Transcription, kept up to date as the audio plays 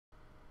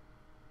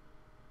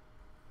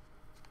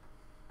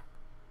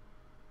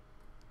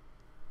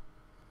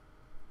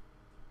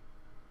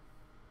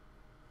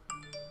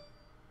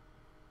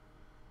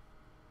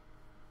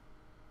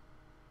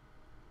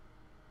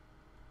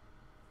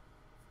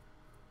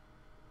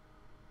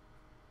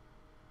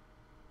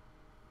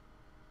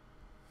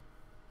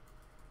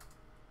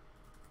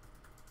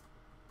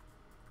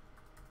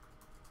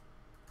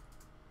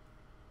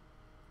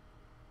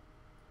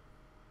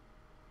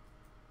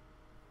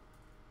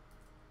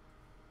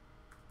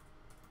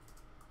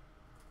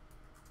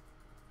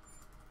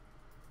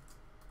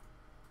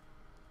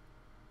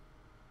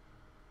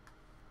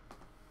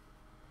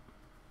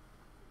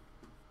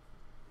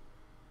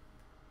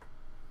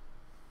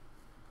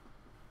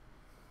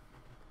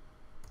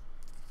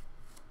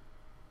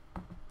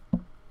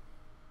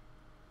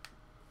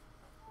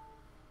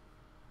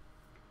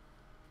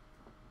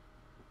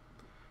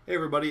Hey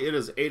everybody, it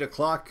is 8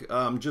 o'clock.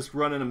 Just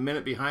running a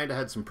minute behind. I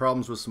had some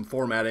problems with some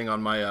formatting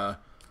on my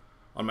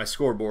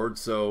scoreboard,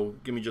 so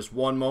give me just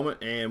one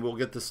moment and we'll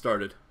get this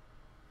started.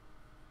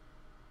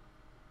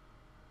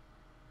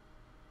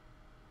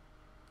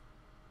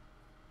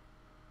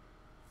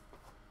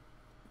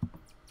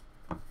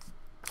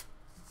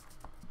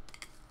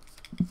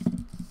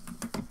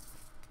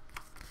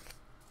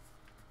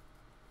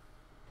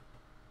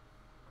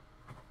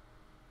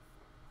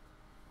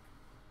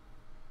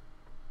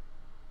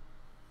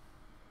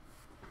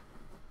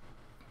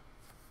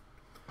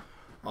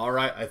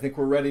 Alright, I think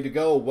we're ready to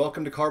go.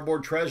 Welcome to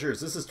Cardboard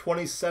Treasures. This is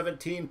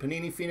 2017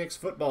 Panini Phoenix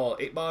Football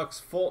 8-box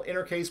full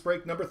inner case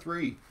break number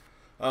 3.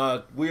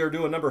 We are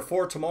doing number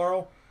 4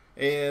 tomorrow.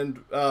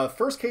 And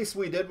first case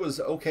we did was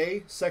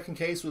okay. Second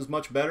case was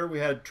much better. We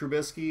had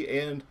Trubisky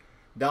and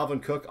Dalvin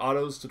Cook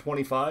autos to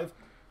 25.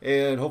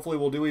 And hopefully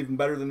we'll do even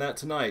better than that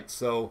tonight.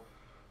 So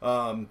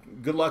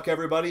good luck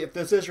everybody. If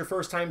this is your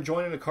first time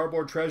joining the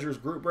Cardboard Treasures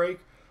group break,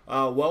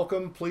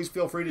 welcome. Please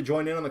feel free to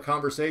join in on the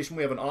conversation.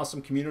 We have an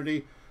awesome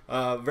community.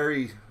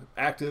 Very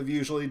active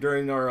usually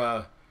during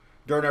our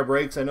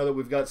breaks. I know that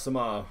we've got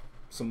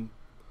some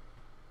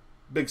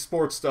big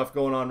sports stuff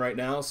going on right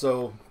now,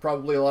 so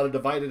probably a lot of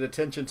divided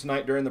attention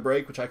tonight during the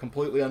break, which I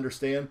completely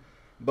understand.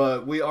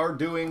 But we are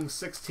doing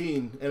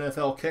 16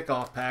 NFL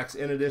kickoff packs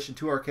in addition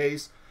to our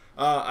case.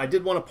 I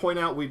did want to point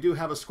out we do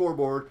have a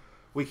scoreboard.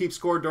 We keep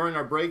score during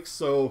our breaks,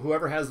 so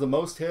whoever has the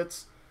most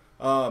hits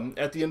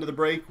at the end of the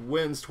break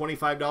wins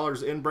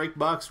 $25 in break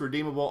bucks,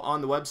 redeemable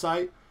on the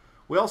website.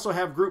 We also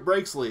have Group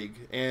Breaks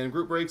League, and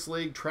Group Breaks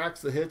League tracks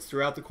the hits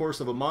throughout the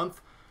course of a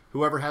month.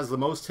 Whoever has the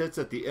most hits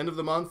at the end of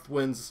the month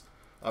wins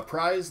a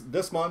prize.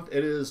 This month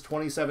it is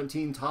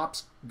 2017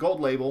 Topps Gold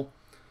Label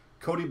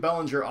Cody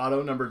Bellinger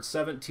auto numbered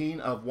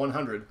 17 of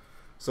 100.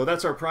 So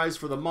that's our prize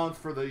for the month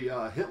for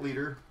the hit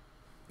leader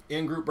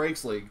in Group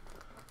Breaks League.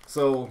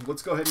 So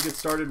let's go ahead and get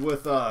started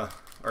with our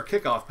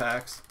kickoff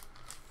packs.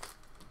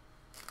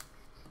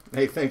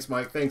 Hey, thanks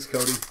Mike. Thanks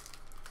Cody.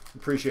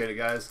 Appreciate it,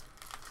 guys.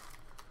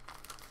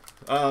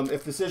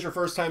 If this is your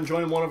first time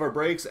joining one of our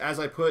breaks, as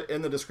I put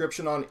in the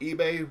description on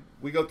eBay,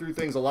 we go through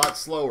things a lot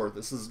slower.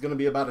 This is going to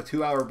be about a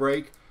 2-hour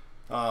break.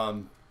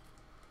 But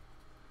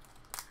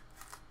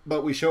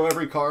we show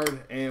every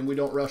card and we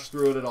don't rush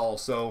through it at all.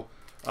 So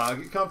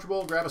get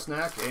comfortable, grab a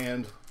snack,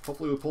 and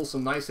hopefully we pull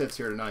some nice hits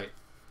here tonight.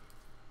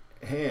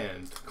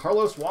 And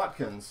Carlos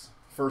Watkins,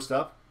 first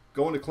up,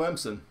 going to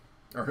Clemson.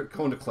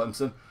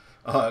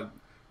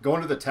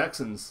 Going to the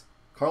Texans.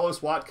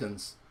 Carlos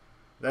Watkins.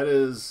 That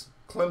is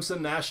Clemson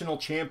national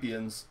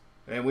champions,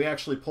 and we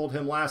actually pulled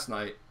him last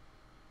night.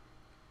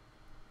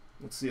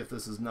 Let's see if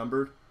this is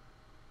numbered.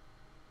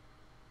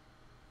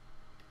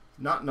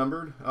 Not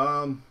numbered.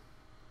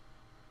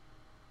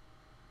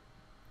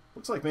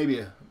 Looks like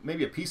maybe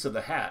a piece of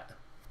the hat.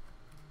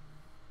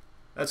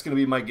 That's going to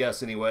be my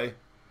guess anyway.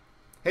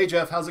 Hey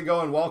Jeff, how's it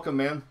going? Welcome,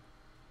 man.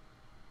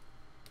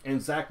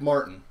 And Zach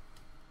Martin.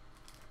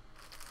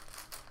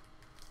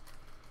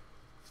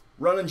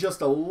 Running just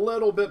a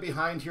little bit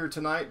behind here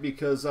tonight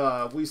because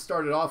we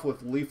started off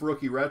with Leaf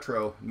Rookie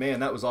Retro.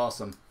 Man, that was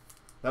awesome.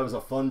 That was a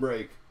fun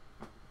break.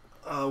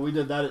 We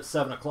did that at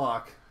 7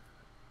 o'clock.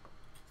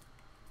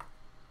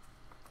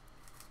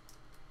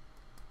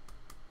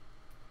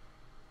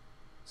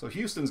 So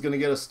Houston's going to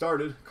get us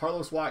started.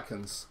 Carlos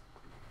Watkins.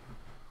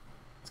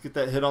 Let's get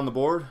that hit on the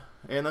board.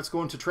 And that's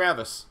going to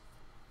Travis.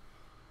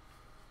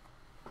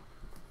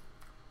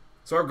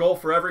 So our goal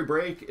for every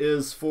break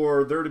is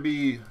for there to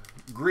be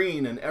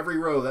green in every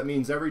row. That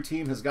means every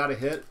team has got a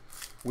hit.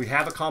 We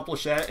have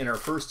accomplished that in our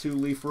first 2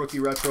 Leaf Rookie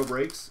Retro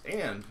breaks.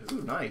 And,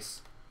 ooh,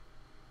 nice.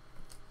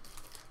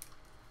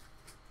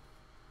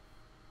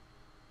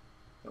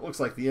 That looks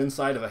like the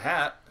inside of a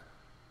hat.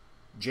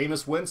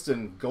 Jameis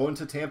Winston going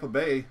to Tampa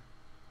Bay.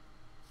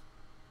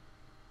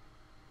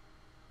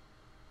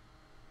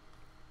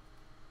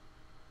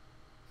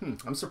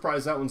 I'm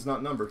surprised that one's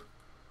not numbered.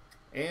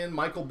 And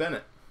Michael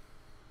Bennett.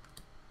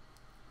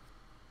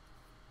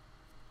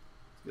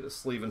 Get a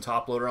sleeve and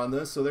top loader on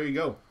this, so there you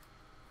go.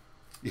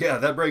 Yeah,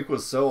 that break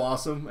was so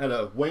awesome. Had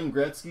a Wayne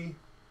Gretzky,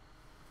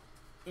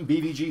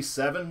 BVG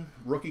 7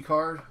 rookie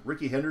card,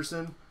 Ricky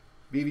Henderson,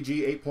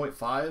 BVG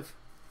 8.5,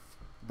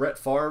 Brett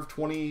Favre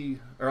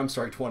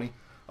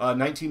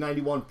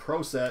 1991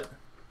 Pro Set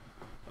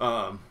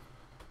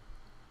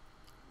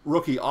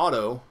rookie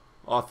auto,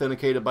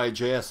 authenticated by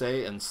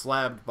JSA and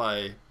slabbed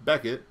by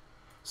Beckett.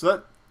 So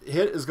that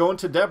hit is going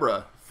to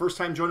Deborah. First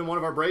time joining one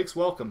of our breaks,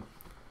 welcome.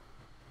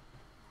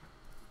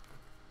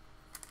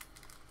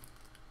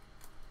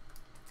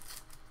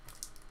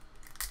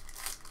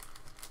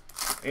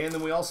 And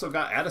then we also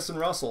got Addison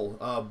Russell,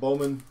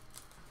 Bowman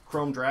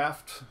Chrome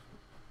Draft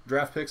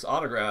Picks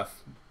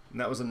autograph.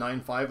 And that was a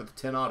 9.5 with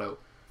the 10 auto.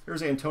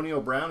 There's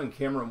Antonio Brown and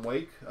Cameron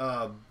Wake,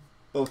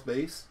 both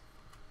base.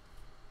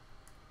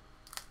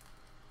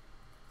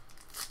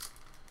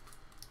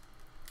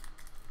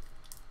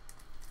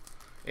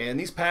 And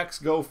these packs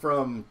go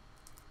from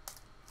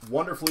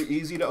wonderfully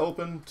easy to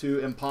open to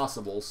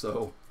impossible,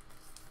 so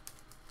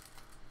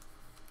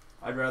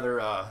I'd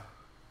rather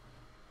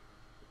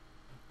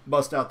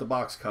bust out the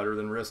box cutter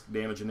than risk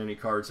damaging any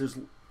cards. Here's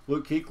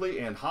Luke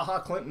Kuechly and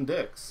Clinton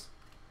Dix.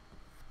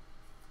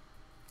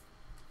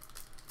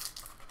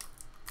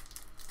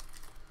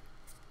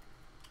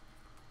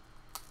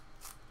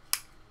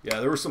 Yeah,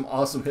 there were some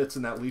awesome hits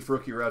in that Leaf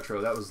Rookie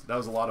Retro. That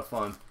was a lot of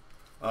fun.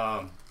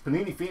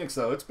 Panini Phoenix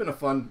though, it's been a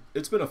fun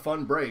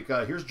break.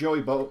 Here's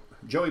Joey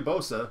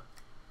Bosa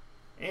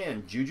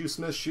and Juju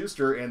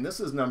Smith-Schuster, and this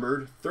is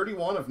numbered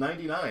 31 of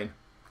 99.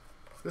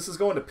 This is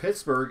going to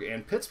Pittsburgh,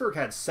 and Pittsburgh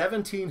had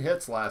 17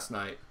 hits last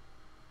night.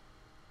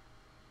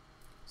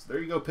 So there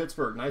you go,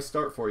 Pittsburgh. Nice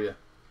start for you.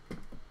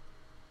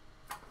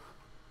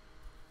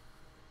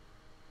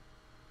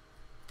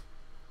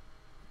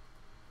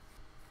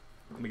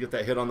 Let me get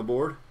that hit on the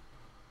board.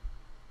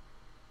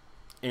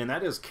 And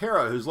that is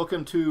Kara, who's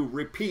looking to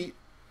repeat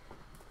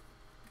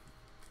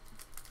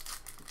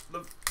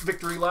the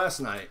victory last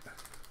night.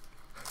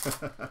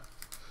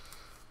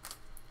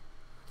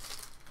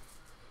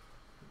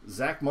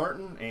 Zach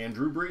Martin and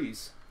Drew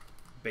Brees.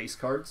 Base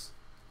cards.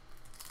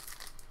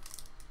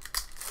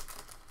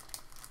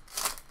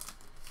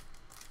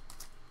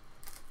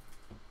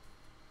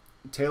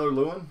 Taylor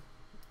Lewin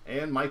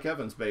and Mike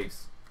Evans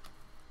base.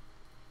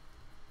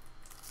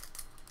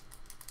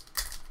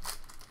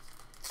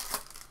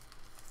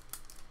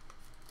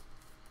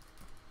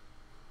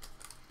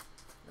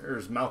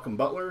 There's Malcolm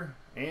Butler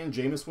and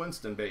Jameis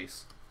Winston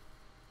base.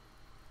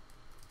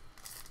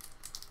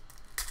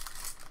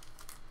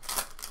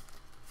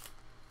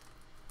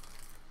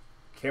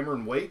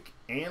 Cameron Wake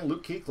and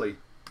Luke Kuechly.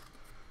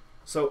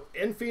 So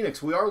in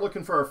Phoenix, we are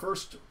looking for our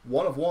first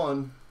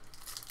 1-of-1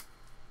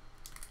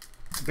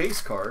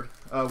 base card.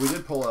 We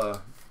did pull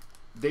a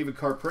David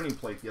Carr printing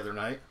plate the other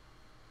night.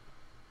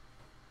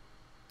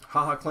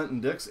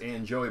 Clinton Dix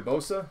and Joey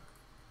Bosa.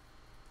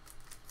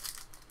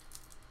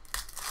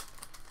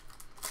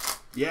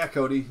 Yeah,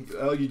 Cody,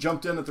 you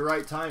jumped in at the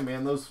right time,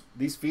 man.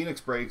 These Phoenix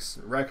breaks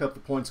rack up the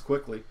points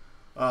quickly.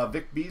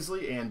 Vic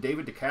Beasley and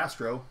David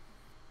DeCastro.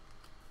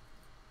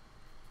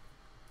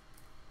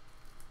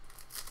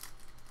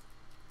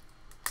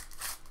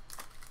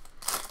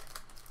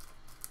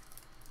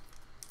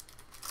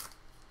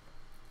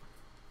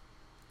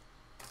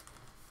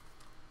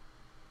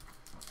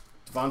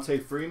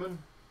 Devontae Freeman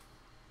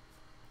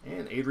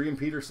and Adrian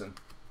Peterson.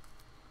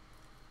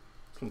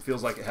 This one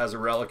feels like it has a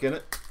relic in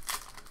it.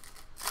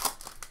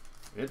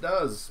 It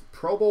does.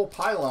 Pro Bowl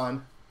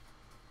pylon.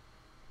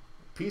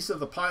 Piece of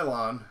the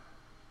pylon.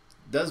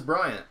 Des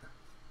Bryant.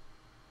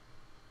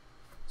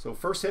 So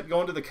first hit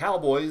going to the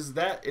Cowboys.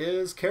 That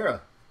is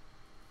Kara.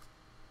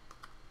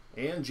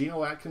 And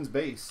Geno Atkins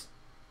base.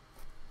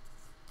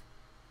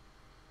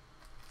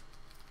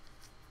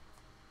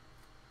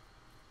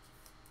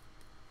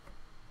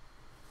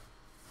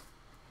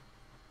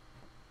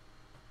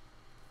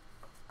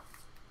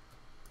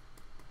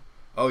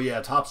 Oh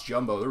yeah, Topps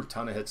Jumbo. There were a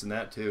ton of hits in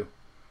that too.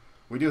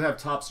 We do have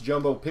Topps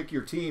Jumbo Pick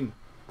Your Team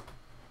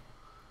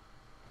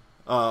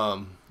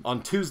on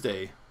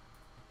Tuesday.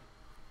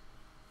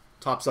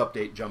 Topps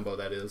Update Jumbo,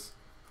 that is.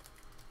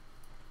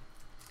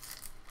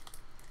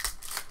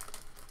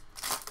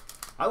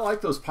 I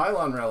like those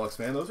pylon relics,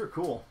 man. Those are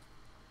cool.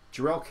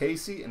 Jarrell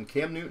Casey and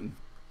Cam Newton.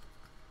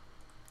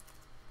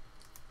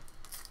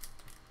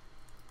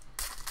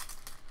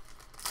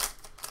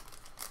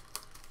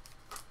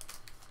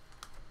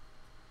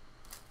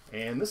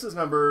 And this is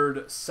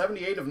numbered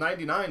 78 of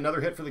 99.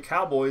 Another hit for the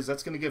Cowboys.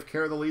 That's going to give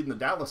Kara the lead in the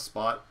Dallas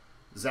spot.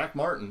 Zach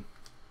Martin.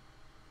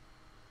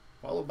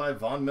 Followed by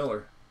Von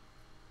Miller.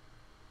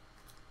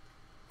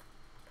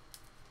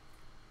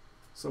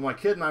 So my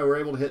kid and I were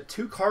able to hit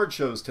 2 card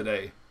shows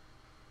today.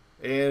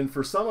 And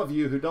for some of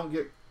you who don't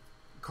get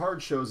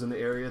card shows in the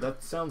area,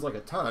 that sounds like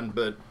a ton,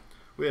 but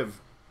we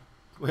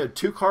had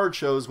 2 card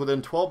shows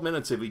within 12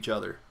 minutes of each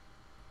other.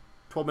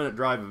 12-minute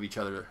drive of each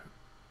other.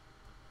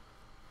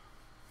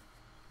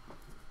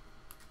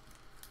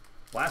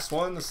 Last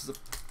one, this is a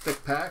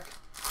thick pack.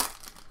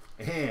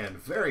 And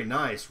very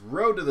nice.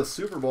 Road to the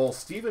Super Bowl,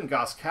 Stephen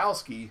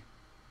Gostkowski.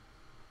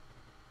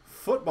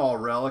 Football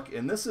relic.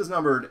 And this is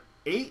numbered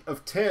 8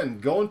 of 10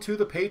 going to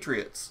the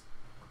Patriots.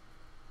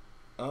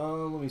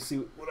 Let me see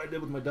what I did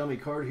with my dummy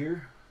card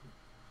here.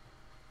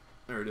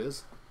 There it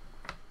is.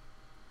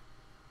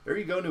 There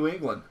you go, New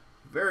England.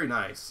 Very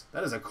nice.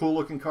 That is a cool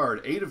looking card.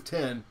 8 of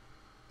 10.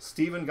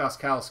 Stephen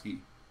Gostkowski.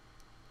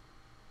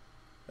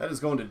 That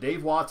is going to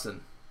Dave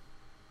Watson.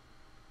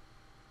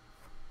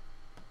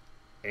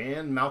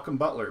 And Malcolm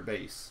Butler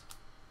base.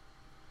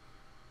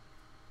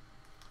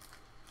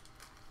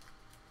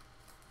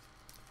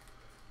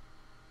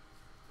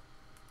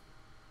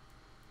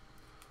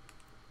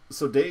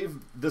 So Dave,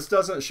 this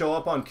doesn't show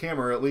up on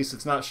camera, at least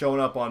it's not showing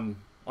up on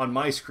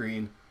my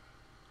screen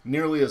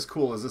nearly as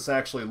cool as this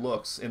actually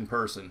looks in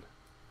person.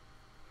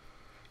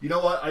 You know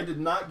what? I did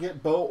not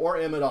get Bo or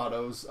Emmett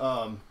autos.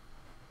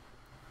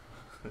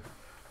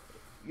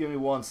 Give me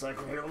 1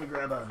 second here. Let me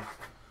grab a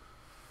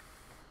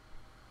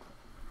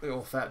big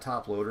old fat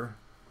top loader.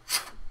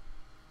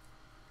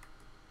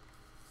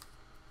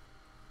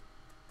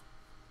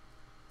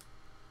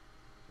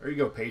 There you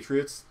go,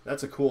 Patriots.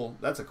 That's a cool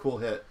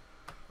hit.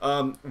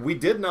 We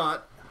did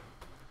not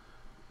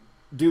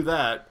do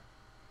that,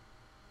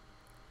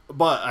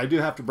 but I do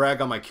have to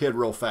brag on my kid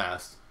real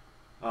fast.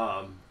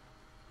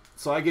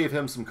 So I gave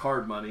him some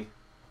card money,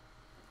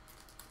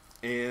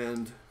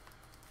 and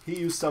he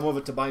used some of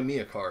it to buy me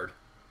a card.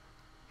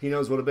 He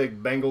knows what a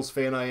big Bengals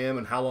fan I am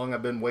and how long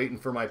I've been waiting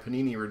for my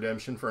Panini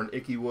redemption for an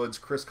Ickey Woods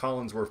Chris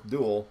Collinsworth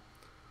duel.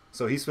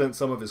 So he spent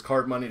some of his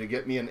card money to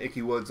get me an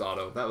Ickey Woods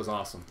auto. That was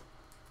awesome.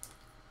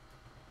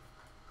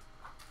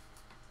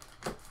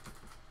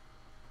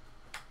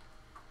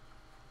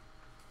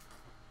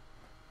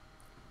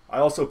 I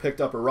also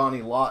picked up a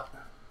Ronnie Lott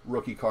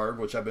rookie card,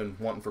 which I've been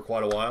wanting for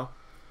quite a while.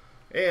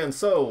 And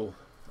so,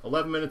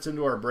 11 minutes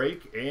into our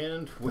break,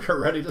 and we're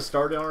ready to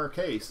start on our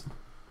case.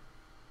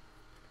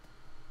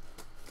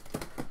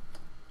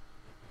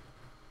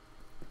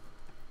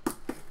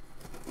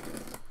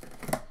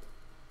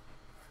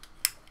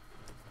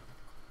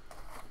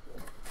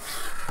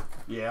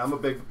 Yeah, I'm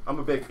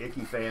a big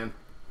Ickey fan.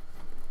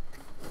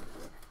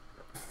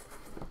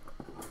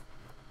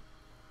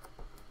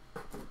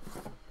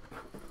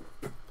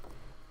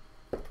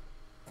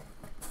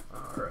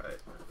 All right.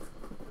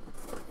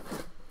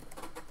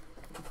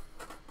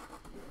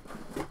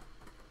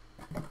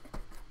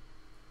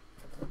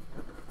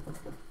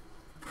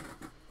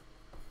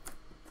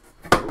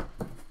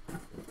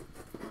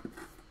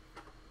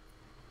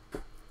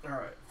 All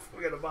right,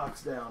 we got a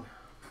box down.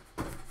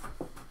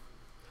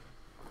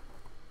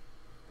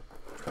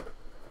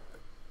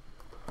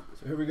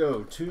 So here we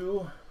go,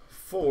 2,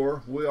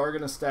 4. We are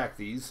going to stack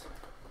these.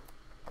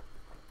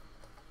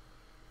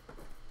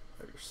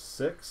 There's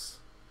 6.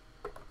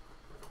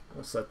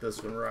 We'll set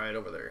this one right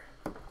over there.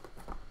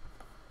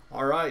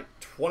 All right,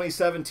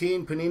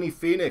 2017 Panini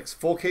Phoenix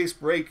full case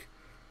break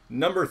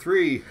number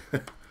 3.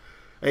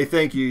 Hey,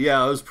 thank you.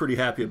 Yeah, I was pretty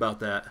happy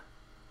about that.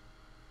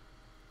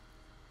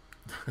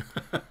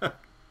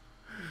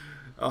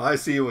 Oh, I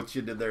see what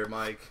you did there,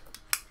 Mike.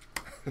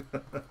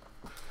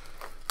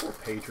 Poor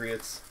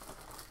Patriots.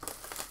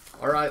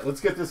 All right, let's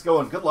get this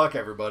going. Good luck,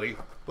 everybody.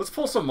 Let's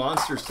pull some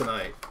monsters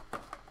tonight.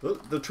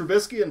 The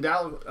Trubisky and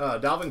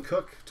Dalvin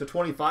Cook to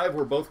 25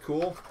 were both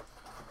cool.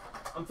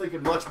 I'm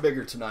thinking much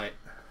bigger tonight.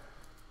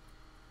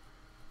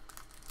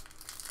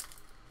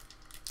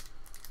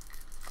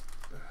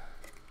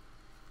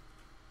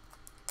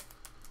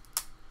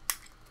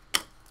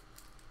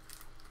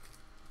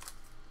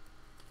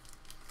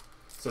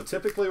 So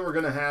typically we're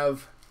going to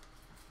have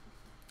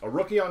a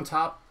rookie on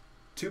top,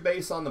 2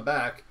 base on the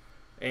back,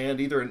 and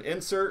either an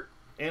insert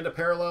and a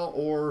parallel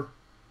or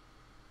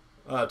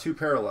 2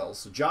 parallels.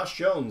 So Josh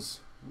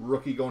Jones,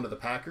 rookie going to the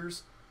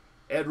Packers.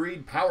 Ed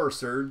Reed, Power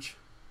Surge,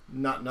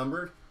 not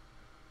numbered.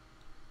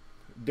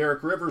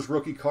 Derek Rivers,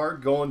 rookie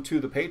card, going to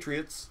the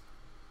Patriots.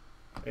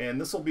 And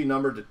this will be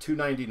numbered to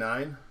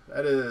 299.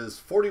 That is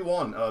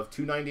 41 of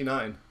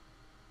 299.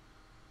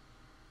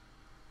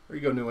 There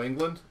you go, New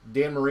England.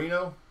 Dan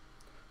Marino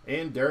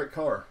and Derek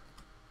Carr.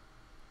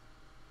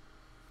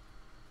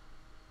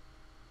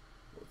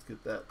 Let's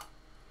get that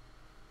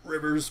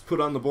Rivers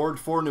put on the board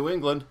for New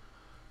England.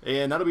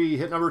 And that'll be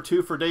hit number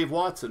 2 for Dave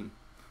Watson.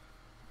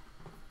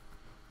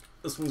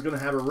 This one's going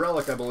to have a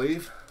relic, I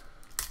believe.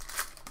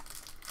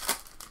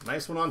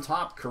 Nice one on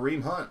top,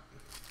 Kareem Hunt.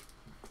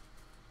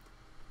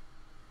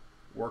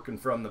 Working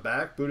from the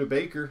back, Buda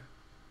Baker.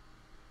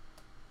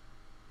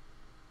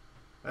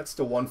 That's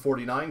to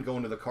 149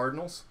 going to the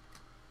Cardinals.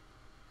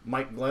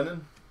 Mike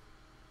Glennon.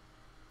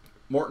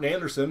 Morton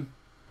Anderson.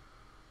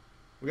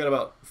 We got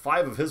about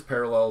 5 of his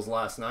parallels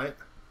last night.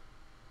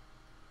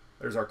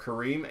 There's our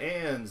Kareem.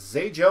 And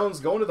Zay Jones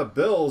going to the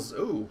Bills.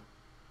 Ooh.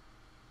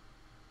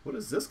 What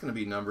is this going to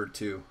be numbered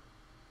to?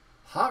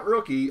 Hot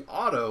rookie,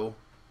 auto.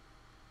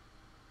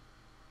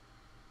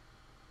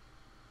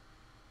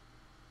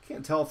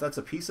 Can't tell if that's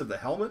a piece of the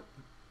helmet.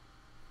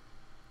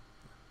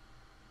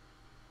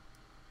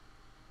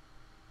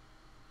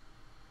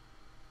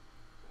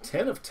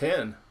 Ten of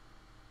 10.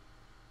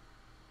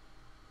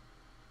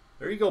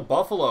 There you go,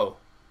 Buffalo.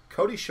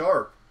 Cody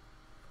Sharp.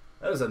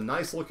 That is a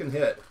nice looking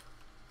hit.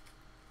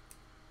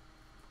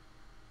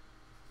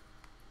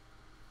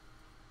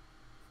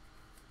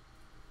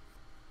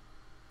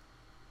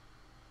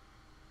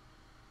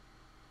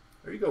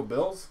 There you go,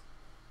 Bills.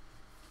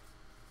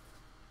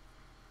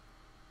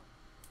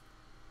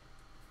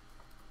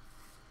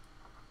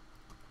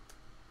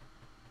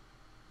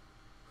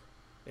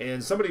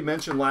 And somebody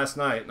mentioned last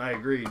night, and I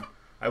agreed,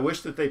 I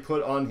wish that they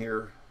put on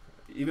here,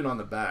 even on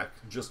the back,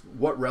 just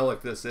what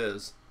relic this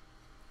is.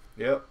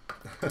 Yep.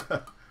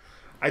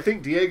 I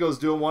think Diego's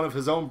doing one of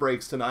his own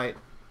breaks tonight.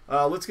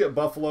 Let's get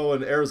Buffalo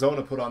and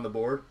Arizona put on the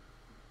board.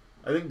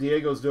 I think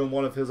Diego's doing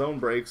one of his own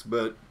breaks,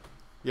 but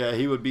yeah,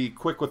 he would be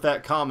quick with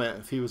that comment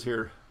if he was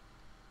here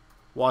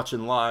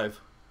watching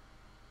live.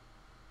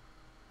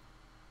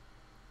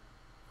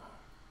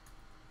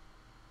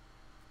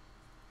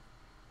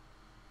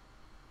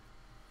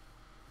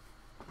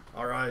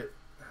 All right.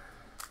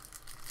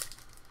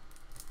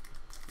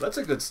 That's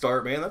a good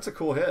start, man. That's a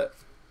cool hit.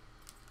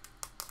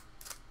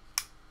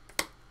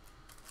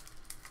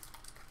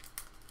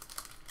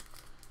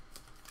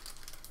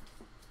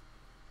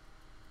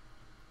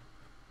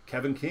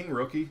 Kevin King,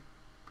 rookie.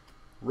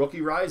 Rookie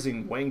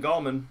Rising, Wayne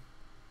Gallman.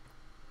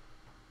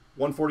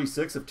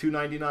 146 of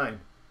 299.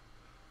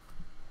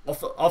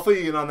 I'll fill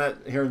you in on that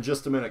here in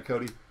just a minute,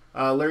 Cody.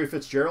 Larry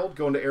Fitzgerald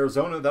going to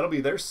Arizona. That'll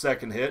be their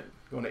second hit.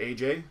 Going to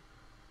AJ.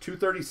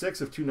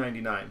 236 of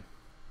 299.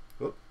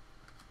 Whoop.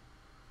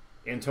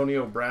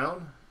 Antonio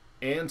Brown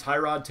and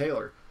Tyrod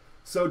Taylor.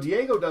 So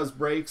Diego does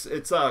breaks.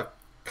 It's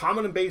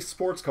common and base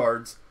sports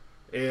cards.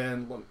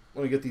 And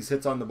let me get these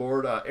hits on the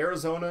board.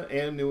 Arizona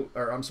and New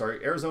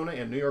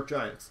York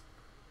Giants.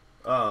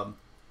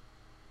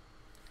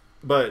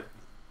 But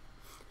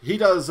he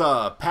does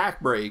pack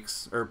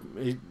breaks, or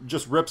he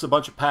just rips a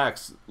bunch of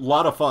packs. A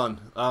lot of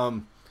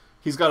fun.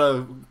 He's got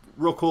a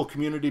real cool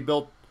community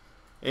built,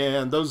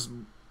 and those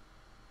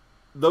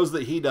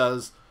that he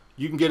does,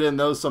 you can get in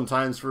those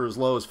sometimes for as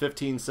low as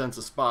 15 cents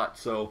a spot.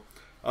 So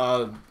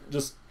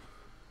just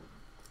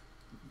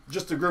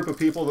a group of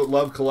people that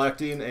love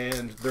collecting,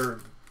 and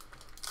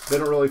they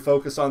don't really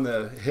focus on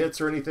the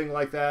hits or anything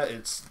like that.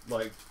 It's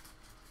like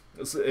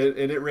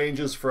it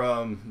ranges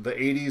from the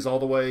 80s all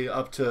the way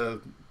up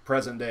to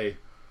present day.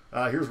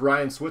 Here's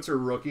Ryan Switzer,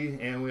 rookie,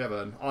 and we have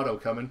an auto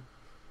coming.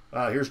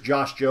 Here's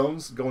Josh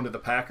Jones going to the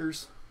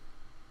Packers.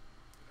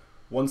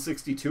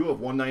 162 of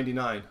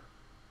 199.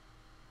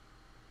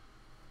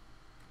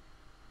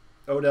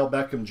 Odell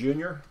Beckham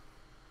Jr.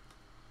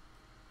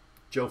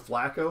 Joe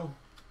Flacco.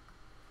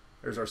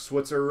 There's our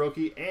Switzer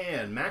rookie.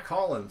 And Mac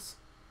Hollins.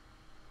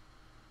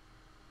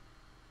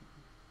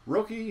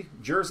 Rookie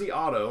jersey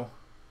auto.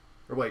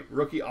 Or wait,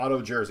 rookie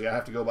auto jersey. I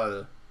have to go by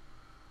the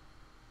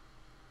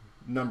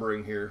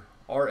numbering here.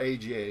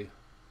 RAJ.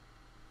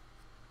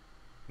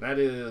 That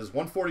is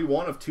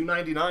 141 of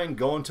 299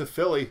 going to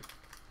Philly.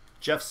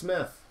 Jeff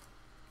Smith.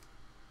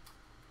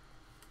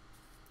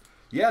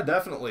 Yeah,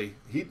 definitely.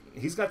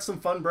 He's got some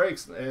fun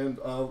breaks, and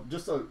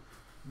just a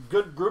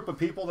good group of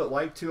people that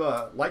like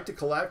to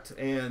collect,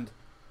 and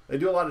they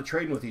do a lot of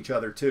trading with each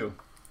other too.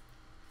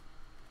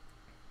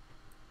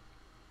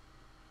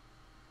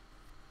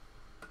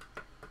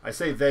 I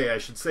say they, I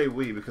should say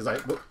we, because I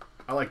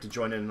like to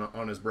join in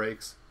on his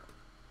breaks.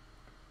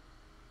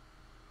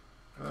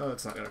 Oh,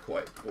 it's not going to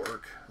quite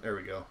work. There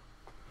we go.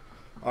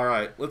 All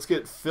right, let's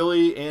get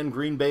Philly and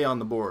Green Bay on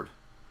the board.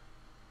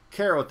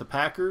 Caro with the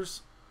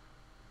Packers,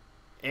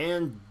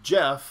 and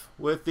Jeff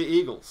with the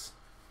Eagles.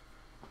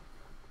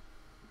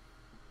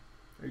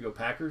 There you go,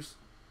 Packers.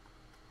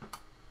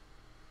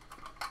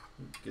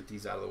 Get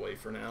these out of the way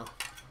for now.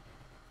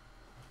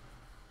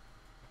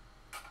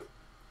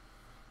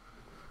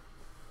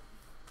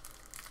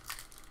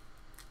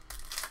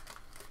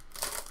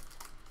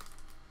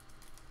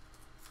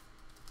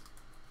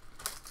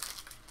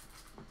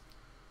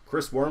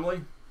 Chris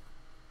Wormley.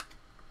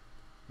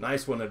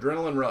 Nice one.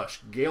 Adrenaline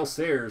Rush. Gale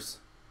Sayers.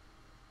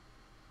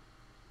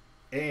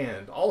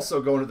 And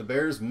also going to the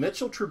Bears,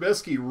 Mitchell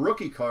Trubisky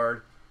rookie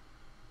card.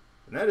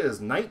 And that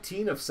is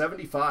 19 of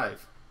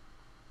 75.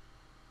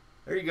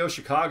 There you go,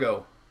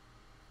 Chicago.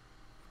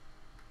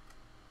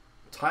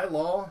 Ty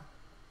Law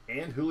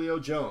and Julio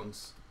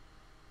Jones.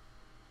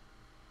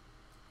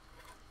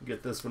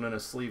 Get this one in a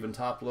sleeve and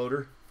top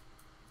loader.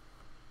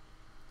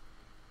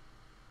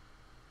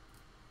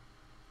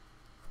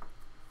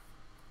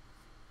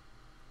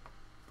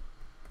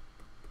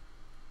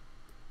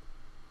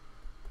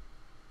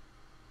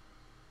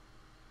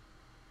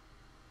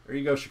 There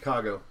you go,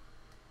 Chicago.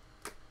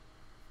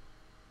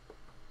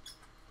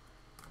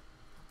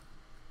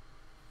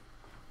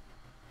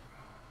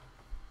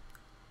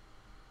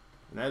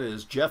 And that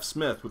is Jeff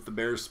Smith with the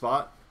Bears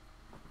spot.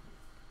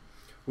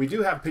 We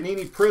do have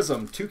Panini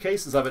Prism, 2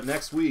 cases of it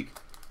next week.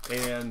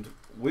 And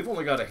we've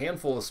only got a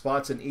handful of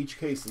spots in each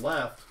case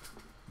left.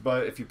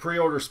 But if you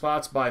pre-order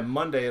spots by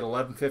Monday at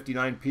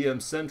 11:59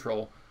 p.m.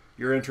 Central,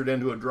 you're entered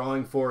into a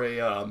drawing for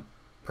a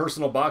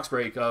personal box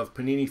break of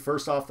Panini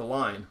First Off the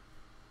Line.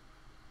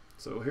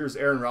 So here's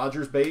Aaron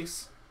Rodgers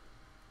base,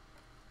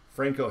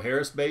 Franco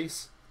Harris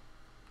base,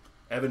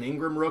 Evan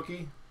Ingram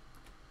rookie,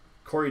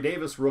 Corey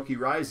Davis rookie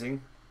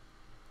rising.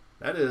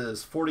 That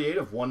is 48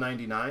 of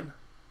 199.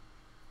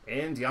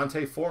 And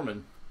Deontay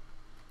Foreman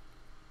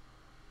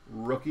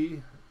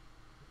rookie,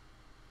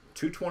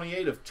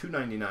 228 of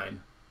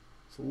 299.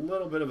 It's a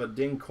little bit of a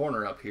ding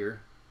corner up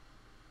here.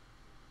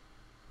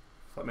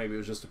 Thought maybe it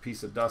was just a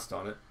piece of dust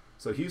on it.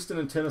 So Houston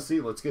and Tennessee,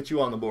 let's get you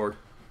on the board.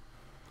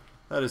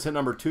 That is hit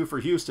number 2 for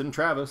Houston,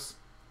 Travis.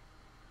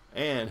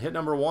 And hit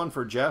number 1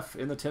 for Jeff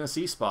in the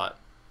Tennessee spot.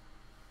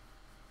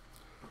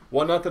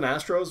 1-0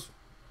 Astros.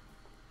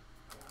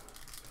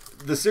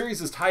 The series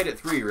is tied at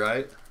 3,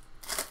 right?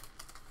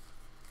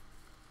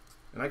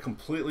 And I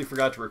completely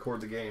forgot to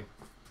record the game.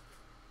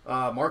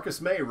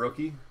 Marcus May,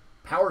 rookie.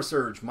 Power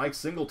Surge, Mike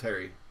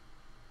Singletary.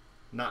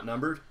 Not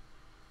numbered.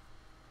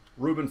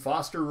 Reuben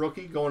Foster,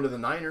 rookie, going to the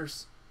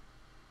Niners.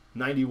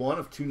 91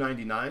 of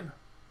 299.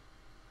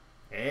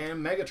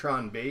 And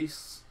Megatron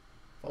base,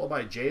 followed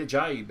by Jay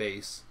Ajayi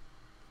base.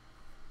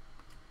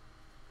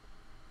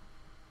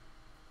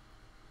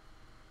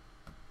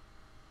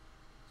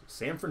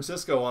 San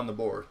Francisco on the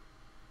board.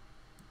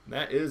 And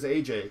that is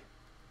AJ.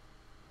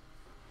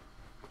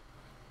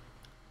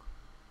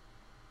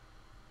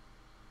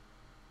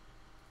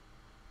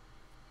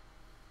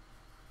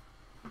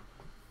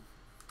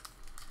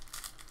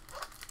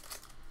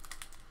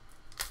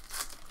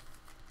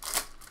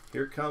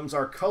 Here comes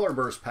our Color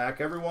Burst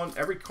pack.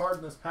 Every card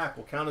in this pack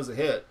will count as a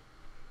hit.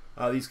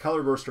 These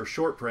Color Bursts are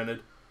short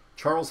printed.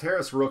 Charles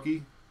Harris,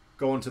 rookie,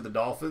 going to the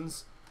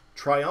Dolphins.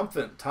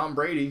 Triumphant Tom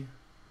Brady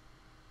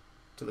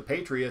to the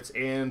Patriots.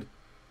 And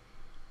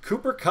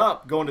Cooper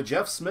Kupp going to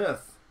Jeff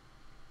Smith.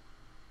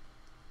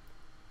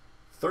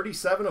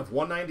 37 of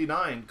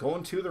 199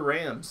 going to the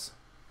Rams.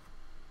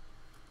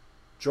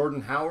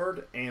 Jordan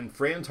Howard and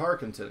Fran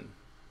Tarkenton.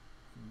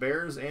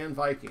 Bears and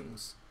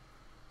Vikings.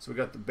 So we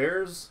got the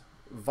Bears,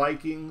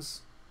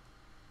 Vikings,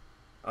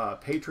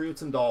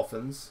 Patriots, and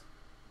Dolphins.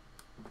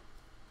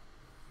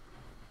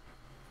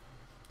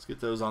 Let's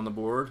get those on the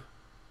board.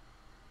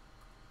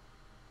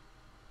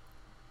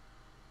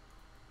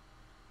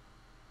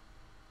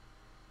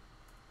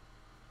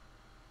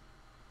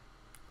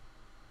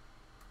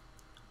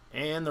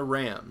 And the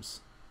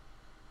Rams.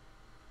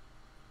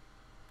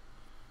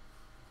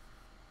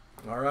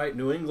 All right,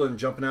 New England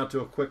jumping out to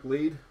a quick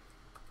lead.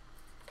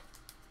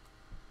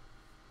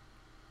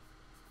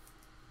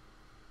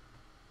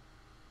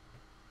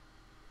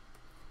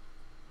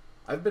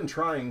 I've been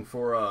trying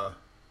for a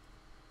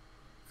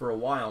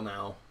while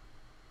now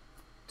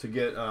to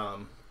get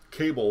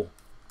cable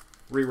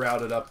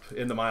rerouted up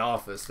into my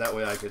office. That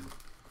way I could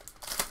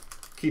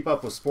keep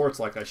up with sports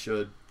like I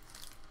should.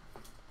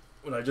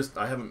 But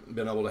I haven't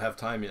been able to have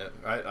time yet.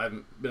 I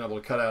haven't been able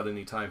to cut out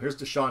any time. Here's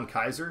Deshaun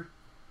Kaiser,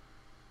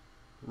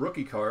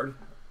 rookie card.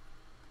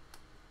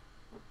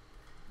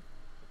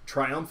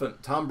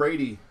 Triumphant Tom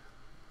Brady,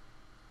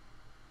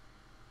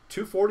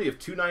 240 of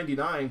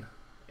 299,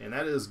 and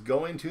that is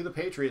going to the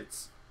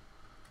Patriots.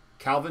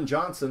 Calvin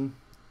Johnson,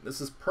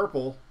 this is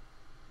purple,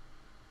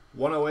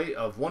 108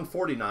 of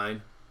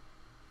 149.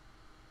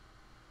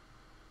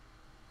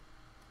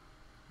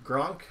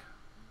 Gronk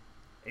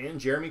and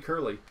Jeremy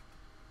Curley.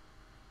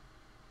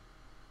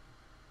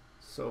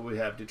 So we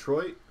have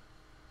Detroit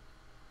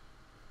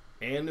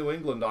and New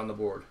England on the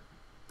board.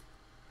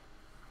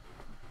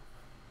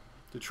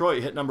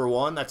 Detroit hit number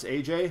 1, that's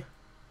AJ.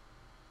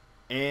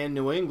 And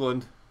New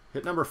England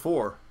hit number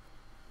 4.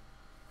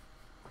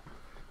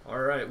 All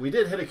right, we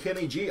did hit a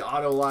Kenny G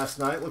auto last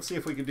night. Let's see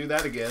if we can do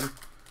that again.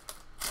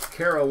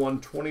 Kara won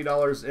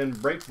 $20 in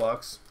break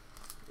bucks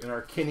in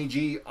our Kenny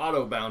G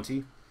auto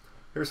bounty.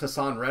 Here's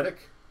Hassan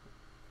Reddick.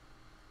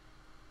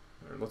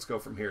 All right, let's go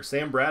from here.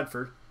 Sam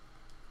Bradford.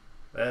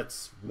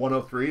 That's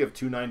 103 of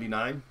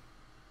 299.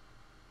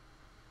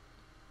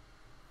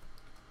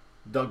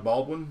 Doug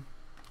Baldwin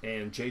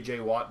and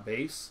J.J. Watt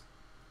base.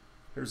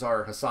 Here's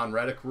our Hassan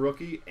Reddick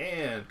rookie.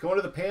 And going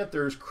to the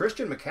Panthers,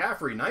 Christian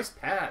McCaffrey. Nice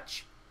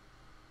patch.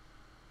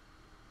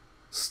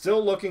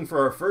 Still looking for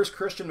our first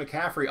Christian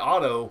McCaffrey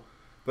auto,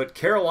 but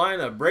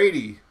Carolina,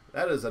 Brady,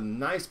 that is a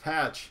nice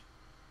patch.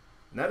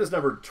 And that is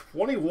number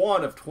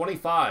 21 of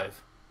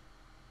 25.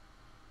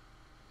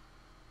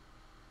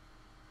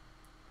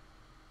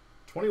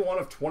 21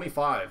 of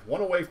 25.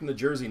 One away from the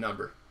jersey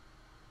number.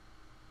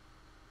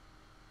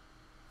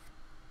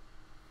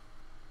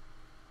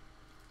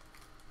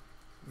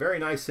 Very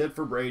nice hit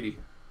for Brady.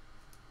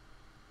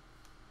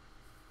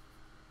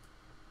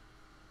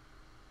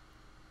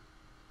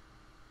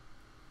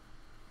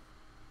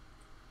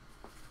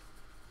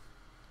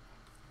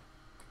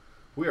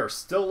 We are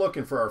still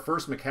looking for our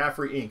first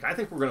McCaffrey ink. I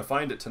think we're going to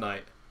find it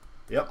tonight.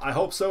 Yep, I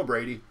hope so,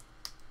 Brady.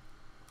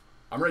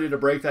 I'm ready to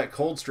break that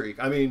cold streak.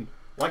 I mean,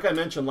 like I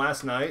mentioned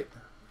last night,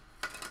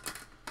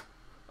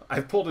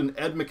 I've pulled an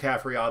Ed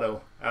McCaffrey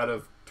auto out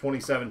of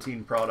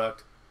 2017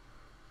 product,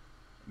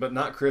 but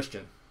not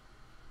Christian.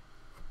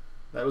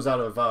 That was out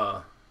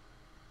of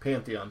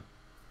Pantheon.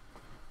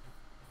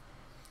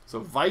 So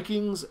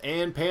Vikings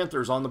and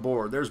Panthers on the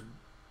board. There's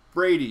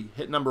Brady,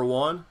 hit number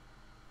 1.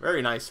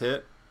 Very nice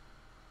hit.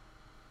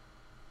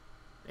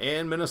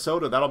 And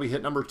Minnesota, that'll be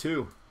hit number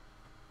 2.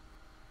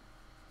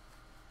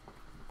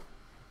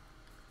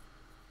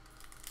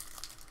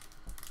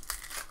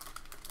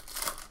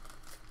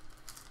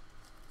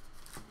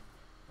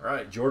 All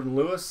right, Jordan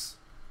Lewis,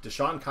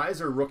 Deshaun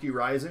Kaiser, rookie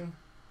rising,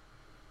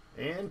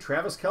 and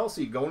Travis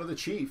Kelce going to the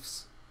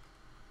Chiefs.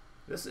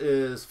 This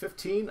is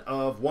 15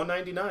 of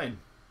 199.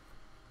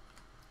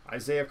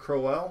 Isaiah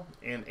Crowell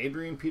and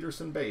Adrian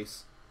Peterson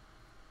base.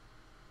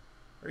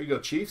 There you go,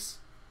 Chiefs.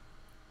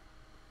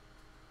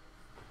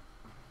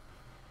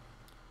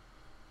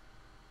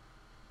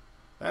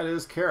 That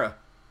is Kara.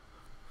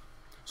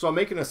 So I'm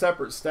making a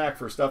separate stack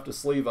for stuff to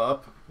sleeve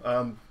up.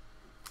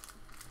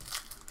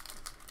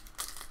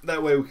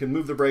 That way we can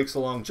move the breaks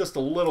along just a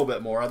little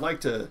bit more. I'd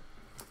like to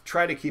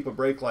try to keep a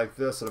break like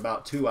this at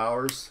about 2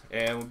 hours.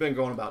 And we've been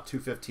going about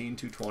 215,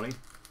 220.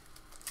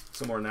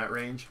 Somewhere in that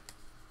range.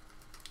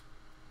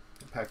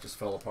 The pack just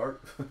fell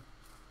apart.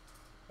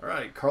 All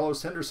right,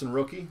 Carlos Henderson,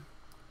 rookie.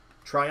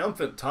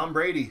 Triumphant Tom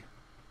Brady.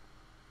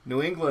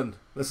 New England.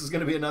 This is going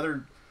to be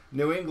another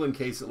New England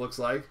case, it looks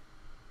like.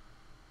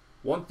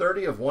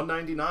 130 of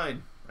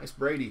 199. Nice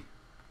Brady.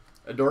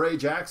 Adoree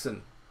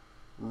Jackson,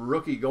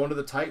 rookie, going to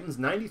the Titans.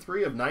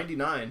 93 of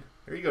 99.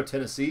 There you go,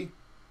 Tennessee.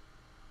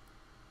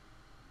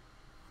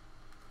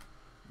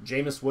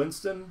 Jameis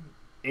Winston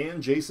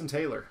and Jason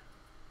Taylor.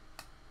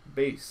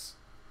 base.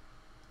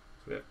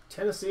 So we have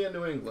Tennessee and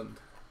New England.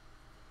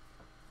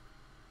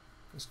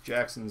 This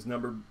Jackson's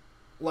numbered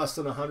less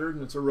than 100,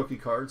 and it's a rookie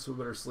card, so we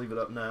better sleeve it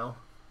up now.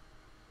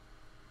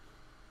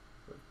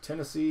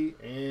 Tennessee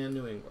and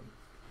New England.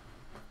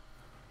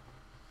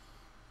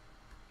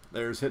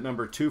 There's hit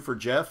number 2 for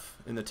Jeff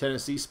in the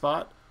Tennessee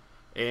spot.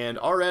 And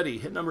already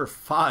hit number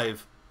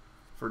 5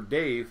 for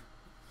Dave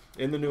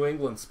in the New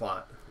England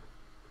spot.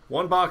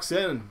 One box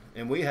in,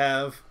 and we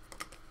have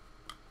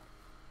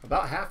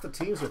about half the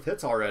teams with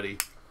hits already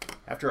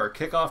after our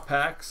kickoff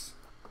packs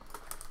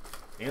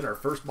and our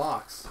first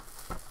box.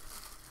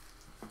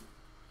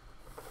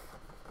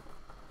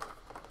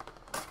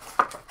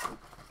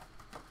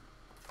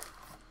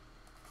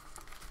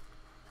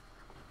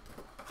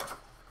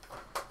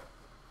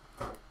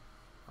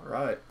 All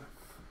right.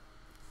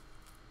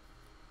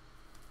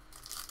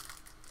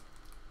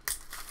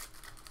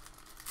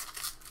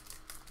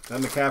 That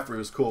McCaffrey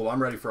was cool.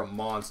 I'm ready for a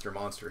monster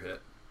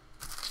hit.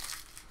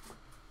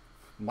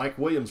 Mike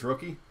Williams,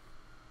 rookie.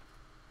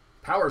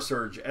 Power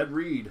Surge, Ed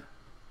Reed.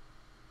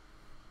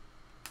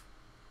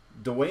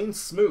 Dwayne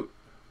Smoot,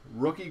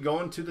 rookie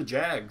going to the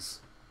Jags.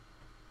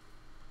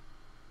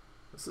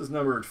 This is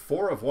numbered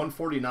 4 of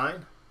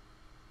 149.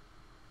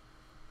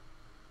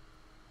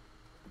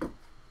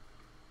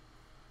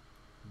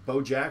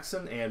 Bo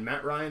Jackson and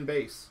Matt Ryan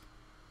base.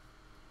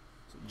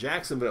 So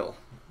Jacksonville.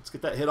 Let's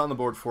get that hit on the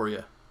board for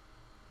you.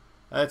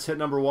 That's hit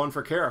number 1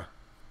 for Kara.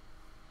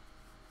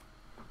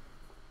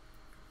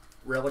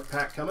 Relic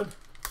pack coming.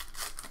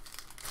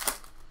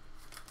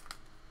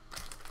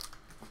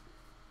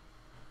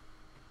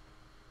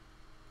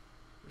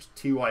 There's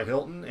T.Y.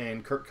 Hilton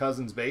and Kirk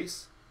Cousins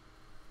base.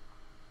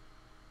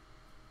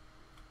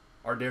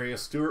 Ardarius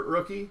Stewart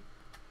rookie.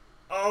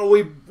 Oh,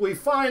 we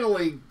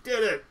finally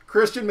did it.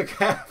 Christian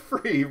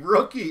McCaffrey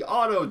rookie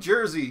auto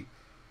jersey.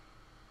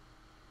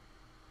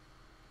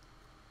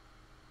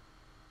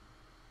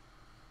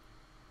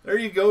 There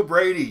you go,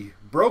 Brady.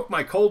 Broke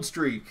my cold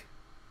streak.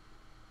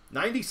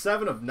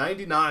 97 of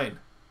 99.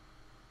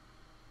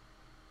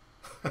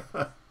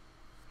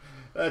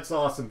 That's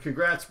awesome.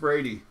 Congrats,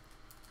 Brady.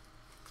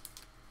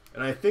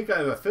 And I think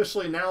I've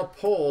officially now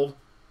pulled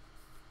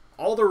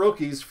all the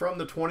rookies from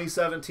the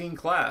 2017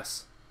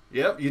 class.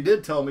 Yep, you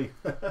did tell me.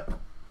 That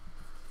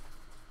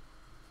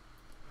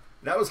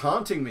was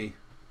haunting me.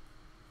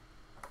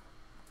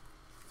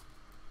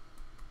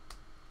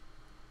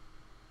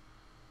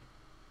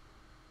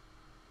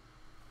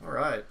 All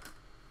right.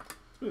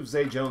 Let's move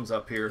Zay Jones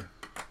up here.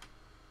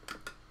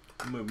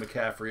 Move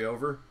McCaffrey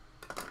over.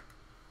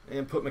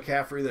 And put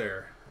McCaffrey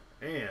there.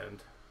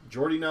 And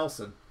Jordy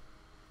Nelson.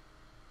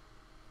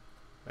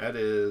 That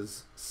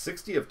is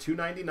 60 of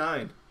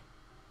 299.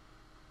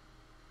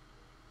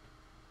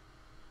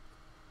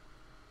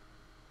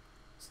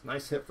 It's a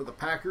nice hit for the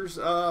Packers.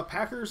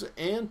 Packers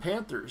and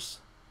Panthers.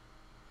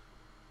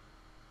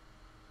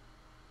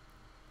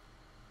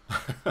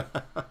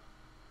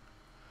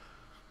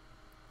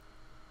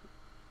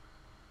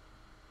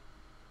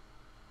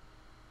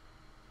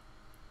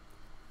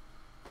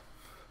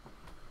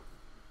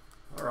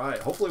 All right.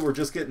 Hopefully we're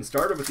just getting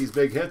started with these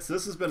big hits.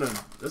 This has been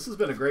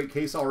a great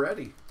case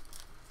already.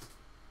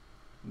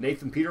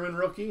 Nathan Peterman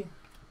rookie.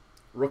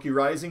 Rookie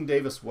Rising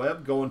Davis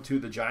Webb going to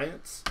the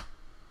Giants.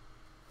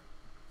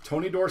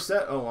 Tony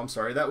Dorsett. Oh, I'm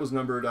sorry. That was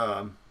numbered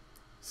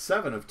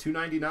 7 of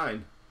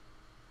 299.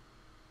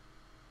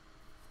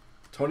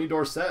 Tony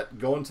Dorsett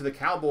going to the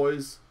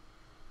Cowboys.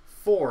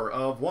 4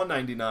 of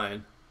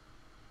 199.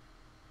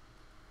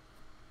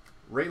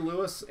 Ray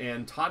Lewis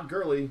and Todd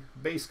Gurley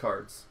base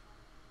cards.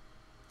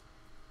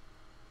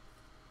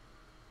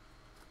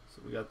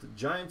 So we got the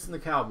Giants and the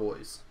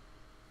Cowboys.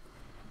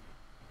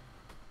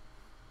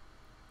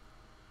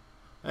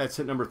 That's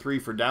hit number 3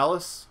 for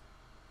Dallas.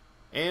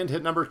 And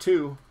hit number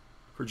 2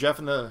 for Jeff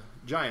in the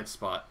Giants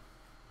spot.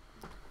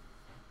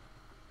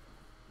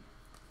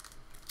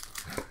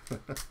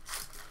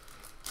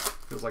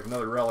 Feels like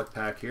another relic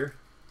pack here.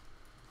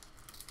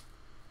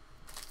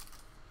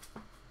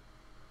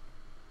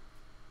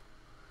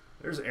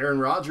 There's Aaron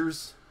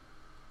Rodgers.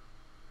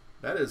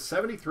 That is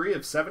 73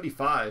 of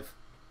 75.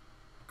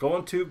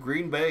 Going to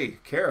Green Bay.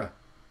 Kara.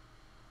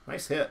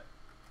 Nice hit.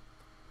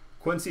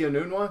 Quincy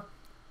Enunwa.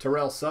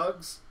 Terrell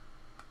Suggs.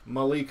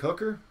 Malik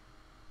Hooker.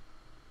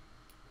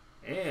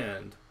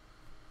 And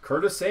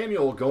Curtis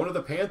Samuel going to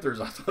the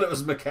Panthers. I thought it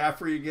was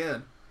McCaffrey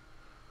again.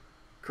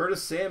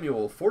 Curtis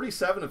Samuel,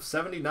 47 of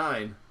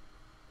 79.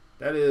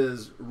 That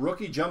is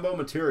rookie jumbo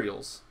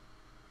materials.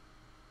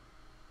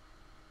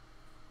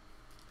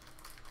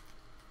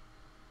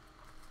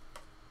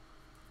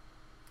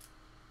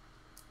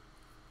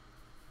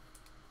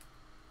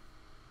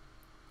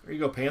 There you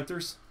go,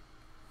 Panthers.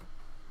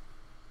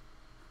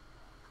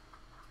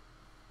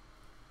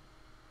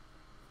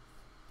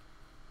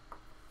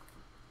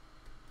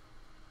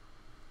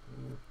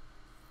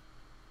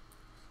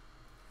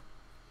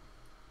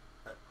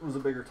 It was a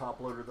bigger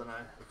top loader than I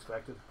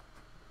expected.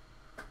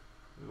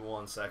 Give me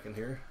 1 second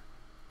here.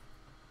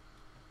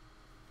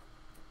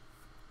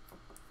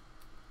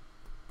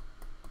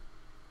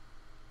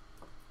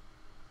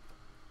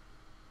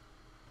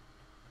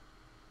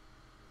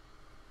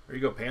 There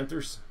you go,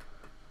 Panthers.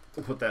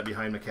 We'll put that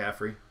behind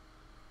McCaffrey.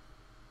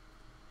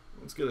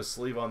 Let's get a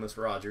sleeve on this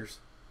Rodgers.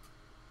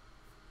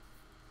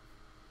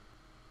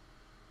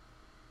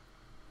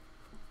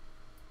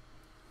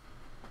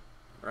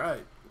 All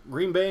right,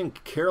 Green Bay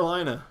and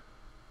Carolina.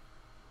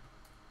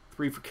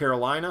 3 for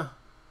Carolina.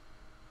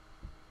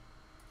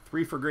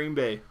 3 for Green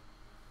Bay.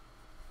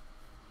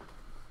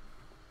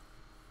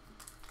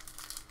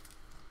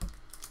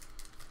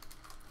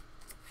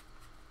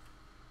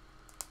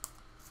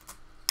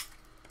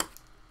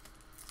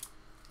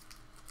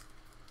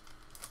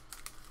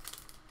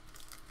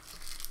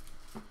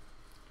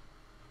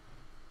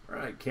 All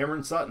right,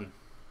 Cameron Sutton.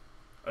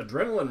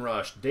 Adrenaline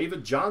Rush.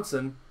 David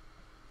Johnson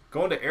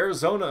going to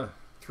Arizona.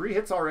 3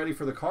 hits already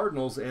for the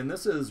Cardinals, and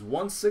this is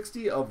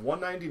 160 of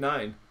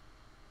 199.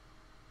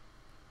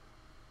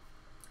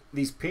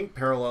 These pink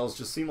parallels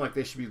just seem like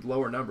they should be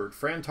lower numbered.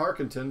 Fran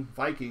Tarkenton,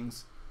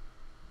 Vikings,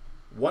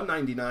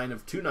 199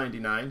 of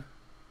 299.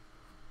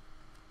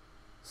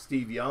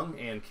 Steve Young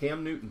and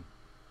Cam Newton.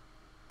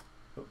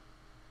 So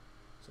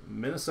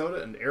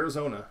Minnesota and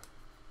Arizona.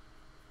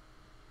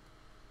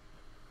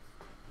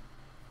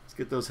 Let's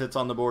get those hits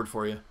on the board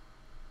for you.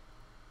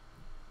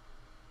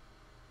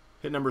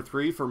 Hit number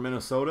 3 for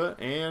Minnesota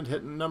and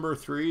hit number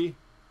 3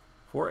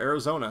 for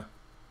Arizona.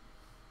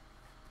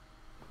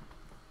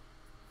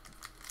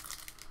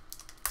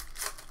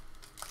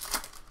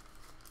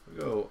 We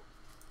go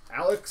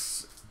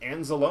Alex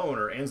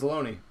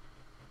Anzalone.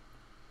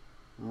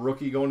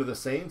 Rookie going to the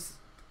Saints.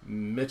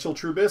 Mitchell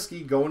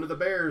Trubisky going to the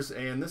Bears.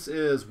 And this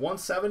is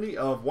 170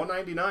 of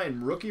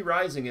 199. Rookie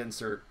Rising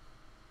insert.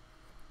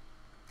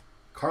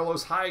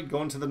 Carlos Hyde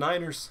going to the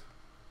Niners.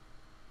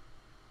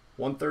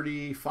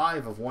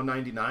 135 of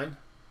 199.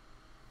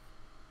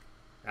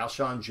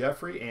 Alshon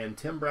Jeffrey and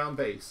Tim Brown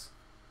base.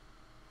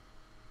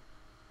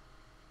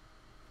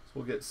 So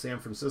we'll get San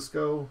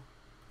Francisco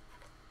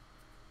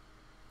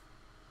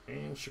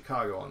and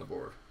Chicago on the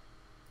board.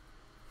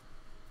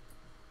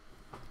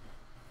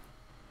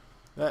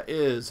 That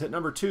is hit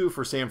number 2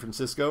 for San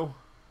Francisco.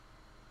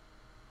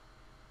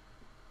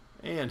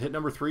 And hit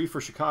number 3 for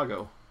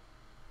Chicago.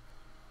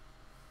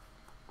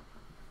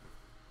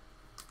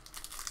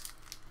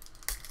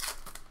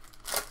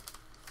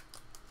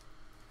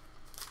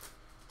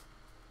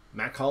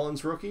 Matt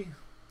Collins rookie.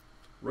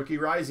 Rookie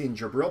Rising,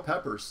 Jabril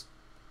Peppers.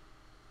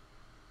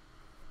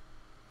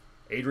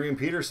 Adrian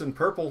Peterson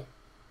purple.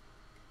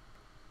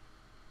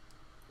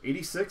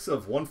 86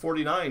 of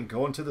 149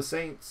 going to the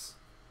Saints.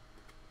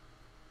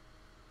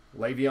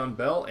 Le'Veon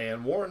Bell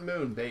and Warren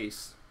Moon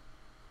base.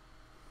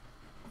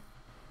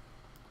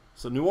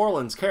 So New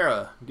Orleans,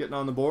 Kara getting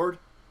on the board.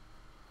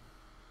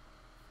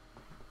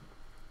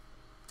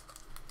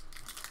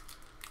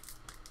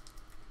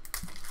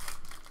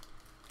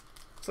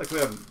 Looks like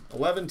we have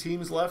 11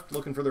 teams left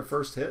looking for their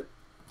first hit.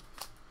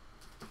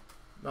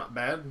 Not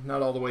bad.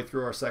 Not all the way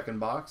through our second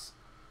box.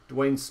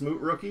 Dwayne Smoot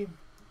rookie.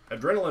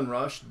 Adrenaline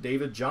Rush,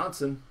 David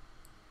Johnson.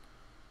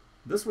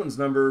 This one's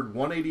numbered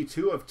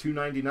 182 of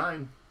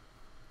 299.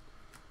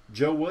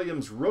 Joe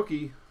Williams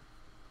rookie.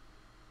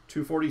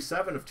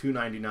 247 of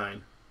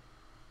 299.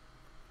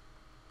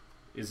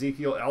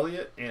 Ezekiel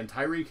Elliott and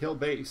Tyreek Hill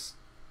base.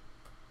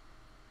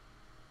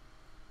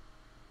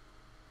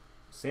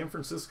 San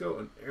Francisco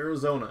and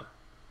Arizona.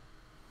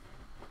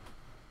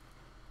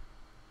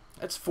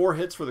 That's 4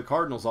 hits for the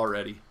Cardinals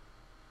already.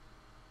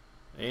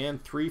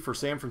 And 3 for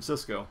San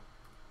Francisco.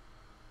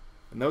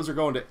 And those are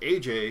going to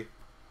AJ,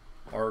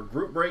 our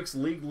Group Breaks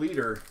League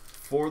leader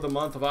for the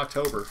month of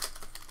October.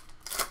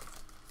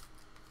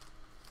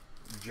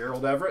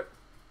 Gerald Everett.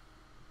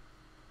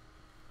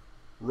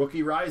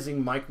 Rookie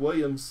Rising, Mike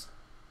Williams.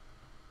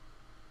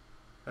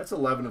 That's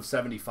 11 of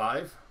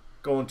 75.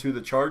 Going to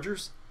the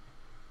Chargers.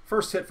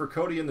 First hit for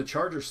Cody in the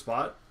Chargers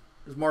spot.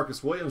 There's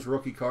Marcus Williams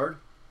rookie card.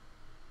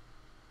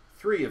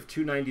 3 of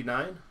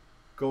 299.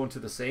 Going to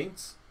the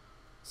Saints.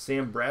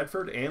 Sam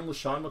Bradford and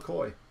LaShawn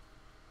McCoy.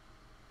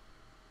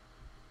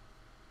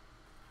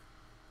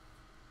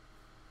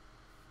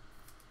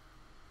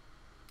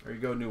 There you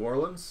go, New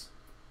Orleans.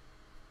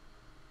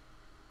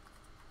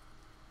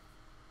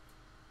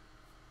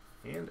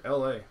 And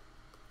LA.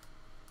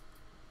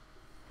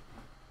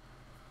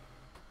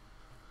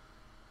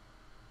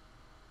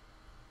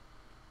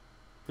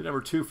 Hit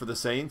number 2 for the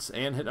Saints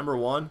and hit number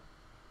 1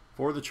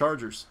 for the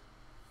Chargers.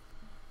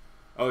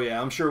 Oh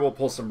yeah, I'm sure we'll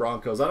pull some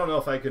Broncos. I don't know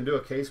if I can do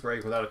a case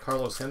break without a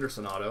Carlos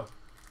Henderson auto.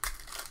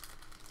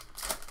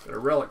 Got a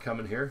relic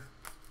coming here.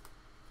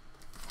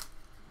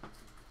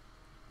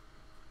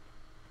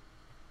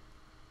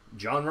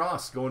 John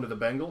Ross going to the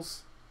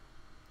Bengals.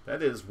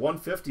 That is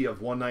 150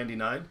 of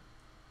 199.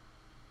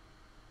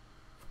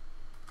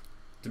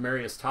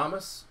 Demarius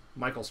Thomas,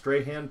 Michael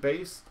Strahan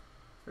base.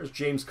 There's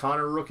James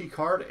Conner rookie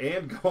card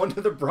and going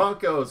to the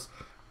Broncos.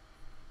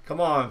 Come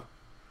on.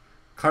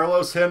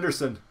 Carlos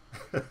Henderson.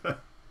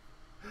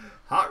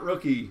 Hot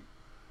rookie.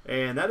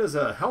 And that is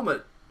a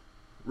helmet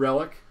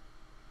relic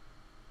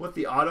with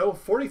the auto.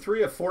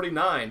 43 of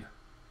 49.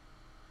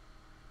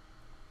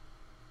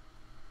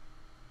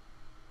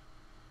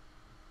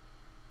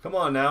 Come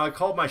on now, I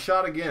called my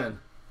shot again.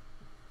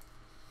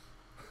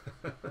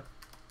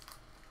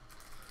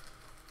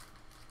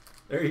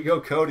 There you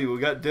go, Cody. We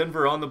got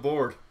Denver on the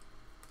board.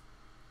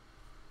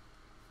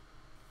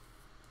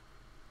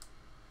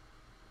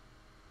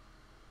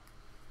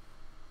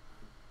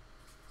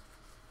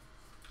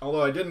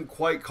 Although I didn't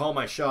quite call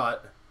my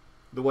shot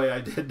the way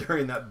I did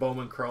during that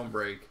Bowman Chrome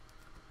break.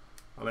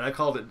 I mean, I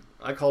called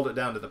it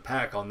down to the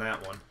pack on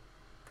that one.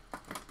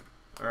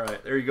 All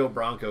right, there you go,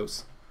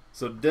 Broncos.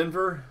 So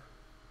Denver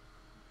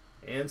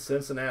and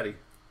Cincinnati.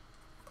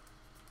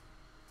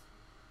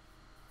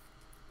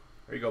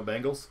 There you go,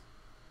 Bengals.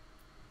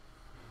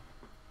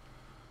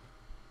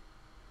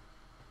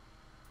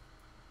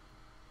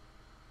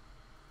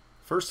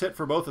 First hit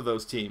for both of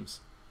those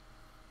teams.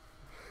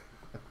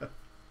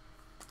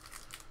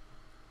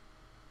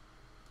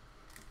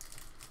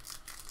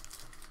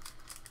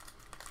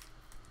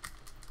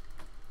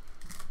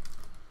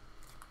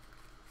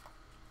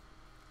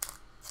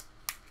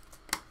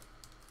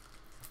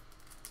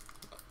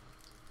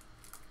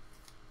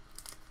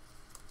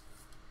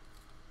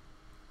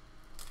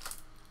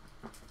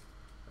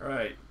 All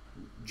right,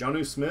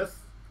 Jonnu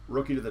Smith,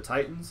 rookie to the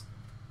Titans.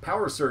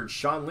 Power Surge,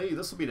 Sean Lee.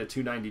 This will be to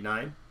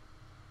 299.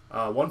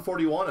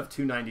 141 of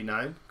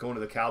 299 going to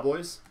the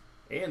Cowboys.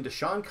 And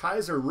Deshaun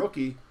Kaiser,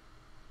 rookie.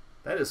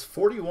 That is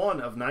 41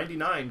 of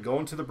 99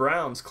 going to the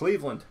Browns,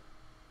 Cleveland.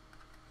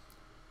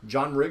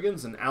 John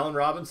Riggins and Allen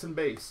Robinson,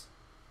 base.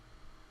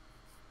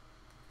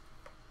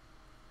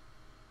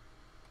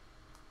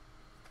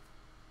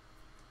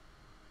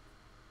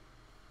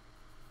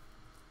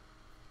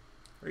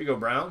 There you go,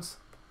 Browns.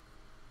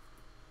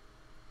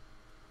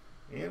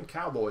 And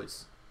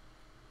Cowboys.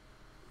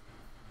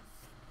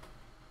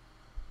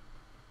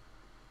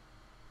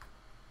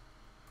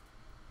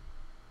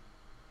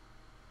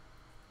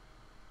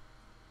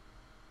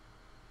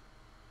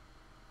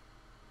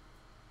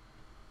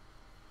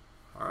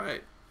 All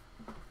right.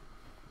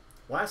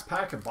 Last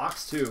pack of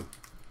box 2.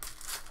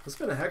 It's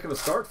been a heck of a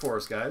start for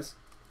us, guys.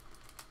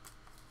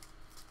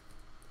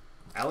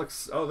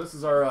 Alex, oh, this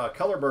is our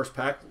color burst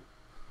pack.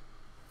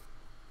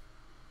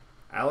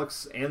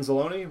 Alex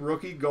Anzalone,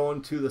 rookie,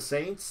 going to the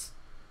Saints.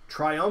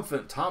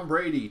 Triumphant Tom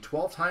Brady,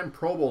 12-time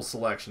Pro Bowl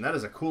selection. That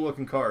is a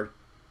cool-looking card.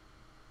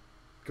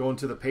 Going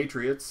to the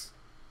Patriots.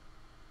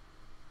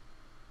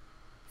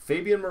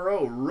 Fabian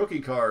Moreau,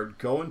 rookie card,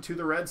 going to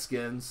the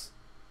Redskins.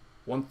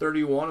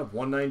 131 of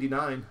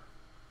 199.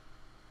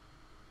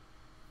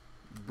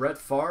 Brett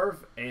Favre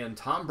and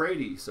Tom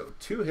Brady. So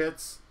 2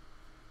 hits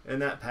in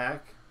that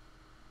pack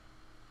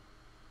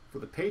for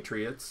the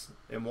Patriots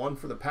and 1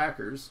 for the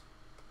Packers.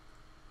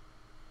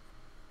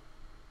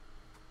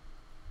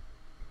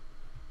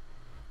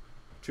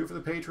 Two for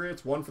the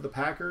Patriots, 1 for the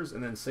Packers,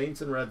 and then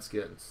Saints and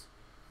Redskins.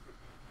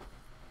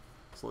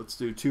 So let's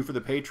do 2 for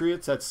the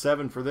Patriots. That's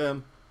 7 for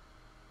them.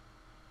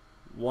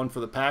 1 for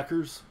the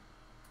Packers.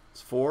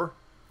 It's 4.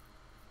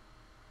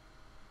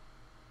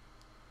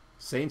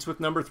 Saints with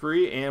number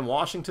 3 and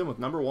Washington with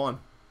number 1.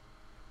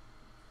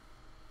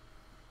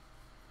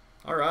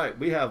 All right,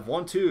 we have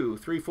 1, 2,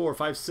 3, 4,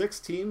 5, 6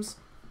 teams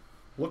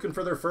looking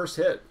for their first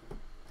hit.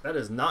 That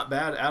is not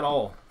bad at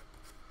all.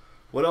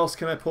 What else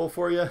can I pull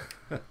for you?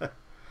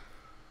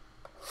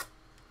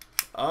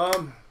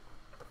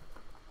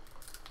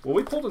 Well,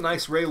 we pulled a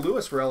nice Ray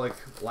Lewis relic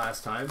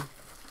last time.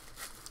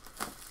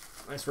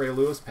 Nice Ray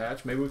Lewis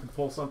patch. Maybe we can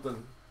pull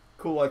something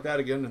cool like that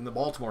again in the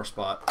Baltimore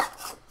spot.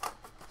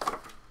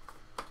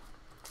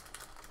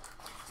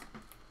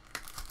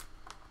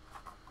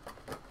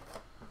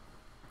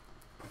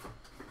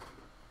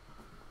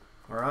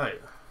 All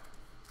right.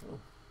 Well,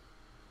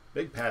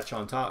 big patch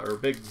on top, or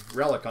big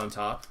relic on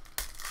top.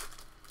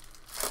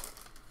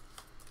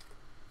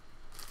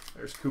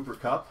 There's Cooper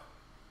Kupp.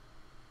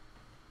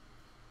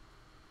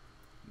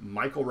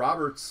 Michael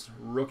Roberts,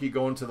 rookie,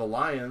 going to the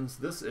Lions.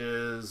 This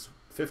is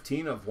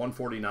 15 of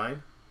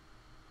 149.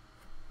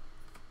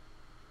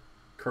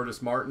 Curtis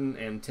Martin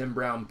and Tim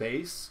Brown,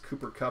 base.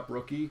 Cooper Kupp,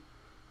 rookie.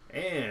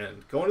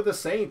 And going to the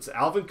Saints,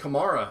 Alvin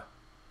Kamara.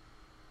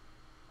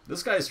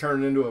 This guy's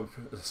turning into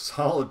a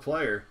solid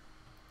player.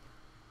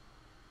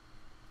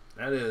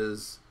 That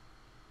is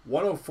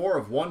 104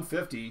 of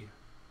 150.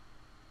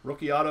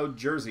 Rookie auto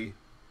jersey.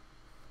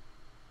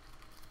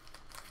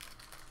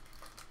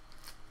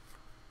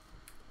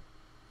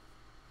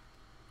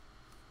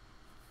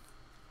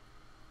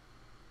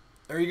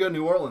 There you go,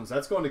 New Orleans.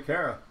 That's going to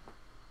Kara.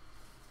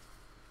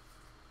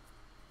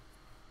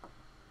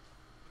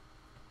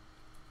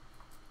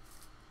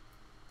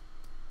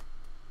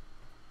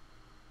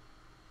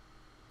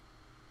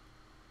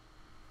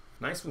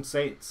 Nice one,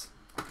 Saints.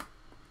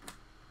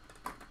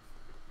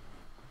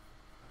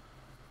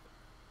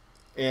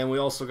 And we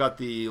also got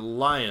the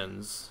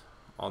Lions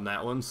on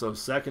that one. So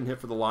 2nd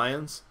hit for the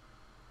Lions.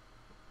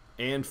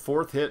 And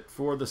 4th hit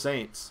for the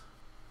Saints.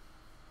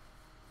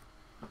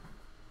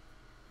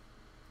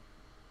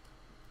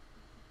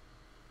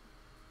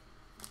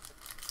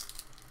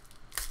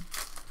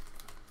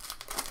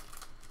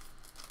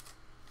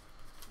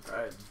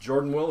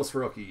 Jordan Willis,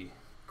 rookie.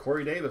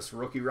 Corey Davis,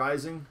 rookie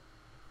rising.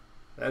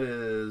 That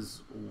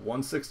is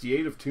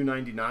 168 of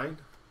 299.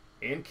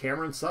 And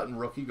Cameron Sutton,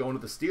 rookie, going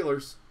to the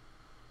Steelers.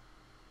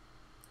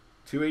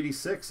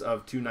 286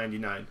 of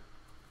 299.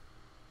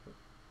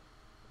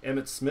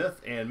 Emmitt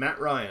Smith and Matt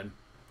Ryan.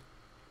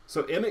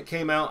 So Emmitt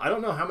came out. I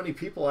don't know how many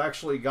people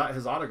actually got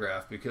his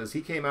autograph because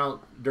he came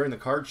out during the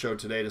card show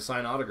today to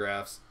sign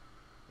autographs.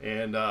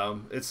 And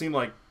it seemed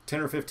like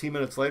 10 or 15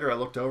 minutes later I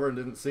looked over and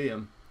didn't see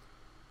him.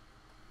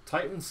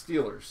 Titans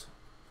Steelers.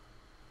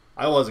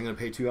 I wasn't going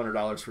to pay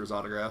 $200 for his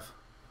autograph.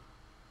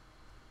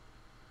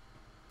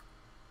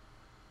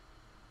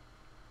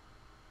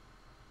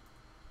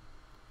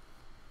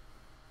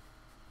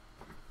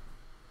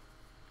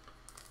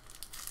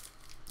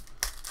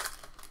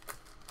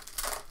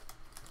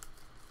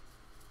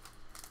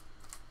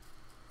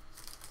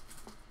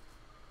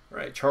 All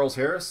right, Charles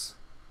Harris.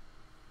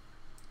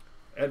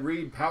 Ed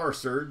Reed Power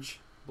Surge.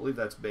 I believe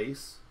that's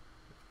base.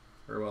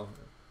 Or, well,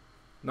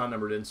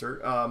 non-numbered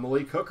insert.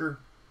 Malik Hooker.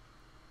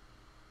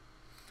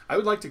 I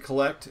would like to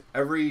collect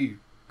every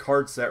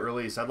card set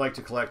release. I'd like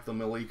to collect the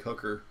Malik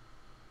Hooker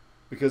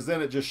because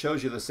then it just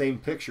shows you the same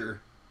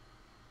picture.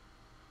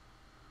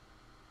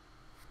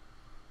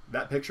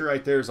 That picture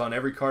right there is on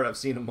every card I've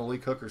seen of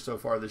Malik Hooker so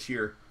far this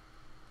year.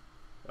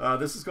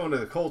 This is going to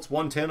the Colts.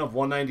 110 of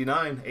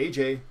 199.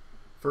 AJ.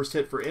 First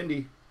hit for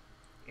Indy.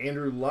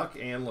 Andrew Luck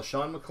and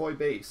LaShawn McCoy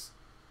base.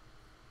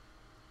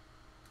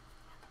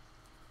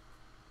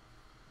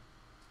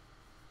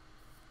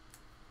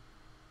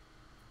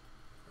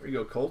 There you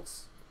go,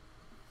 Colts.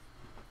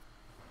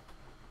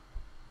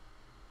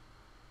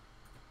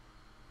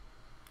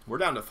 We're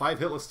down to 5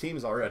 hitless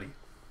teams already.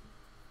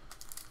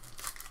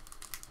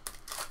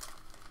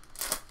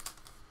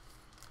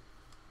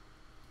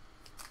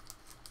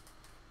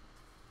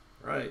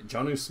 All right,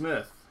 Jonnu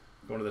Smith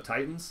going to the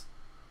Titans.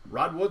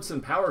 Rod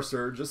Woodson Power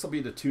Surge. This will be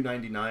the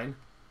 299.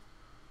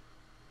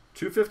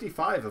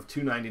 255 of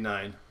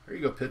 299. There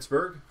you go,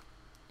 Pittsburgh.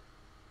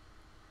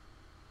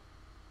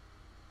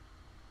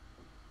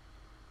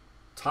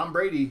 Tom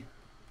Brady,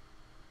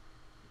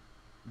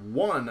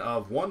 1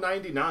 of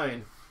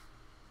 199,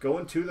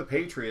 going to the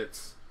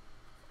Patriots.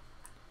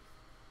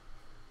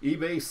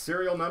 eBay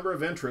serial number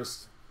of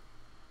interest.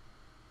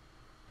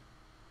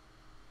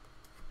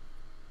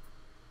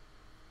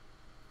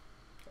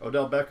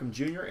 Odell Beckham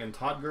Jr. and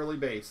Todd Gurley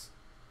base.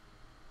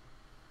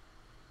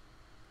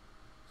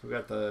 So we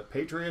got the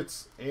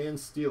Patriots and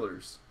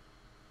Steelers.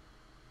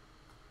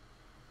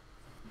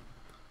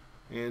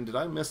 And did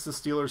I miss the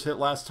Steelers hit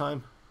last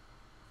time?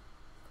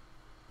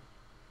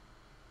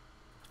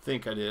 I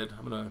think I did.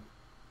 I'm going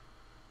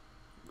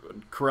to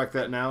correct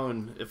that now,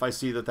 and if I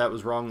see that that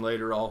was wrong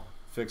later, I'll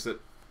fix it.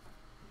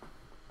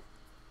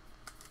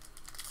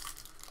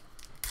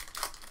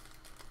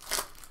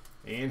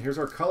 And here's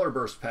our Color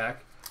Burst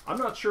pack. I'm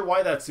not sure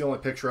why that's the only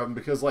picture of him,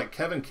 because like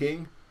Kevin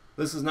King,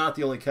 this is not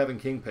the only Kevin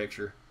King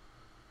picture.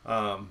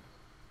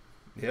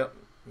 Yep,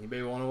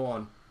 eBay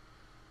 101.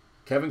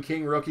 Kevin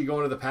King, rookie,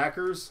 going to the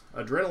Packers.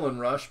 Adrenaline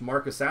Rush,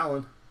 Marcus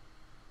Allen.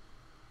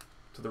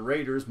 To the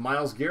Raiders,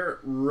 Myles Garrett,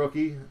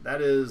 rookie.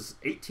 That is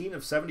 18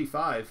 of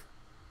 75.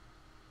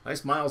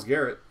 Nice Myles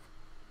Garrett.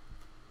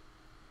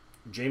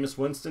 Jameis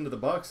Winston to the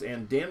Bucks,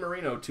 and Dan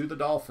Marino to the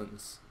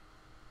Dolphins.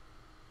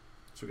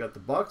 So we got the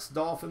Bucks,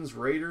 Dolphins,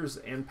 Raiders,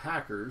 and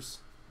Packers.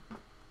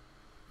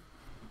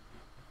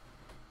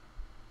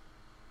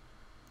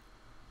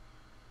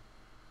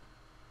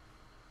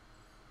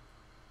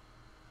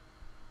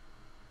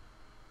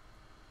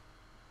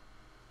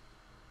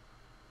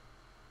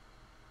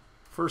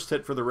 First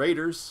hit for the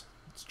Raiders,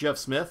 it's Jeff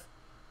Smith.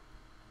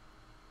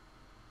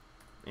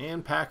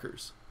 And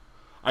Packers.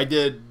 I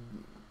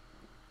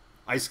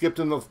skipped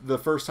him the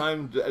first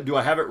time. Do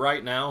I have it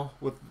right now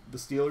with the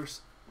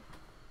Steelers?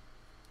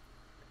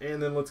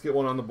 And then let's get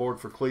one on the board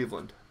for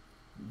Cleveland.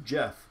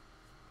 Jeff.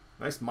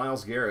 Nice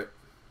Myles Garrett.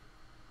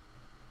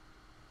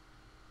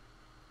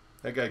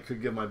 That guy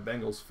could give my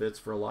Bengals fits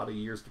for a lot of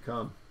years to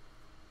come.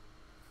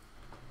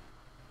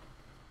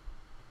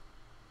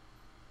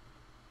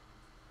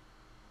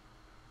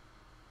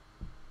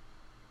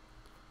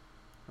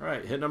 All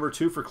right, hit number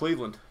 2 for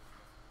Cleveland.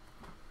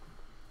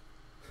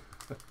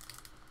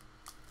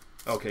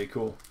 Okay,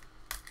 cool.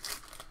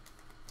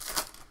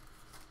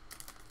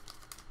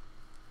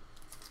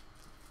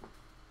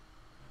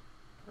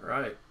 All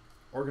right,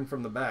 Oregon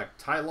from the back.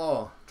 Ty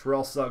Law,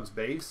 Terrell Suggs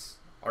base.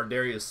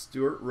 Ardarius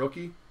Stewart,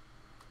 rookie.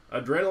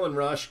 Adrenaline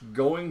Rush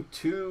going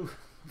to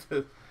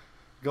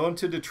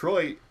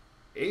Detroit.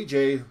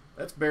 AJ,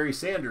 that's Barry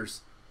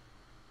Sanders.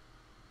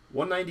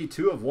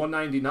 192 of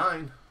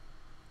 199.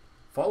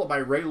 Followed by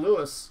Ray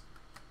Lewis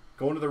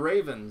going to the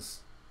Ravens.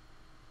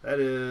 That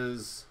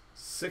is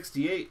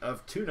 68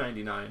 of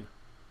 299.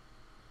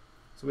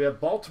 So we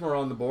have Baltimore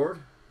on the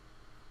board.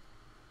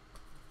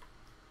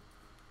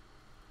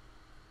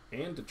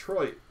 And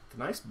Detroit.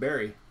 Nice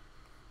Barry.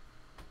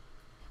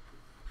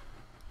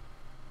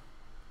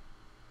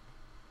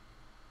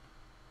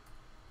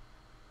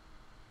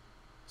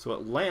 So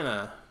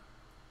Atlanta,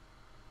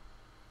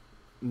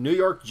 New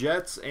York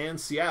Jets, and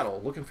Seattle.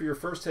 Looking for your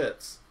first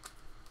hits.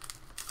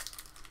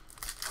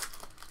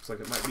 Looks like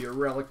it might be a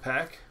relic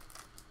pack.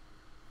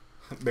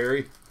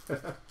 Barry.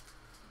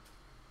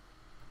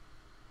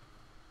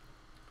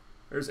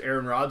 There's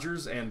Aaron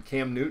Rodgers and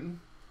Cam Newton.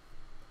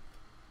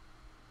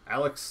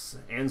 Alex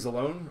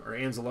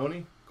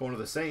Anzalone going to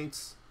the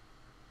Saints.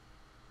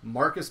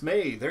 Marcus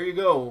May, there you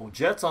go.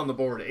 Jets on the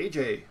board.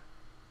 AJ,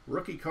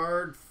 rookie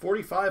card,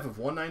 45 of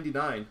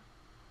 199.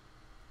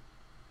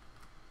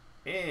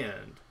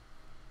 And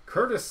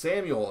Curtis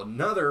Samuel,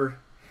 another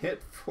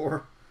hit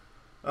for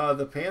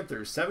the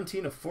Panthers,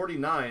 17 of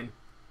 49.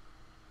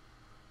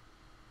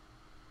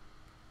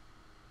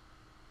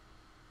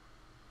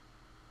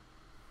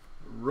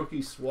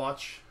 Rookie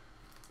swatch.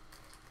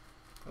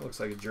 That looks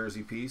like a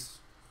jersey piece.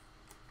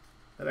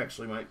 That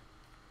actually might,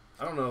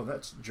 I don't know if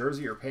that's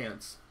jersey or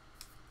pants.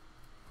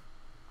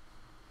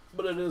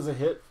 But it is a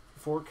hit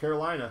for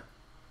Carolina.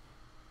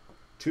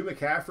 2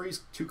 McCaffreys,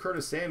 2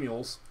 Curtis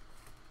Samuels.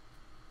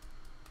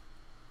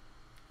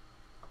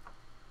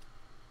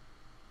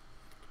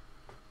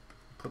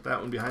 Put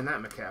that one behind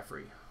that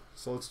McCaffrey.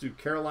 So let's do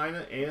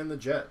Carolina and the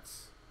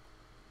Jets.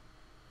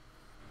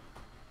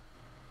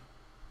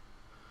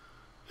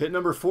 Hit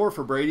number 4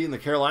 for Brady in the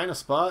Carolina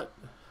spot.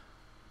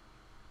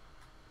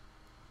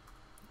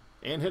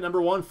 And hit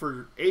number 1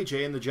 for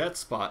AJ in the Jets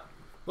spot.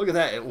 Look at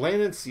that,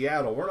 Atlanta and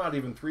Seattle. We're not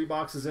even 3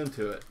 boxes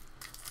into it.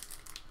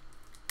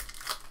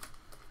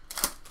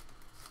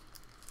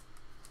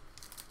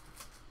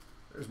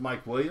 There's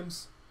Mike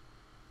Williams.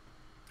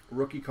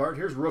 Rookie card.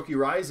 Here's Rookie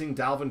Rising,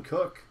 Dalvin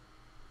Cook.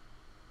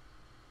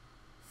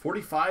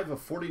 45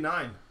 of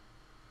 49.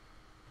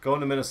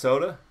 Going to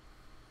Minnesota.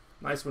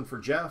 Nice one for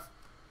Jeff.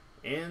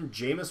 And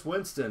Jameis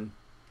Winston.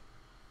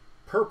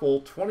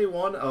 Purple,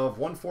 21 of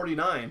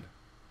 149.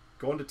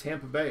 Going to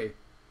Tampa Bay.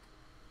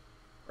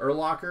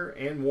 Urlacher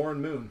and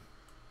Warren Moon.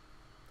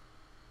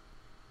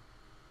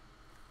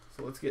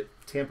 So let's get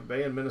Tampa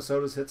Bay and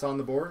Minnesota's hits on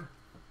the board.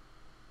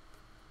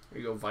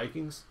 There you go,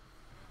 Vikings.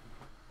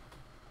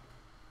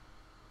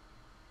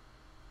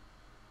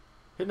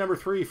 Hit number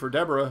 3 for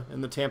Deborah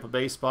in the Tampa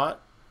Bay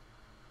spot.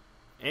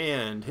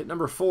 And hit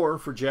number 4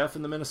 for Jeff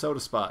in the Minnesota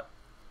spot.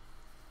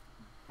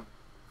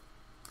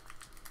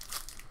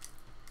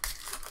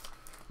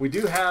 We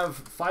do have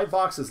 5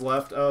 boxes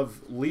left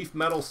of Leaf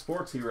Metal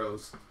Sports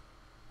Heroes.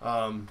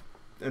 And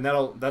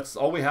that's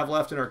all we have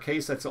left in our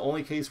case. That's the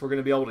only case we're going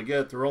to be able to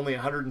get. There are only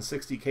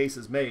 160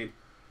 cases made.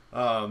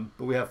 But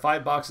we have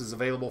 5 boxes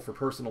available for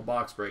personal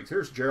box breaks.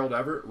 Here's Gerald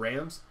Everett,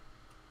 Rams.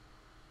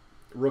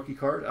 Rookie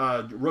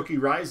card. Rookie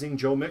Rising,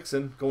 Joe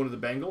Mixon going to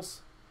the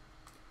Bengals.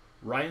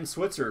 Ryan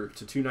Switzer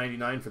to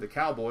 299 for the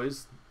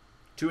Cowboys.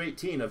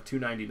 218 of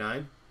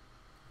 299.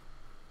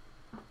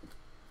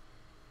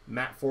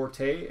 Matt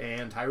Forte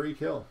and Tyreek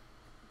Hill.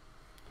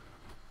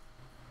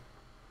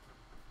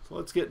 So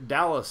let's get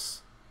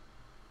Dallas.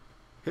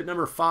 Hit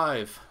number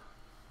 5.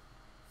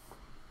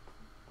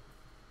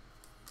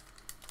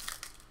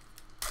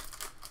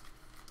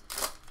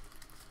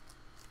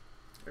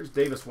 There's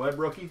Davis Webb,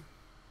 rookie.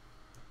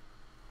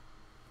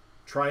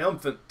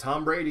 Triumphant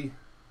Tom Brady.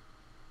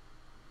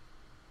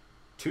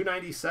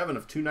 297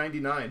 of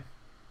 299.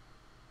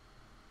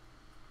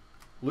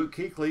 Luke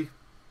Kuechly.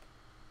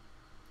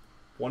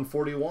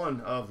 141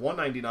 of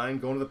 199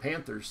 going to the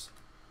Panthers.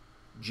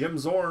 Jim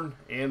Zorn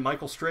and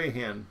Michael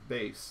Strahan,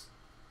 base.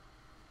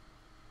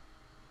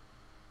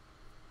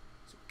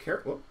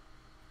 So,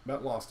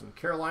 about lost him.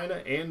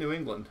 Carolina and New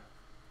England.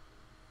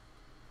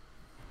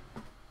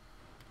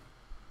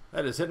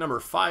 That is hit number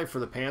 5 for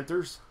the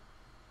Panthers.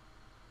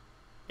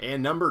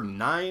 And number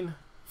 9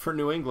 for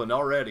New England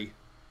already.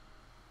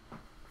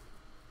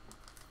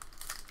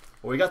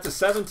 Well, we got to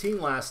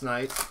 17 last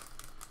night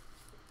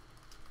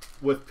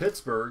with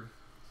Pittsburgh.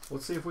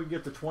 Let's see if we can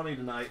get to 20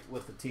 tonight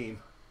with the team.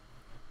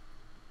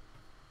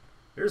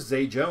 Here's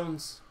Zay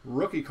Jones,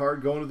 rookie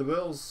card going to the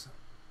Bills.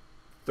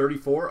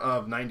 34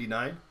 of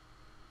 99.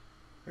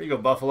 There you go,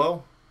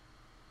 Buffalo.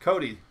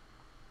 Cody.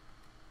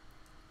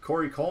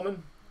 Corey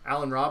Coleman,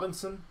 Allen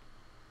Robinson,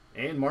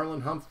 and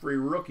Marlon Humphrey,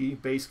 rookie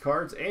base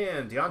cards,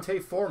 and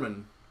Deontay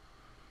Foreman.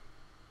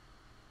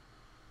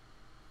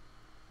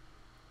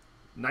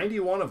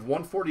 91 of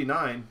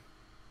 149.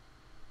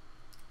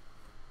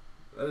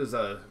 That is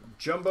a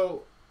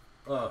jumbo,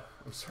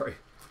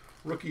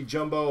 rookie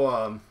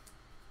jumbo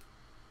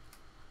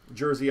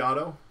jersey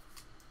auto.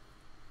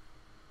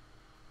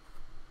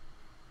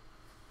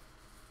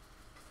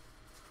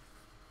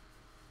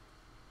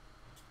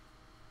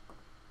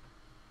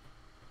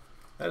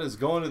 That is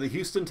going to the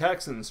Houston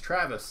Texans,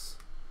 Travis.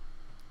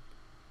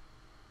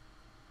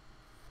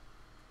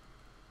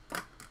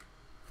 So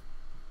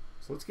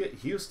let's get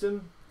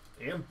Houston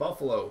and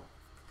Buffalo.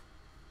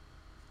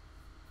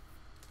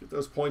 Get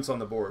those points on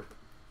the board.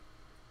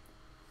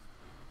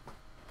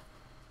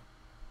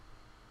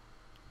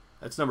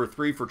 That's number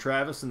 3 for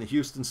Travis in the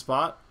Houston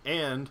spot,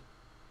 and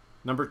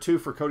number 2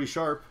 for Cody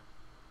Sharp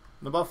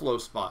in the Buffalo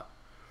spot.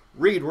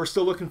 Reed, we're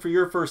still looking for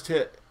your first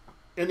hit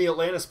in the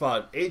Atlanta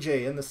spot.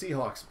 AJ in the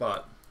Seahawks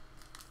spot.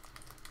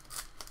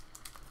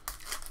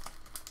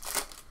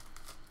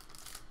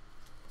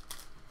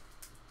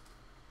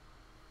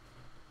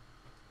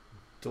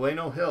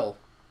 Delano Hill,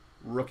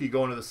 rookie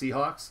going to the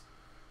Seahawks.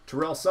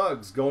 Terrell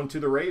Suggs going to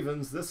the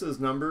Ravens. This is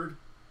numbered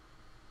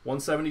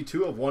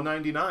 172 of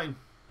 199.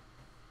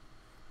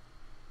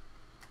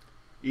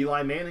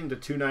 Eli Manning to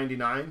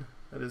 299.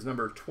 That is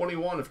number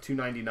 21 of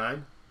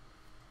 299.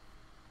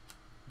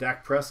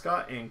 Dak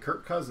Prescott and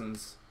Kirk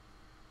Cousins.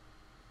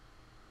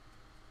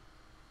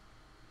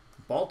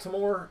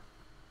 Baltimore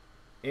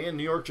and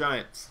New York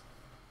Giants.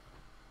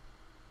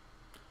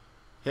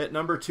 Hit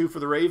number 2 for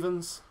the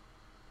Ravens.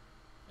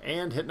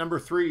 And hit number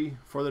 3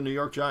 for the New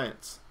York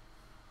Giants.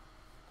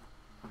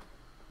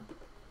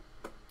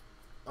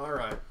 All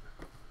right.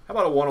 How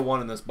about a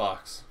 101 in this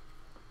box?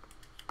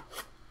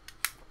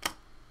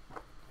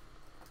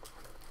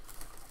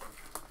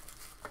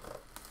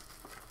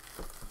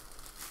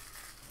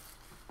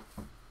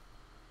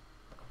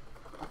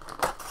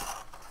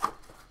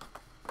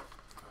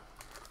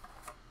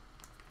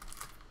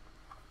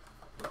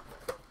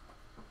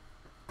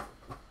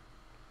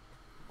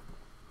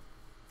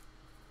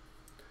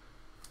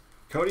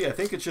 Cody, I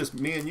think it's just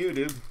me and you,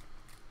 dude.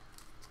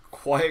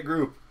 Quiet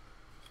group.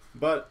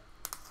 But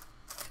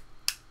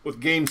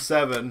with Game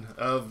 7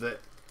 of the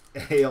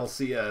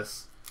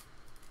ALCS,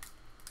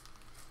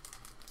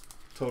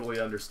 totally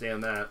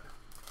understand that.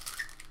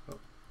 Oh,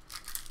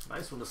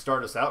 nice one to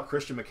start us out.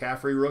 Christian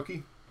McCaffrey,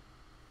 rookie.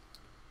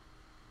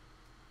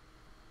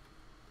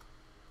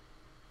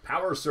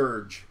 Power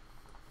Surge.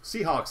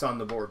 Seahawks on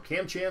the board.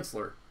 Cam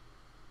Chancellor.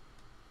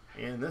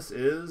 And this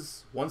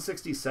is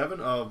 167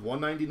 of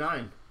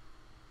 199.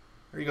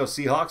 There you go,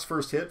 Seahawks.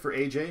 First hit for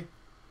AJ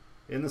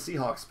in the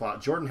Seahawks spot.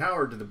 Jordan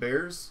Howard to the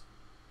Bears.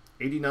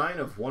 89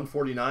 of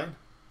 149.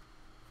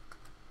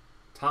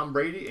 Tom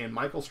Brady and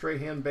Michael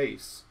Strahan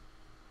base.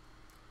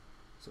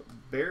 So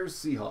Bears,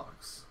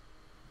 Seahawks.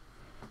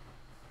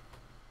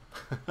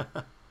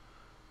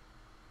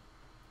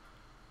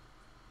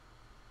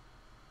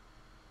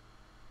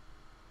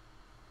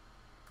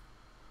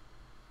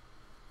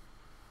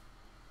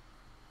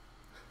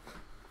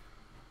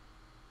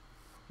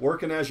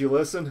 Working as you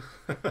listen.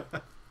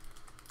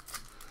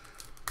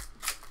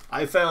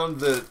 I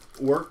found that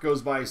work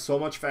goes by so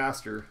much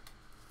faster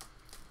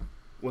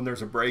when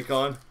there's a break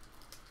on.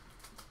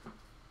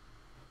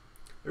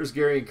 There's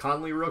Gary and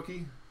Conley,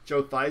 rookie.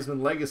 Joe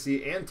Theismann,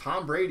 legacy, and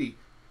Tom Brady.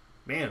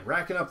 Man,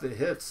 racking up the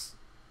hits.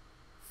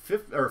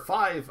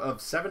 5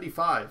 of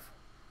 75.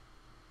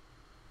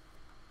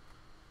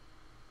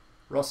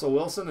 Russell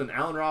Wilson and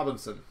Allen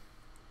Robinson.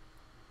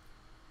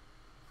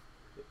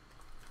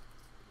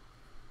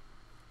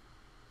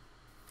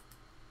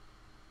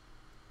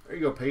 There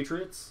you go,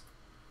 Patriots.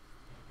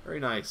 Very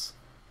nice.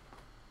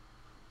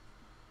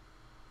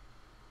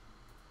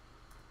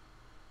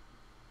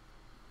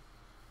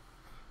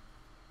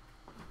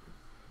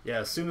 Yeah,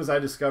 as soon as I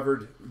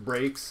discovered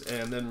breaks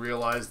and then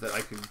realized that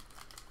I could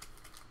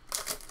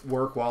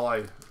work while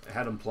I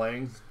had them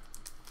playing,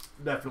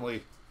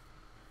 definitely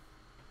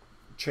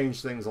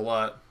changed things a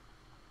lot.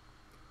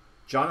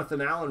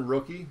 Jonathan Allen,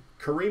 rookie.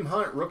 Kareem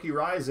Hunt, rookie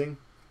rising,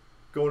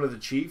 going to the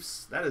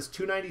Chiefs. That is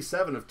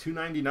 297 of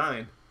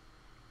 299.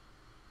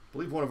 I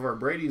believe one of our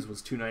Brady's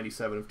was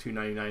 297 of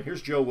 299.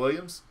 Here's Joe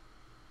Williams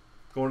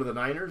going to the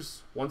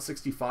Niners,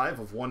 165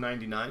 of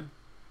 199.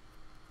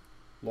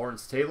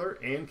 Lawrence Taylor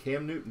and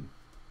Cam Newton.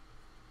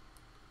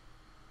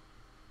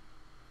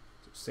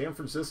 So San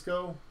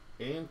Francisco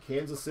and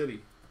Kansas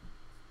City.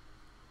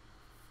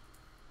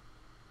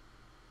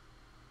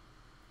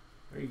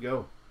 There you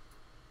go.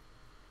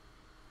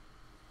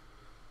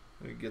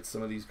 Let me get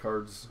some of these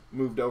cards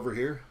moved over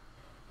here.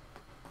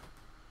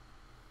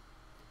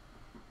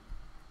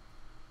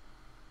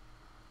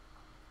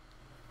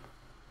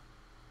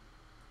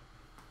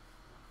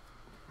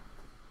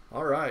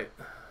 All right.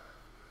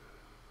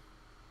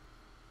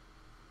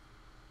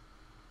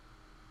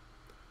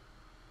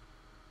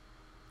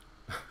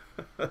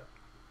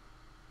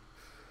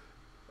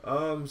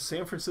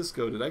 San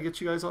Francisco. Did I get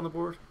you guys on the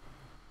board?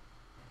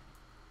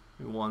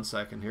 Give me 1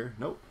 second here.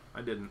 Nope,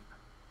 I didn't.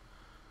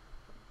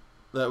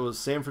 That was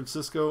San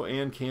Francisco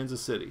and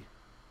Kansas City.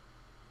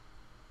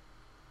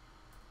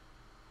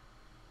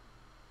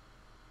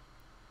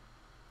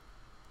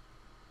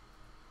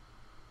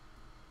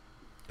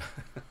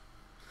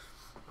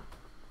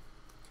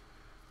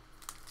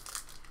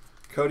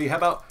 Cody, how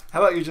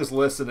about you just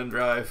listen and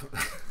drive?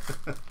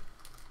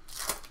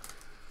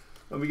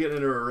 Let me get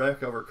into a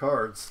wreck over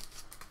cards.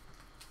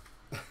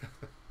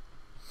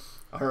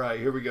 All right,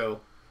 here we go.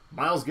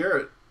 Myles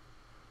Garrett,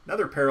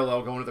 another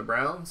parallel going to the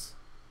Browns.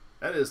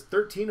 That is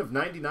 13 of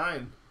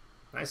 99.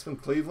 Nice one,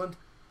 Cleveland.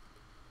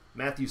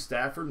 Matthew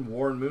Stafford and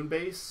Warren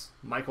Moonbase.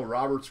 Michael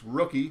Roberts,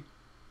 rookie.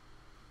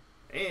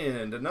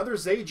 And another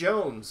Zay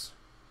Jones.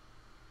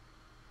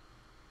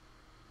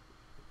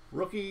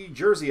 Rookie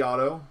jersey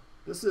auto.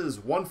 This is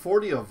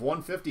 140 of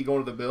 150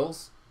 going to the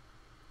Bills.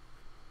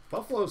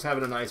 Buffalo's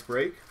having a nice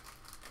break.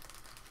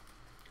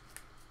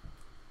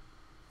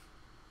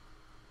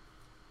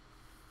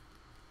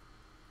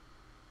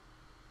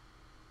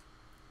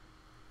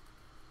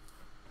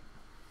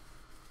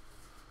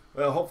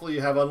 Well, hopefully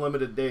you have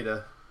unlimited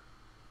data.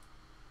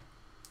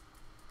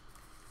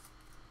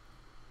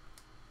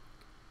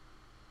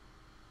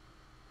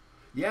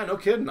 Yeah, no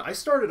kidding. I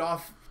started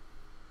off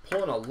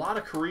pulling a lot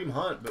of Kareem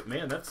Hunt, but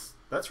man,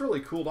 that's really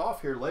cooled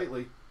off here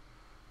lately.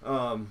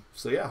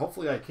 So yeah,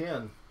 hopefully I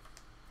can.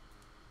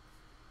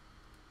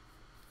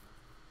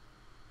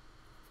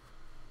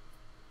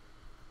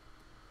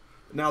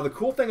 Now the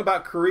cool thing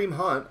about Kareem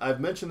Hunt,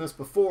 I've mentioned this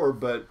before,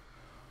 but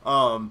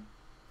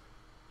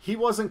he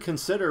wasn't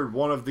considered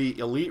one of the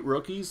elite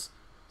rookies,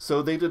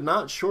 so they did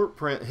not short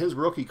print his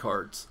rookie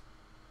cards.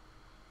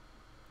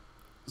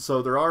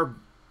 So there are,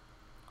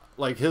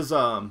 like, his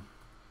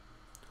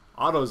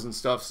autos and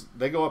stuff,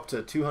 they go up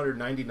to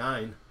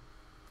 299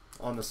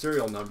 on the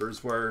serial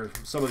numbers, where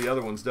some of the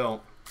other ones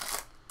don't.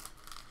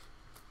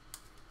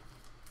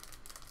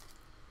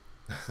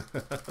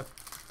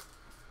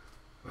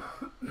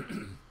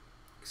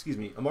 Excuse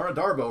me. Amara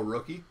Darboh,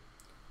 rookie.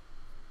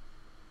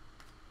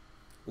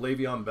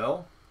 Le'Veon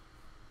Bell.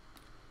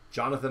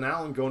 Jonathan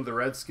Allen going to the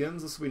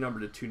Redskins. This will be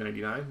numbered to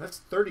 299. That's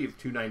 30 of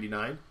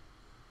 299.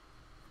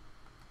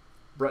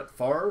 Brett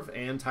Favre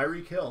and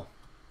Tyreek Hill.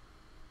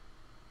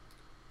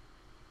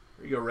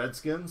 There you go,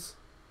 Redskins.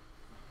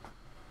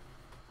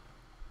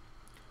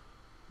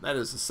 That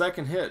is the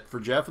second hit for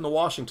Jeff in the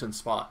Washington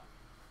spot.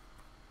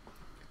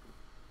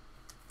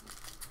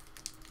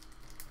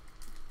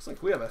 Looks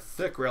like we have a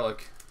thick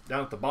relic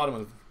down at the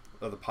bottom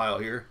of the pile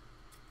here.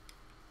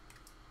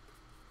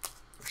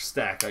 Or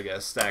stack, I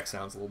guess. Stack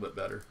sounds a little bit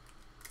better.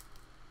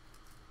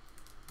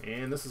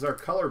 And this is our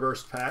Color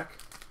Burst pack.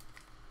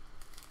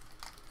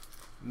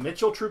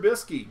 Mitchell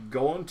Trubisky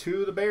going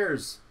to the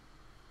Bears.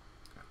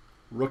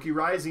 Rookie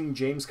Rising,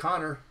 James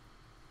Conner.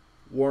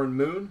 Warren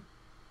Moon.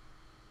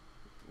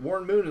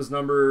 Warren Moon is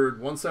numbered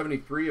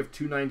 173 of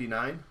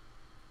 299.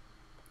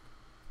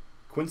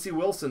 Quincy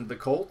Wilson, the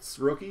Colts,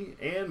 rookie.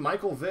 And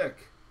Michael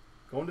Vick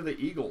going to the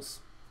Eagles.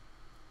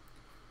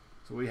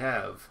 So we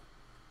have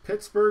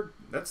Pittsburgh.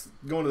 That's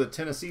going to the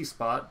Tennessee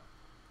spot.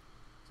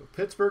 So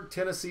Pittsburgh,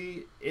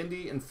 Tennessee,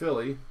 Indy, and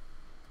Philly.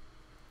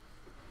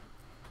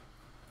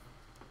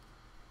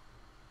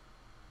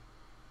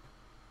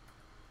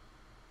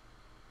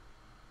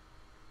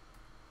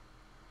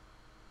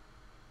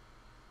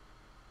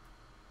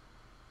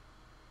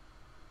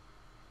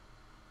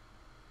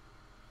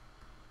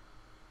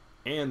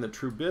 And the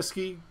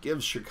Trubisky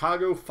gives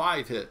Chicago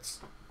 5 hits.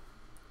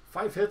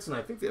 5 hits, and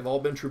I think they've all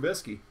been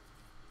Trubisky.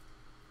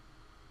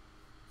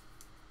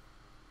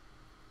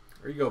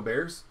 There you go,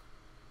 Bears.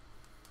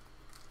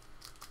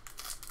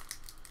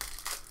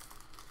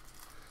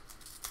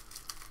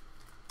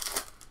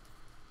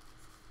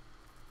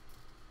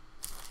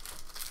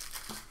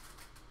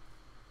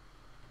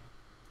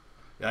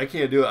 Yeah, I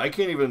can't do it. I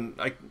can't even,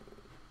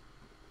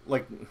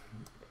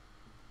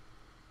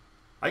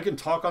 I can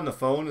talk on the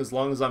phone as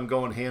long as I'm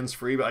going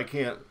hands-free, but I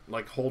can't,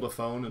 like, hold a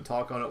phone and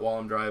talk on it while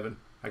I'm driving.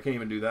 I can't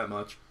even do that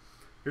much.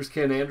 Here's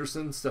Ken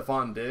Anderson,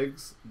 Stephon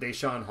Diggs,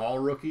 Deshaun Hall,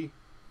 rookie.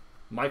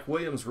 Mike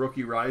Williams,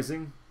 rookie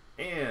rising.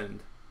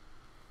 And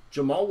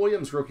Jamal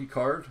Williams, rookie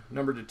card,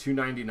 numbered to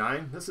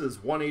 299. This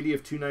is 180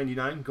 of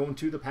 299, going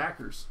to the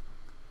Packers.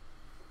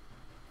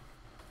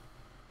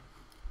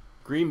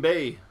 Green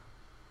Bay.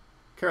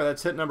 Kara,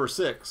 that's hit number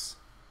 6.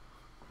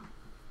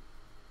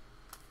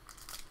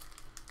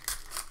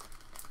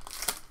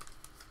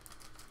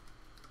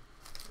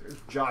 There's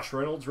Josh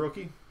Reynolds,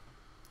 rookie.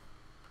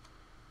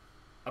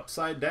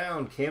 Upside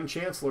down, Cam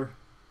Chancellor.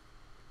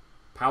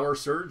 Power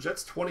Surge,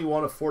 that's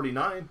 21 of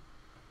 49.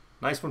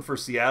 Nice one for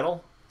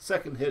Seattle.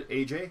 Second hit,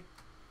 AJ.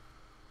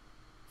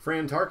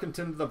 Fran Tarkenton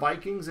to the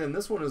Vikings, and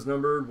this one is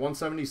numbered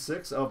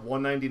 176 of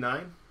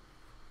 199.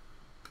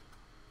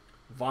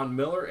 Von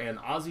Miller and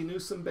Ozzie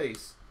Newsome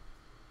base.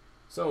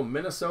 So,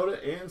 Minnesota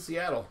and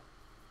Seattle.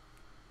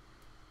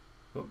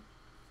 Oh.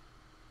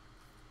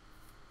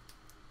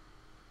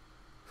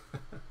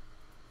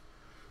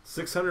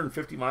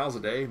 650 miles a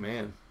day,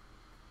 man.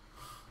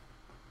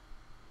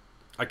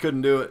 I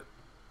couldn't do it.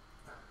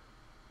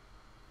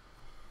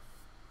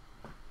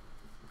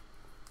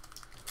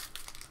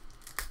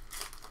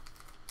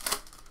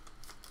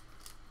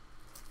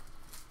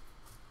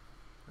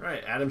 All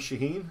right, Adam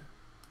Shaheen.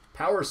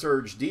 Power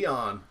Surge,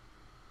 Dion.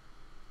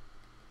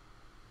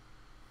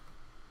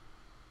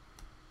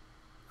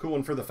 Cool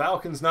one for the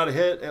Falcons, not a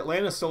hit.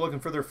 Atlanta's still looking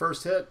for their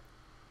first hit.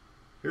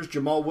 Here's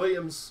Jamal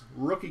Williams,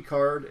 rookie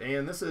card,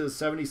 and this is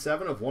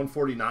 77 of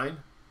 149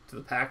 to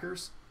the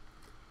Packers.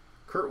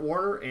 Kurt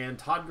Warner and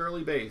Todd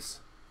Gurley base.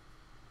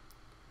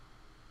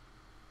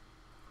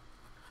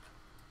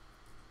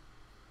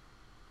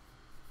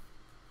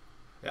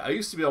 Yeah, I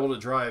used to be able to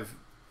drive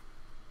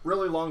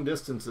really long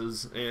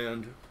distances,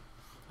 and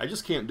I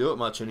just can't do it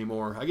much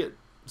anymore. I get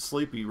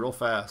sleepy real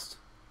fast.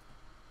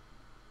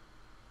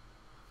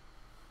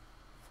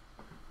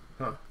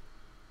 Huh.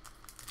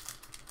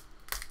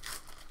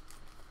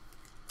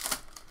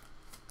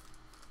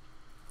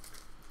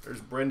 There's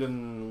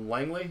Brendan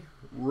Langley,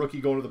 rookie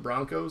going to the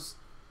Broncos.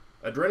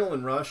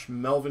 Adrenaline Rush,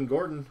 Melvin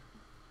Gordon.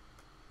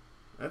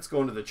 That's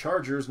going to the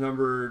Chargers,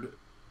 numbered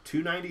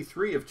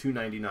 293 of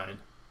 299.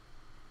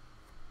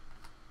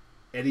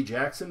 Eddie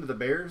Jackson to the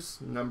Bears,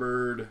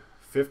 numbered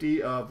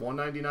 50 of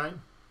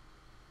 199.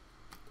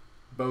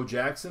 Bo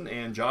Jackson,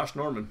 and Josh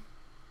Norman.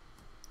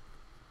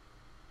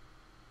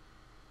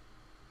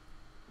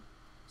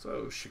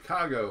 So,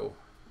 Chicago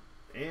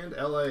and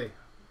LA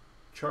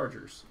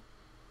Chargers.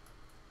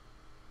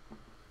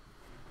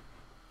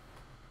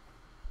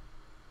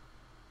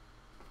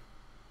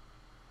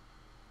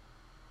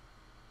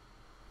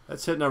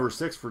 That's hit number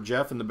 6 for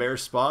Jeff in the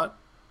Bears spot.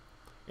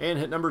 And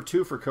hit number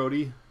 2 for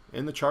Cody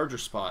in the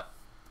Chargers spot.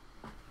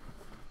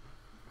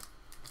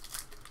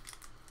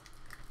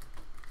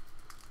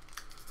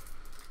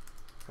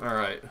 All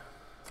right.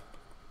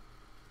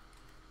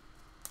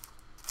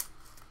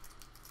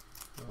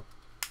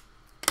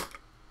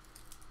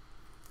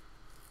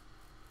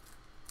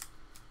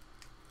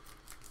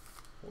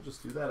 We'll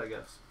just do that, I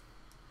guess.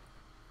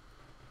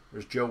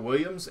 There's Joe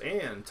Williams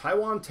and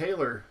Taiwan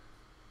Taylor.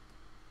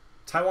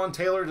 Taiwan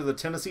Taylor to the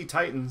Tennessee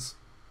Titans.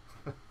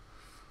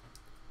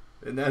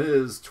 And that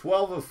is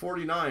 12 of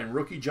 49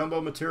 rookie jumbo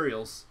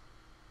materials.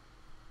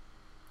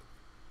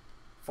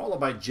 Followed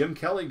by Jim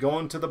Kelly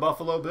going to the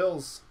Buffalo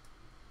Bills.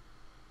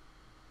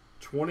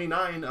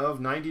 29 of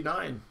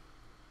 99.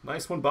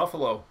 Nice one,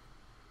 Buffalo.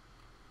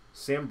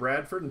 Sam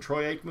Bradford and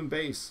Troy Aikman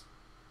base.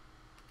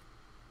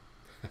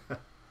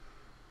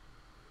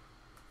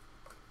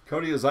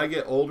 Cody, as I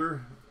get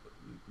older,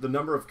 the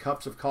number of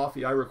cups of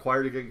coffee I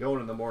require to get going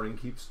in the morning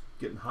keeps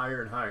getting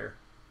higher and higher.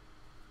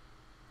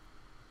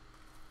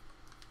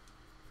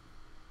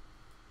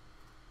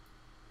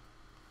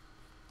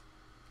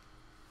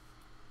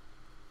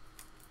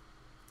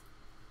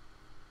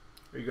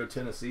 There you go,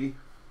 Tennessee.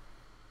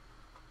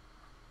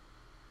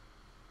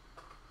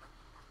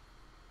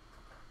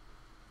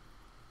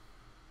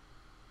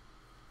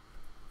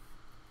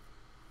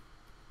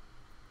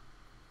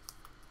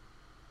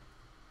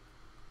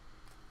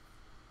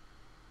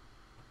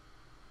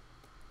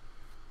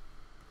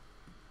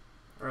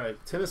 All right,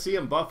 Tennessee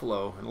and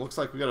Buffalo, and it looks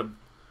like we got a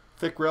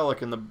thick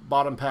relic in the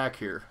bottom pack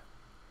here.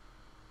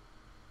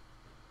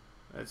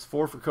 That's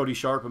 4 for Cody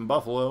Sharp in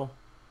Buffalo,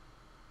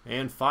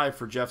 and 5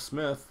 for Jeff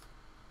Smith,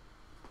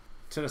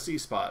 Tennessee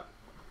spot.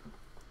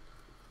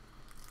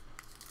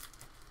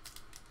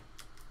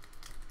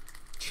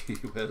 Gee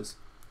whiz.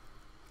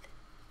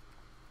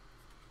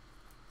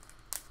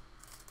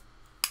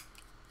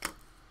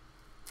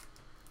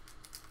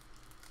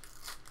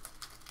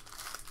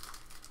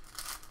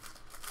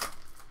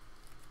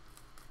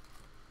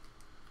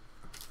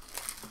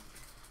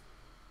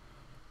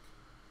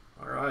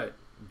 All right,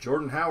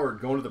 Jordan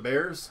Howard going to the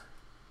Bears.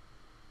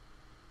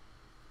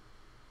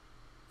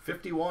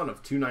 51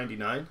 of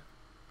 299.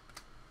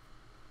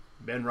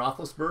 Ben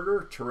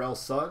Roethlisberger, Terrell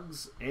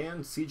Suggs,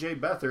 and C.J.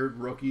 Beathard,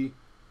 rookie.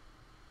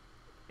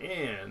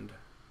 And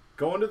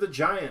going to the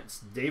Giants,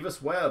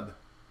 Davis Webb,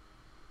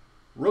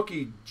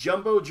 rookie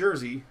jumbo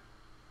jersey.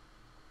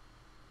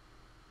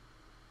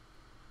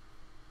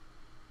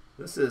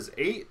 This is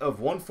 8 of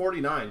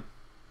 149.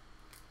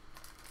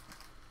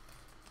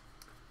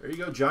 There you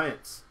go,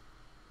 Giants.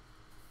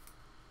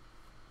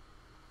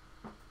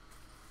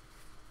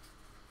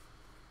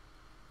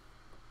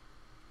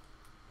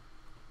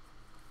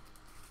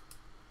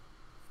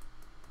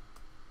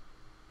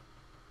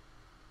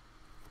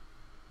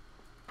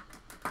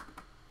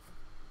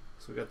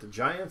 So we got the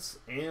Giants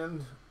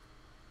and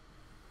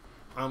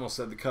I almost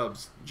said the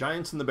Cubs.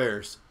 Giants and the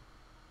Bears.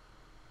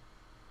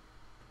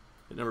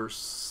 At number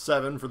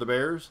 7 for the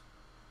Bears.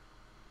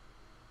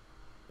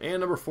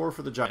 And number 4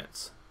 for the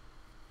Giants.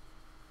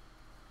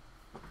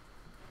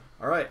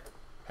 All right,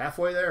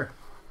 halfway there.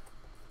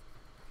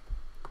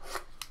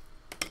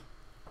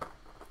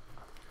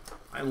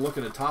 I'm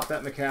looking to top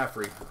that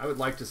McCaffrey. I would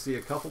like to see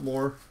a couple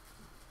more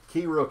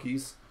key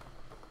rookies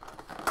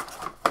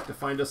to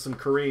find us some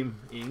Kareem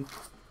ink.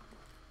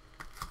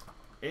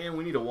 And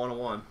we need a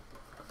 101.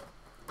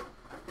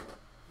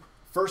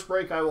 First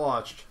break I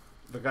watched,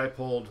 the guy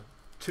pulled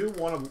two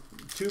one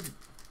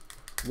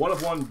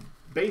of one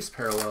base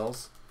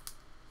parallels.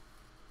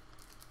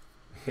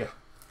 Yeah.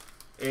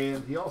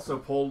 And he also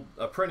pulled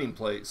a printing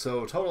plate.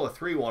 So a total of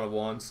 3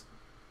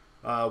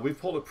 1-of-1s. We've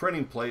pulled a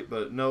printing plate,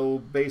 but no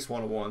base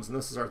 1-of-1s. And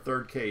this is our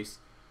third case.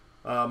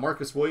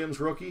 Marcus Williams,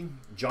 rookie.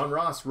 John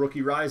Ross,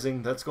 rookie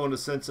rising. That's going to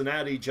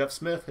Cincinnati. Jeff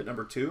Smith at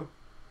number 2.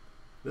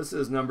 This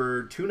is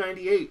number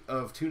 298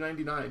 of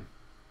 299.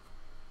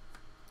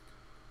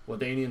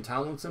 LaDainian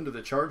Tomlinson to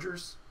the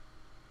Chargers.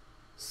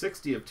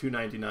 60 of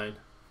 299.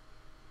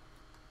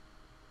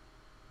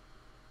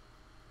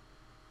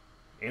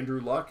 Andrew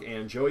Luck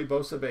and Joey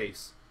Bosa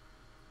base.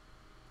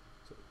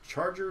 So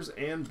Chargers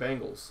and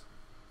Bengals.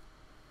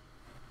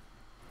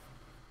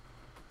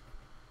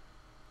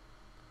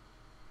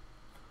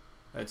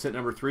 That's hit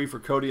number 3 for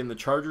Cody in the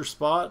Chargers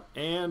spot,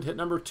 and hit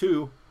number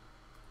 2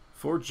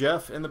 for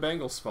Jeff in the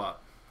Bengals spot.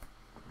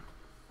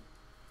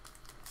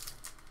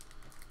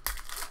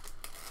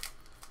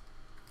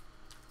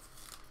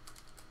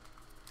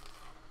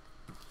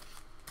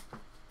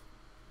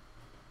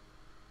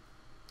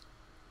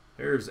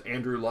 Here's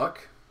Andrew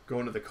Luck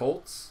going to the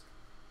Colts.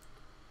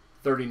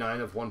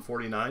 39 of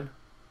 149.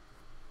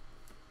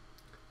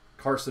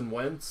 Carson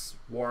Wentz,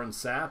 Warren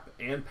Sapp,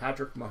 and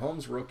Patrick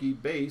Mahomes rookie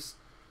base.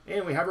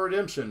 And we have a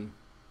redemption.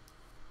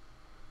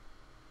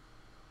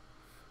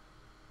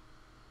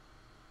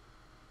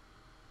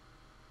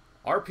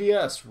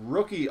 RPS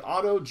rookie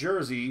auto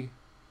jersey,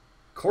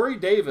 Corey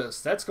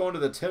Davis. That's going to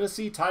the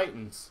Tennessee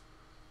Titans.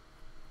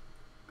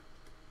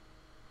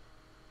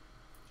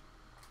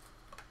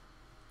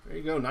 There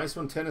you go. Nice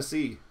one,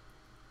 Tennessee.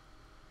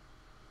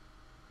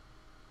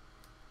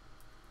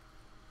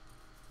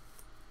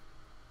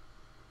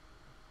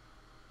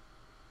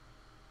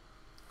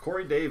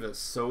 Corey Davis.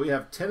 So we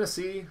have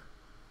Tennessee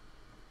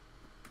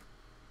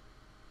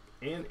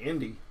and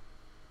Indy.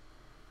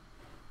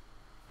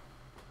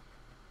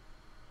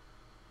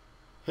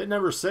 Hit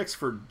number 6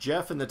 for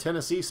Jeff in the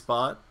Tennessee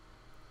spot.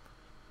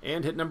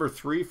 And hit number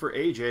 3 for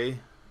AJ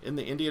in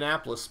the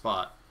Indianapolis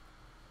spot.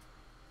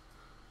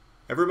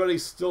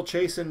 Everybody's still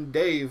chasing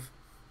Dave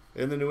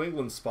in the New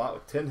England spot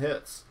with 10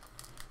 hits.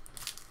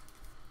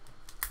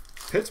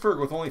 Pittsburgh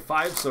with only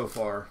 5 so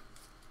far.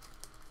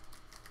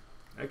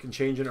 That can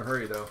change in a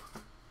hurry, though.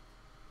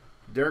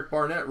 Derek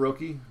Barnett,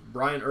 rookie.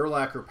 Brian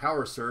Urlacher,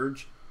 power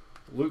surge.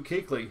 Luke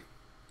Kuechly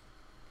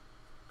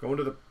going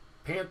to the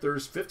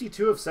Panthers,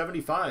 52 of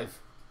 75.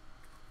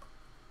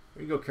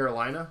 There you go,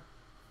 Carolina.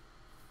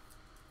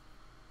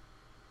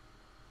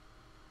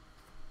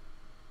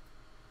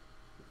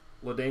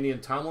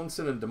 LaDainian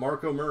Tomlinson and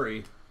DeMarco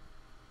Murray,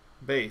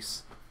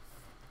 base.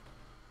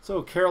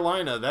 So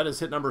Carolina, that is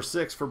hit number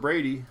 6 for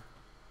Brady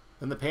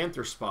in the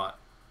Panther spot.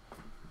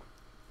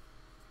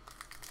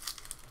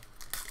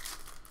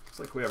 Looks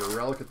like we have a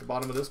relic at the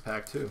bottom of this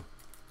pack too.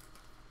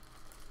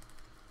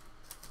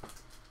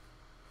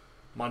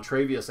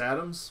 Montravius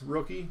Adams,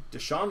 rookie.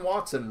 Deshaun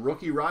Watson,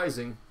 rookie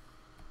rising.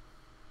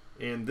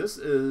 And this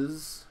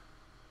is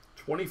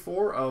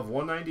 24 of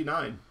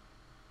 199.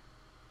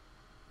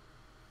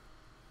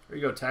 There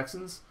you go,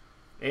 Texans.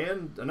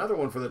 And another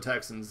one for the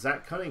Texans,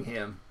 Zach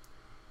Cunningham,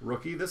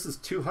 rookie. This is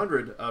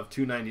 200 of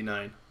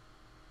 299.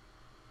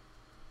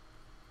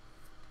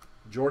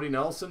 Jordy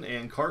Nelson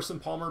and Carson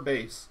Palmer,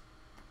 base.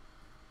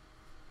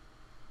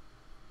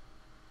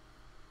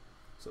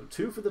 So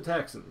 2 for the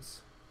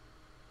Texans.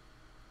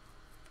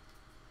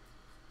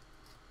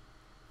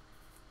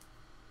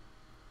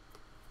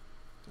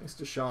 Thanks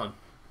to Sean.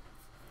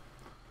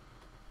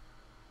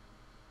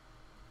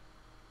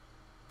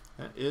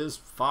 That is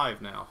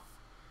 5 now.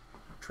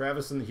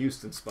 Travis in the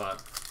Houston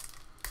spot.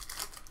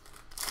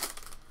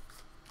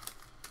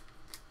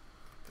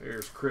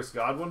 There's Chris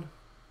Godwin.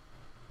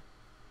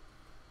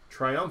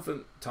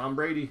 Triumphant Tom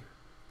Brady.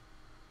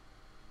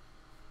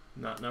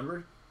 Not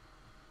numbered.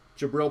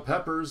 Jabril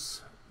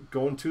Peppers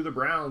going to the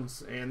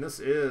Browns. And this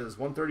is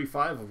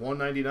 135 of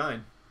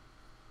 199.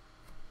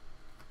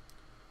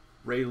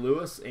 Ray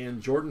Lewis and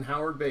Jordan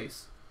Howard,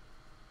 base.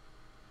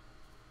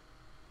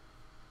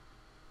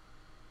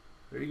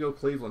 There you go,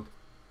 Cleveland.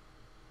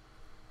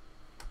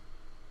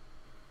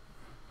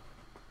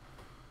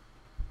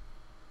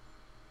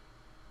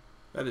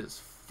 That is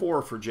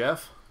 4 for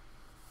Jeff.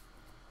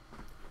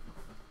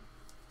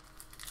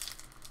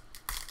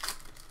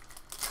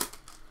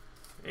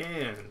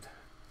 And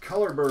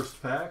color burst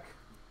pack.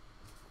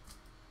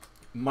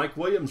 Mike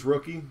Williams,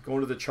 rookie, going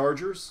to the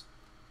Chargers.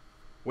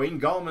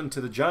 Wayne Gallman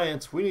to the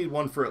Giants. We need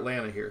one for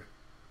Atlanta here.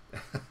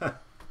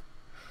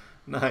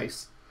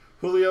 Nice.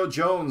 Julio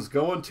Jones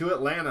going to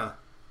Atlanta.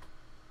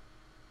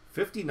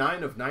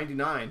 59 of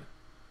 99.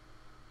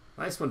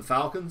 Nice one,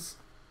 Falcons.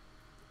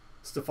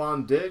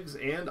 Stephon Diggs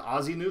and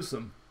Ozzie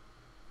Newsome.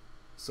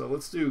 So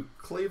let's do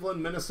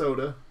Cleveland,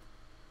 Minnesota.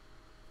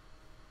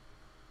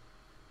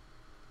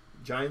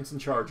 Giants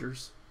and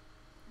Chargers.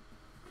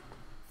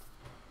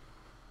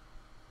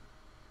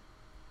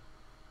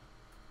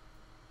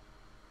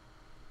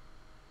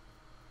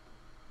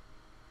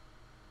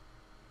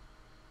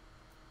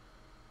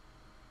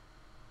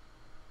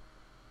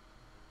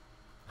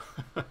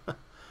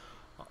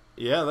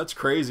 Yeah, that's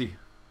crazy.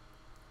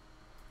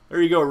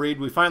 There you go, Reed.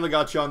 We finally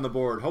got you on the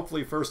board.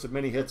 Hopefully first of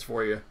many hits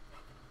for you.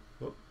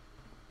 Whoop.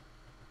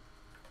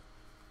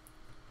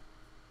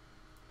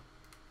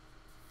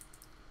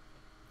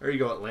 There you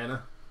go,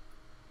 Atlanta.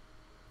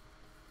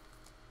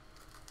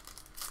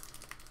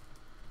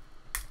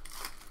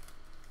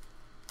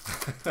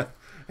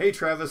 Hey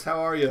Travis, how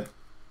are you?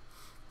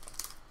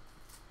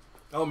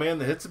 Oh man,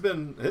 the hits have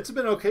been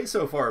okay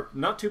so far.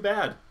 Not too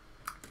bad.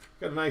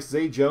 Got a nice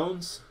Zay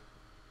Jones.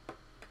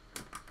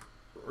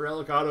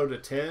 Relic auto to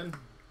 10.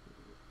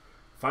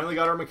 Finally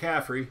got our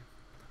McCaffrey.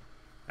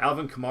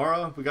 Alvin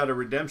Kamara. We got a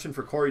redemption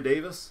for Corey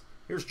Davis.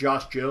 Here's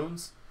Josh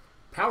Jones.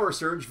 Power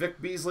surge, Vic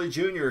Beasley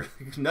Jr.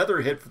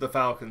 Another hit for the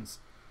Falcons.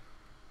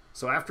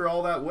 So after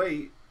all that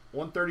wait,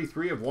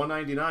 133 of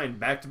 199.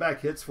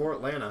 Back-to-back hits for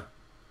Atlanta.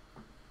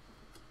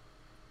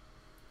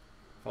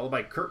 Followed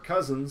by Kirk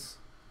Cousins.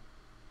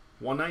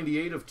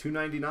 198 of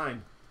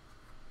 299.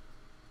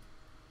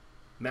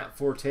 Matt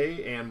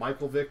Forte and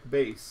Michael Vick,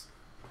 base.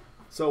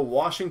 So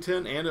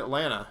Washington and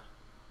Atlanta.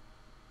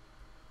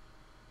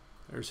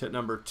 There's hit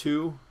number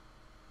 2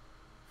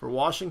 for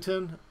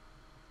Washington.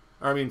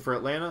 For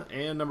Atlanta.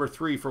 And number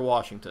 3 for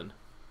Washington.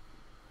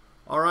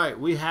 All right,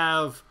 we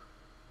have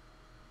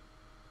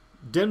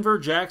Denver,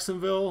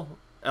 Jacksonville,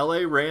 LA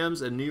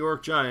Rams, and New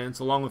York Giants,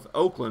 along with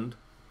Oakland,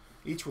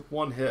 each with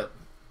 1 hit.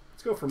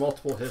 Let's go for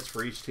multiple hits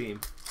for each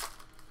team.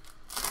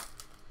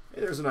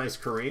 Hey, there's a nice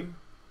Kareem.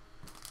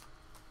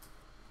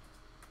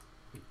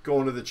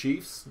 Going to the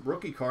Chiefs,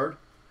 rookie card.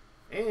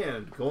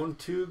 And going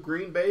to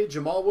Green Bay,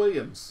 Jamal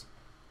Williams.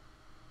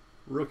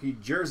 Rookie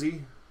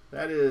jersey.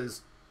 That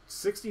is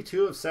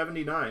 62 of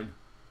 79.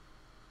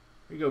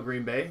 Here you go,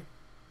 Green Bay.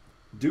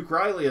 Duke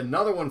Riley,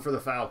 another one for the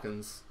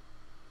Falcons.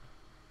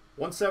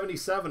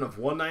 177 of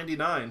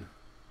 199.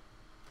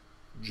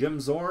 Jim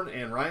Zorn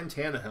and Ryan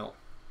Tannehill.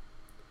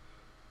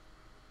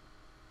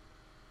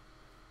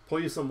 Pull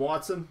you some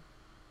Watson.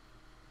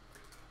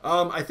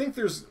 I think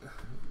there's,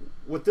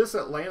 with this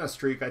Atlanta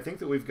streak, I think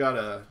that we've got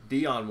a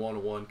Dion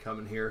 101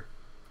 coming here.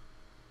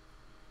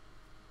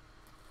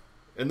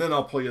 And then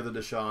I'll pull you the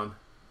Deshaun.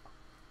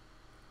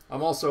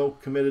 I'm also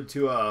committed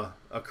to a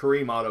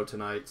Kareem auto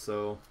tonight,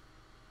 so.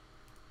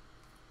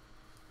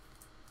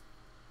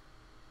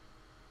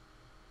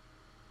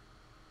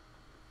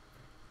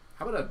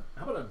 How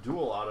about a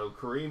dual auto,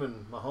 Kareem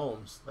and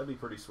Mahomes? That'd be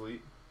pretty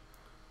sweet.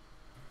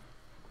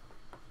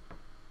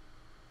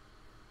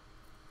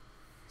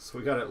 So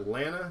we got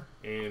Atlanta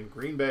and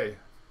Green Bay.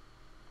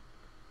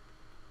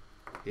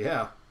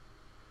 Yeah.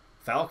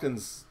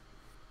 Falcons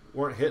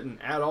weren't hitting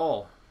at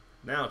all.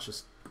 Now it's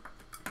just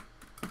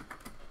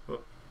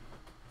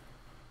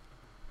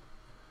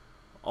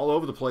all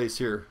over the place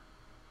here.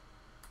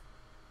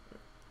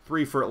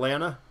 3 for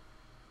Atlanta.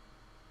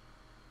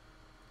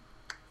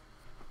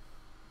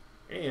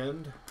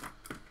 And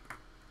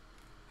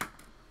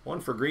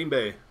 1 for Green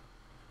Bay.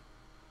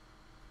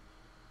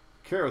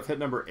 Kara with hit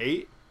number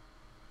 8.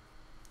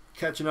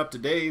 Catching up to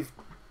Dave.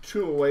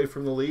 2 away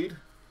from the lead.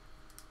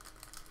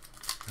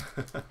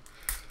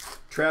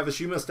 Travis,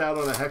 you missed out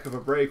on a heck of a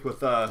break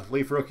with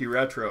Leaf Rookie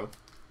Retro.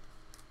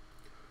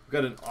 We've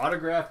got an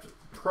autographed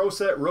Pro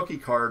Set rookie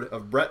card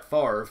of Brett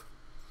Favre.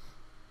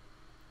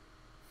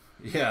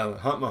 Yeah,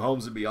 Hunt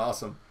Mahomes would be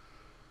awesome.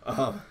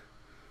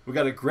 We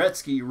got a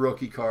Gretzky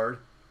rookie card,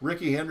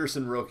 Ricky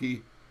Henderson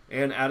rookie,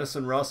 and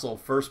Addison Russell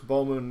first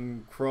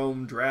Bowman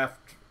Chrome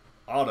draft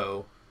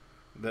auto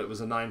that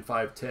was a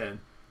 9.5/10.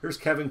 Here's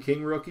Kevin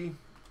King rookie,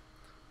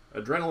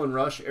 Adrenaline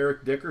Rush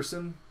Eric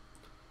Dickerson,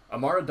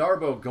 Amara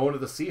Darboh going to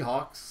the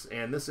Seahawks,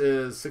 and this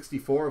is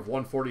 64 of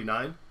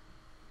 149.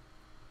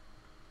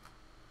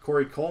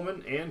 Corey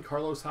Coleman and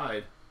Carlos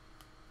Hyde.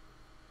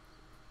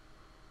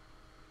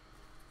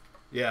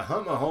 Yeah,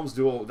 Hunt Mahomes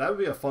duel. That'd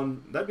be a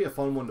fun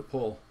one to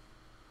pull.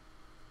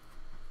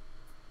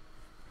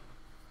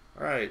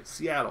 All right,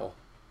 Seattle.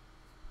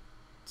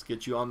 Let's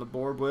get you on the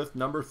board with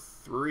number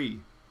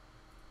 3.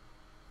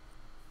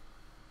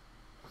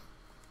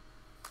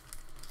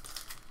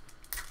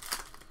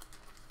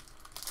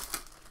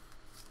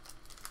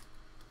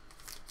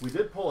 We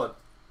did pull a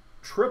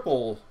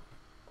triple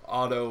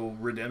auto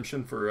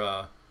redemption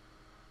for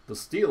the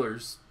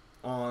Steelers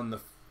on the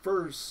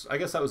first, I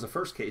guess that was the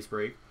first case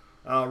break.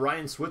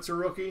 Ryan Switzer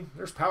rookie.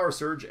 There's Power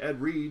Surge,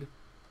 Ed Reed.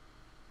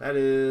 That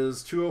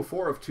is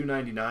 204 of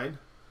 299.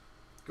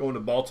 Going to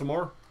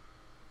Baltimore.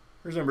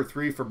 Here's number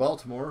 3 for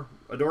Baltimore.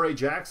 Adoree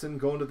Jackson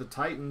going to the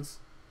Titans.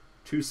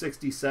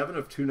 267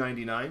 of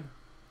 299.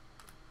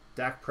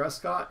 Dak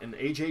Prescott and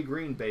AJ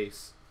Green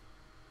base.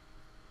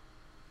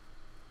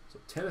 So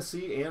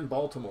Tennessee and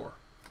Baltimore.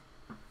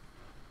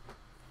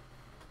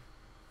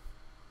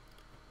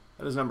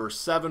 That is number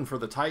 7 for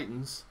the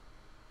Titans.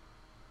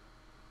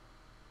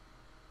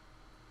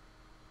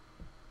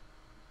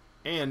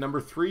 And number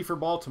 3 for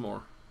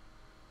Baltimore.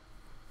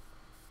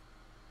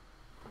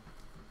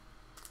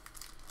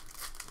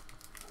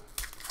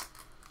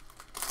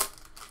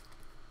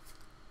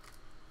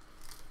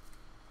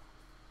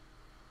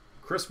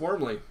 Chris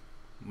Wormley,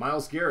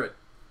 Myles Garrett,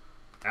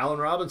 Allen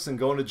Robinson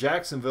going to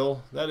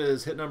Jacksonville. That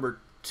is hit number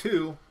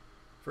 2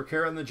 for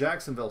Kara in the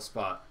Jacksonville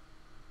spot.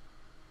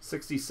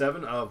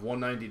 67 of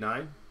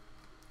 199.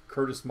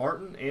 Curtis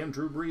Martin and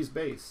Drew Brees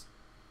base.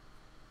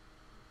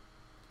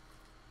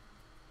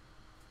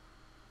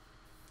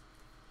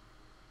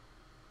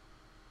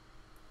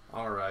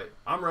 All right,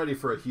 I'm ready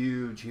for a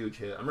huge, huge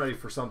hit. I'm ready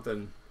for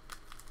something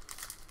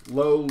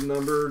low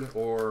numbered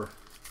or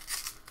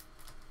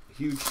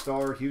huge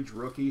star, huge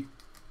rookie.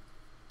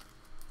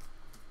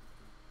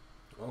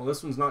 Well,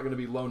 this one's not going to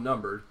be low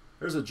numbered.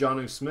 There's a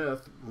Jonnu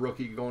Smith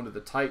rookie going to the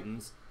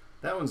Titans.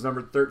 That one's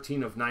numbered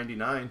 13 of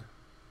 99.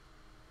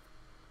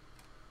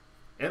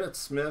 Emmitt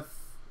Smith,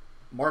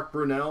 Mark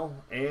Brunell,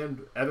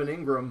 and Evan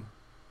Ingram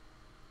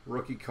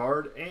rookie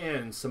card.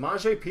 And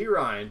Samaje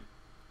Perine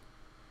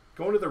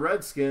going to the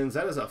Redskins.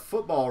 That is a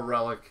football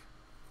relic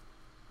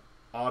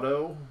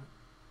auto.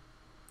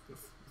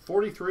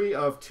 43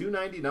 of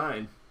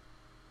 299.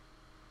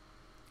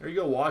 There you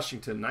go,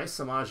 Washington. Nice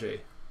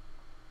Samaje.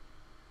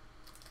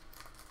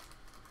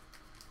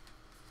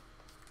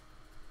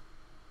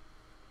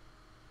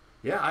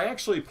 Yeah, I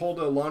actually pulled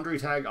a laundry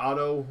tag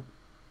auto.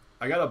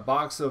 I got a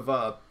box of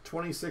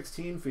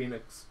 2016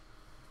 Phoenix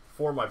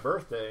for my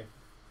birthday.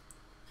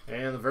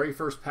 And the very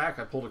first pack,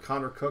 I pulled a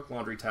Connor Cook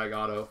laundry tag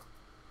auto.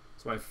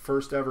 It's my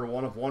first ever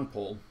 1-of-1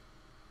 pull.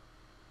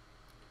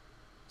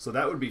 So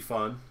that would be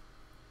fun.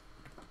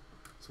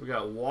 So we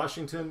got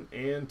Washington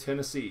and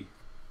Tennessee.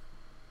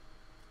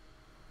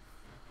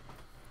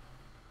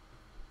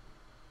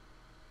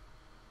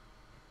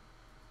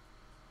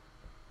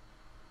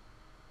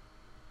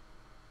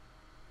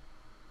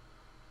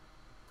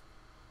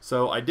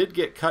 So I did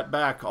get cut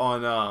back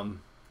on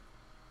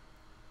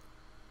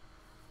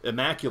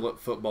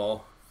Immaculate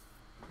Football,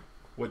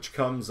 which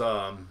comes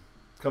out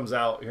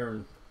here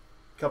in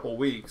a couple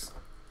weeks.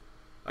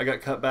 I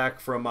got cut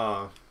back from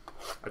I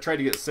tried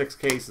to get 6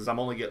 cases. I'm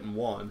only getting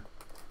 1,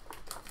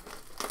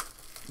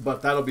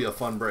 but that'll be a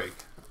fun break.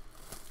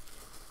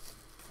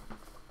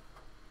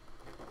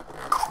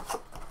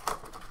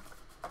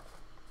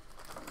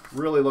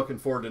 Really looking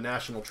forward to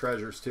National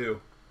Treasures too.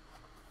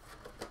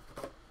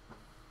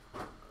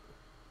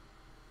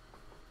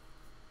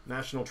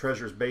 National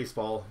Treasures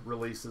Baseball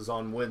releases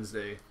on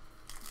Wednesday.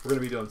 We're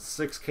going to be doing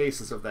 6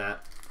 cases of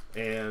that.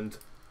 And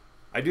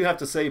I do have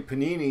to say,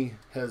 Panini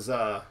has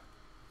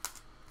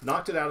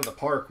knocked it out of the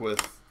park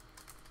with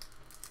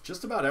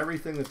just about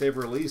everything that they've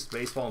released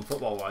baseball and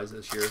football-wise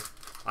this year,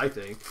 I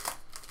think.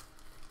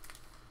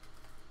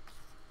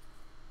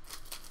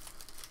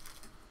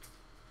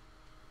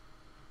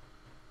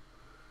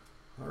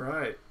 All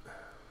right.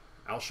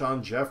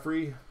 Alshon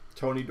Jeffrey,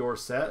 Tony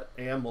Dorsett,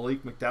 and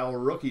Malik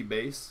McDowell rookie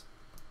base.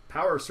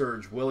 Power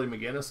Surge, Willie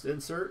McGinnis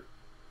insert.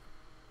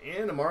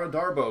 And Amara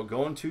Darboh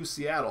going to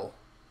Seattle.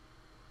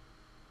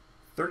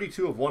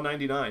 32 of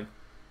 199.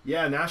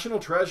 Yeah, National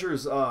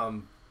Treasures,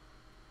 man,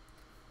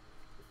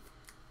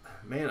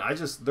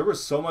 there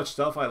was so much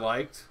stuff I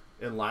liked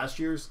in last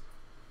year's.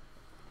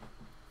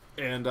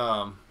 And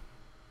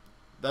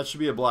that should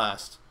be a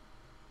blast.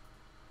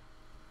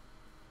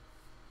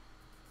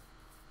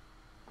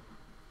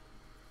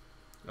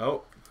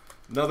 Oh,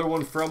 another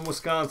one from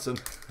Wisconsin.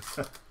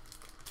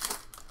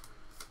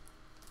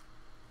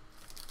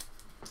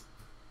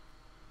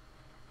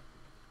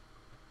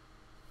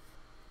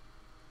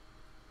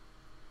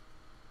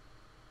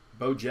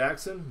 Bo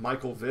Jackson,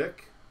 Michael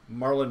Vick,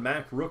 Marlon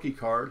Mack rookie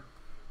card,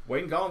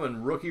 Wayne Gallman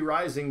rookie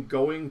rising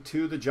going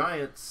to the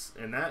Giants,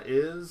 and that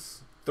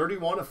is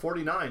 31 of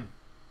 49.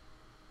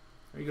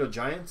 There you go,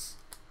 Giants.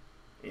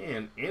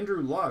 And Andrew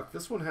Luck,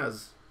 this one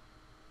has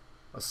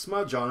a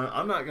smudge on it.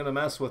 I'm not going to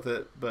mess with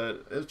it,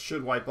 but it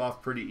should wipe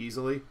off pretty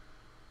easily.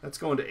 That's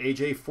going to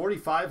AJ,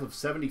 45 of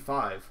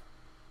 75.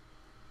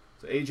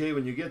 So AJ,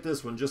 when you get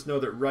this one, just know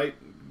that right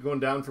going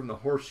down from the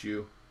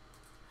horseshoe,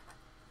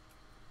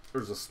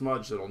 there's a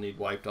smudge that'll need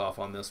wiped off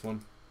on this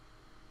one.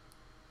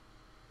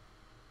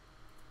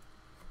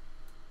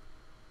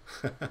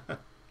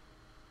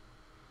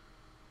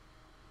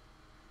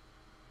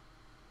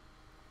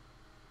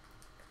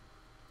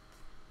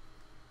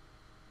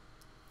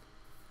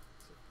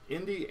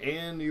 Indy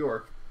and New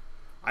York.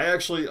 I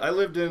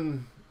lived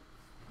in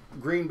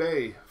Green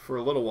Bay for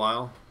a little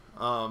while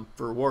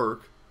for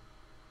work.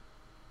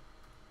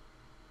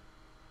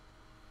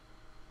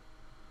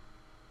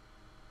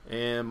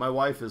 And my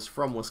wife is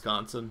from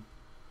Wisconsin.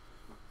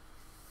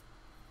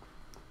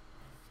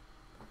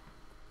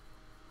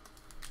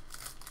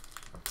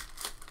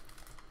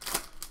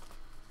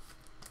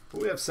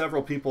 We have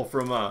several people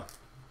from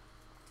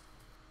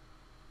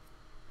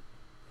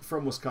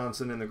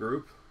Wisconsin in the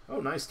group.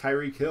 Oh, nice,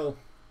 Tyreek Hill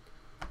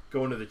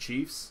going to the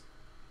Chiefs.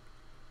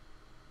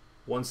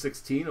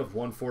 116 of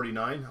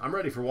 149. I'm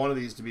ready for one of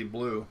these to be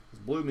blue.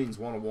 Blue means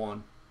 1 of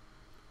 1.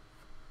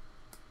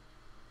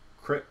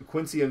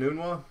 Quincy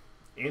Enunwa,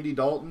 Andy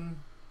Dalton,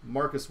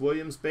 Marcus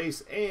Williams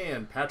base,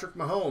 and Patrick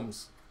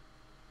Mahomes.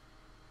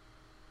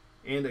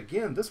 And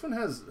again, this one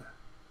has...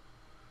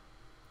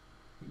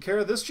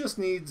 Kara, this just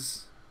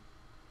needs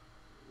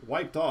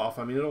wiped off.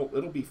 I mean,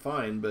 it'll be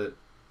fine, but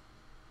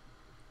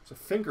it's a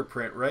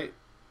fingerprint right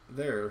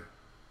there.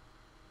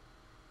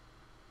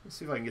 Let's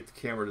see if I can get the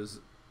camera to...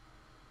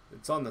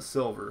 It's on the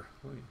silver.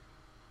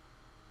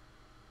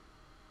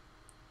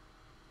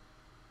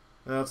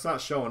 Now, it's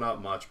not showing up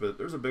much, but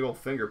there's a big old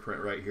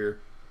fingerprint right here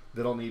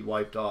that'll need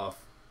wiped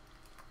off.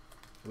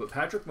 But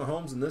Patrick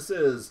Mahomes, and this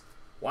is,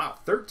 wow,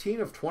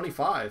 13 of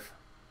 25.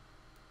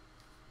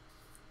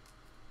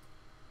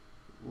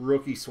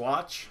 Rookie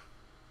swatch.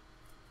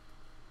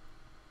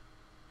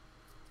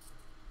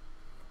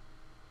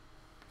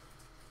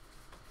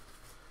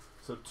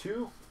 So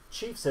 2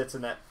 Chiefs hits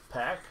in that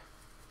pack.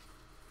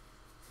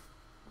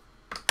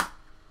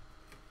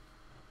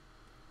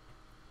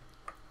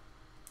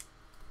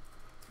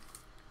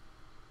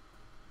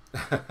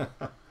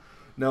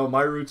 No,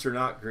 my roots are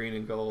not green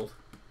and gold.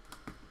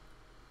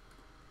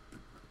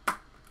 There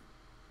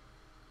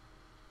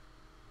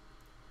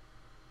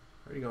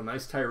you go.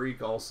 Nice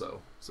Tyreek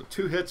also. So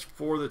 2 hits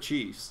for the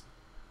Chiefs.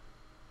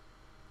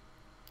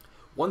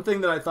 One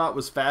thing that I thought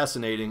was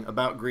fascinating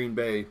about Green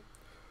Bay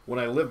when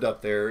I lived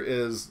up there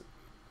is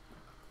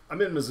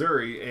I'm in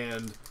Missouri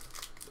and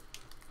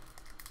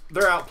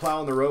they're out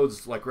plowing the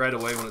roads like right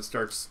away when it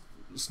starts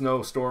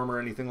snowstorm or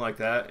anything like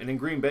that. And in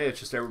Green Bay, it's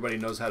just everybody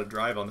knows how to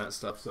drive on that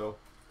stuff. So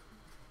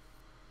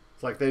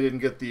it's like they didn't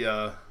get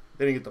the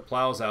They didn't get the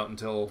plows out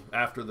until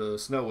after the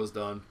snow was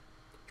done.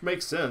 Which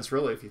makes sense,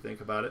 really, if you think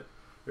about it.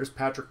 There's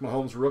Patrick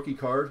Mahomes' rookie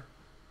card.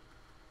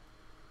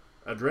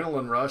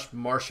 Adrenaline Rush,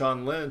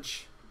 Marshawn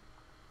Lynch.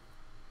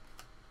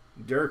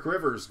 Derek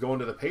Rivers going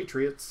to the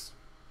Patriots.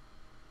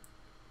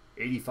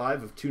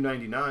 85 of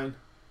 299.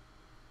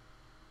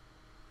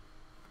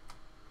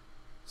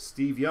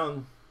 Steve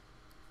Young.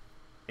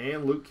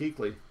 And Luke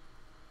Kuechly.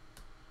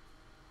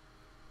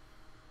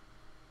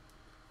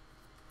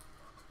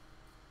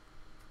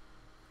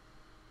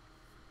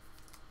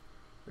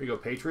 There you go,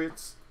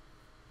 Patriots.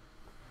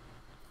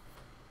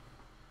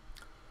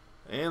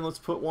 And let's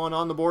put one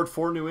on the board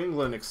for New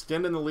England,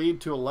 extending the lead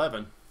to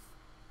 11.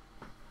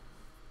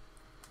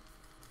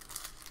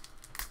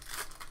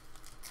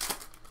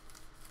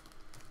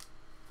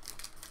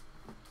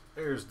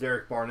 There's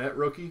Derek Barnett,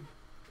 rookie.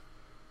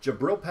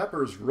 Jabril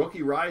Peppers,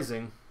 rookie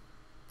rising.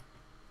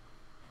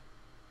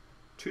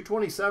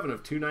 227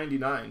 of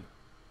 299.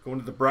 Going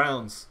to the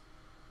Browns.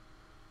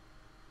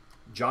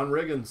 John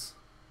Riggins.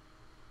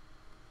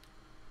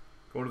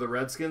 Going to the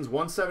Redskins,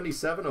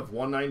 177 of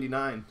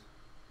 199.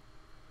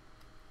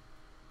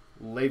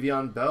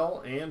 Le'Veon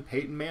Bell and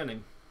Peyton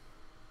Manning.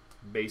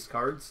 Base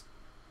cards.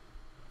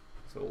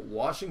 So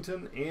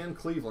Washington and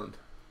Cleveland.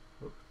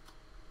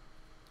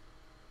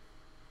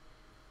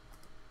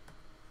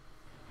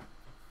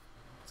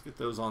 Let's get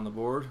those on the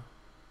board.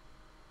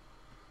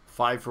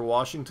 5 for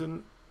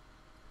Washington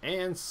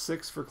and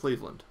 6 for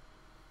Cleveland.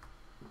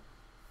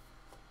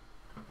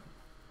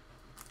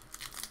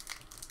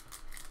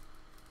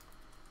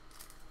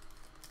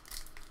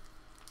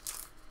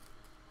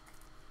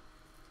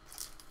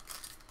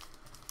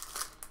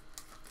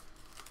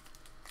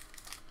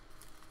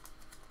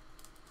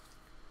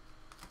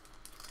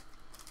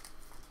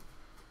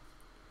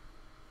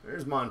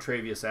 There's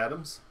Montravius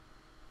Adams.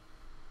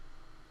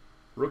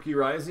 Rookie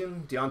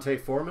rising, Deontay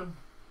Foreman.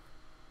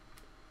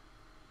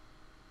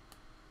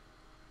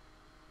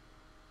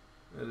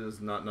 It is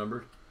not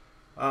numbered.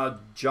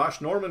 Josh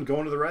Norman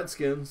going to the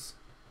Redskins.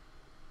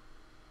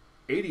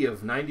 80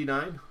 of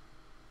 99.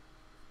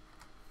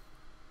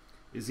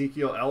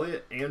 Ezekiel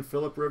Elliott and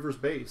Phillip Rivers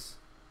base.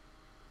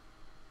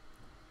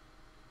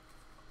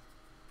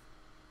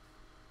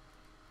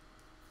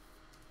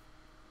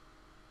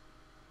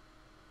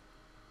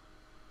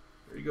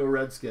 There you go,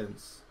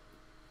 Redskins.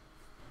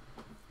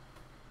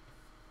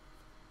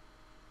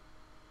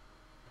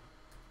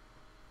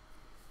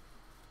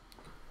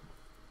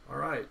 All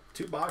right,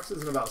 2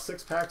 boxes and about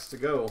 6 packs to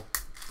go.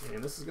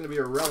 And this is going to be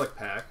a relic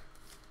pack.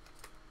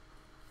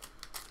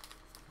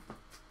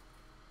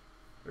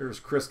 There's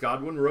Chris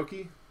Godwin,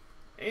 rookie.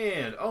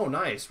 And, oh,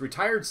 nice.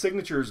 Retired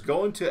signatures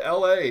going to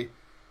LA.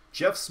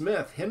 Jeff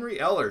Smith, Henry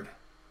Ellard.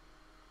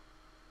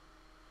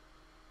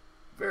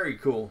 Very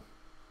cool.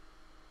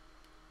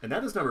 And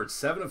that is numbered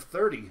 7 of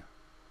 30.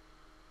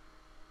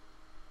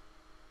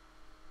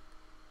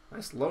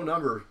 Nice low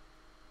number.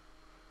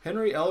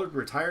 Henry Ellard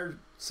retired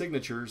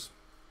signatures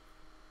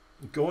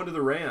going to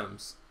the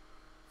Rams.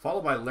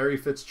 Followed by Larry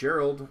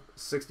Fitzgerald,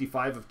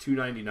 65 of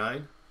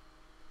 299.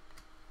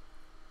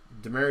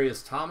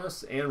 Demaryius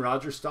Thomas and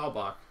Roger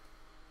Staubach.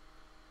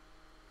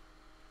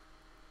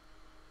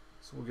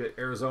 So we'll get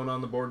Arizona on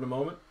the board in a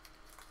moment.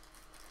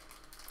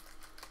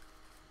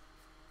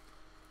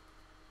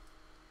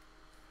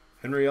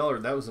 Henry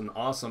Ellard, that was an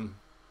awesome,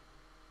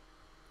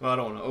 well, I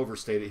don't want to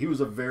overstate it. He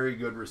was a very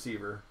good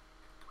receiver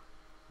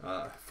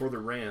for the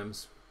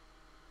Rams.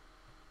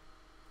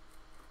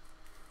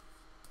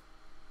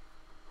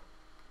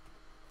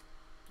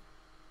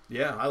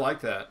 Yeah, I like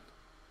that.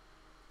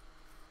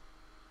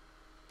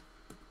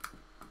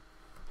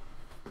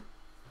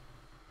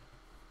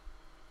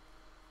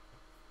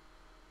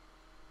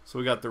 So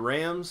we got the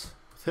Rams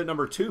with hit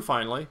number 2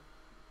 finally.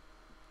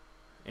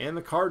 And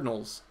the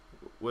Cardinals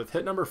with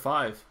hit number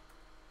 5.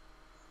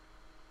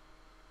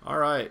 All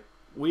right,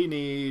 we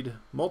need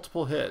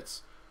multiple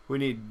hits. We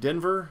need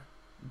Denver,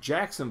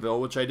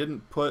 Jacksonville, which I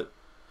didn't put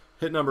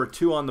hit number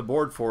 2 on the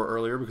board for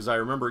earlier because I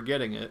remember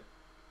getting it.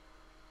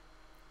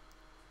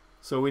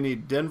 So we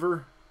need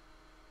Denver,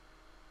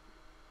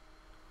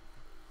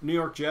 New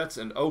York Jets,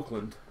 and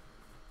Oakland.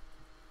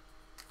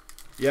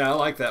 Yeah, I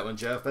like that one,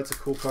 Jeff. That's a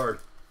cool card.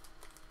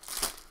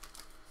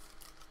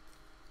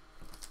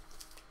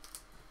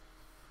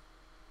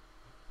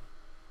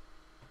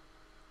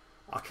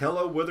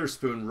 Akello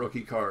Witherspoon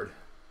rookie card.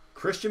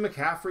 Christian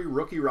McCaffrey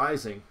rookie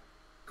rising.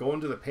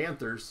 Going to the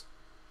Panthers.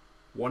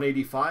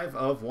 185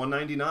 of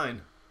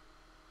 199.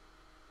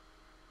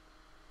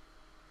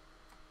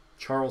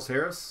 Charles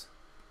Harris.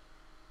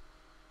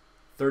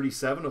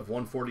 37 of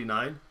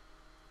 149.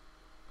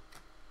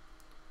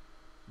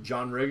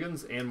 John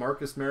Riggins and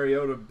Marcus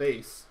Mariota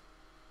base.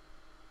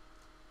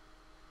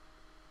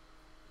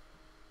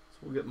 So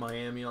we'll get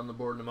Miami on the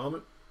board in a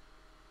moment.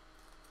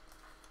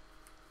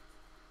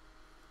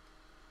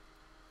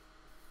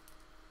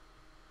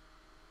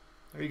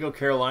 There you go,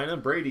 Carolina.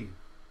 Brady.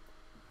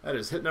 That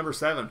is hit number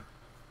 7.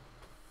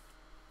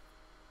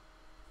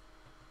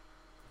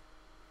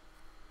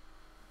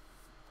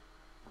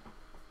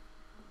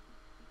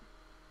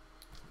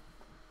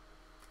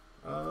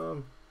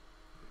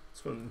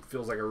 This one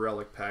feels like a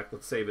relic pack.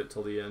 Let's save it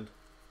till the end.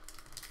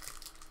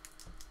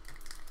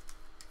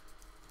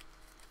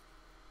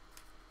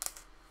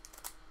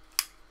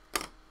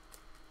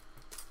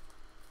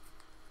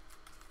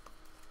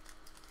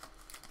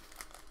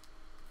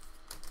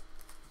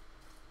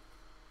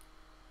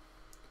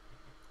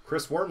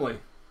 Chris Wormley,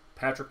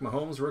 Patrick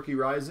Mahomes, rookie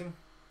rising.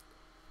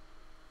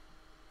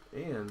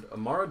 And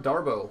Amara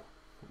Darboh,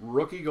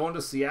 rookie going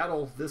to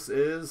Seattle. This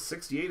is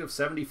 68 of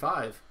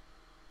 75.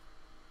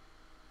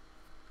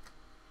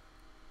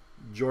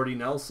 Jordy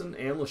Nelson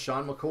and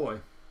LaShawn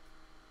McCoy.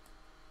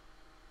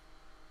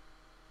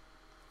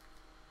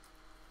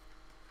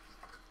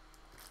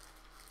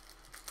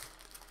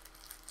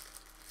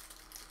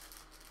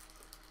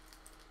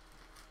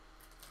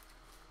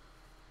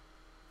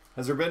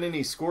 Has there been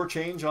any score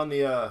change on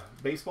the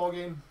baseball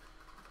game?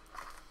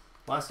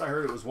 Last I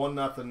heard it was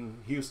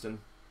 1-0 Houston.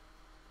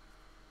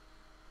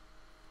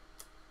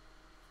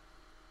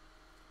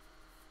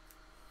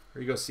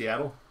 Here you go,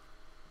 Seattle.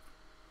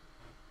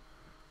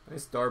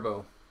 Nice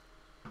Darboh.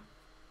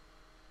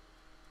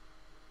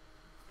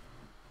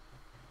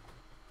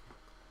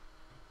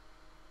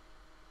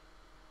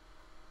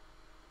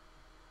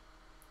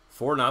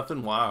 Four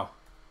nothing. Wow.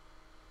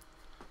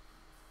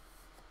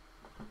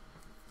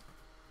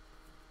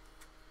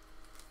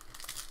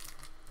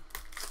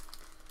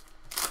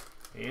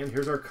 And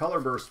here's our Color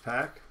Burst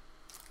pack.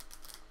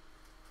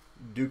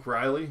 Duke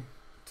Riley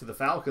to the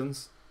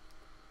Falcons.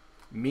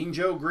 Mean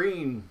Joe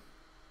Green,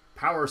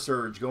 Power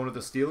Surge going to the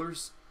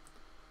Steelers.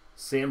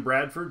 Sam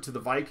Bradford to the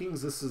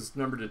Vikings. This is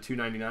numbered to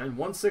 299.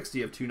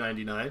 160 of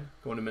 299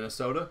 going to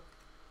Minnesota.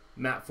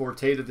 Matt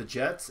Forte to the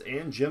Jets.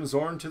 And Jim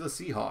Zorn to the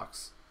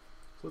Seahawks.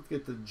 So let's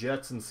get the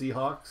Jets and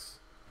Seahawks.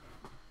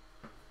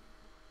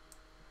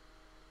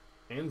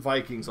 And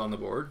Vikings on the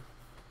board.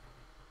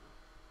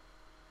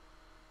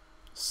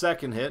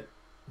 Second hit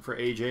for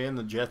AJ in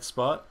the Jets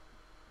spot.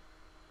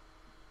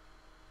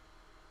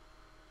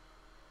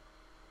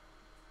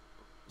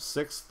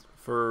 Sixth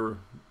for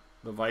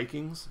the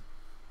Vikings.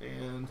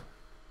 And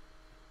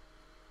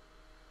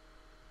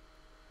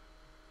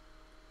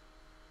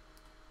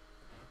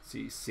let's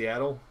see,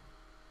 Seattle,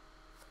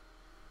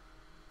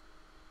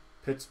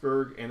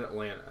 Pittsburgh, and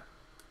Atlanta.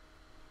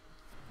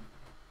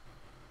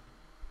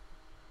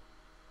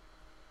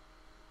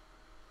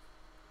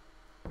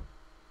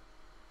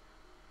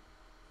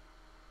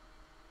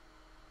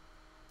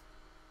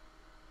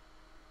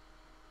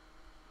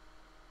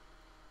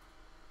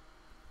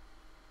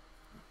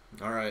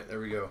 All right, there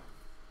we go.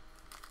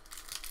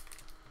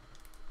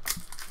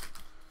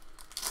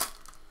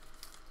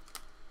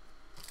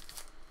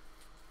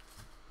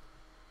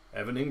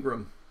 Evan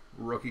Ingram,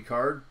 rookie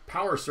card.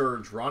 Power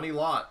Surge, Ronnie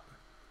Lott.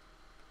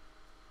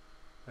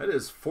 That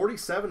is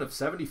 47 of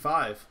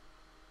 75.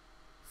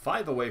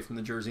 5 away from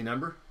the jersey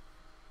number.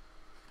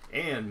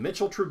 And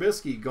Mitchell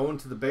Trubisky going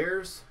to the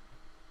Bears.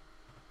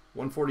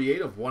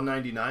 148 of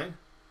 199.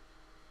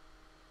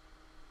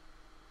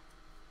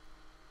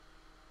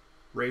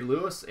 Ray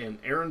Lewis and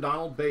Aaron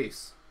Donald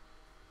base.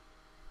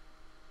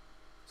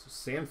 So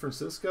San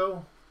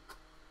Francisco.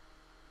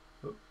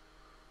 Oh,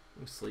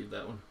 let me sleeve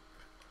that one.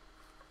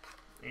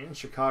 And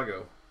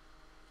Chicago.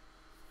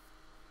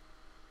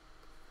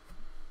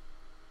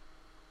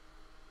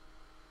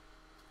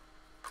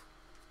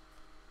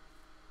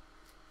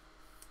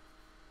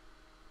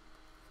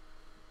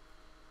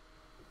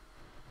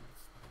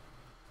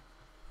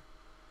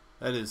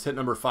 That is hit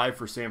number 5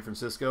 for San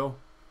Francisco.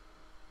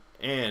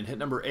 And hit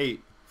number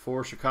 8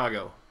 for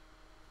Chicago.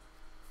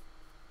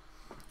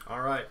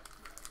 All right.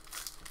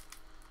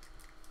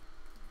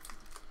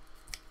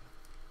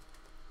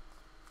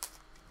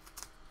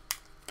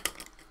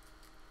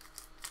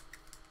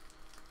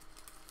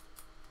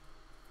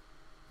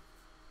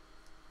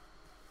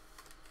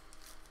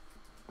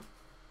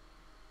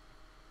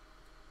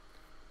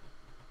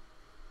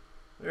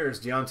 There's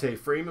Deontay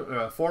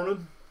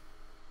Foreman.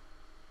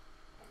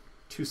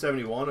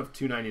 271 of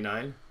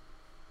 299.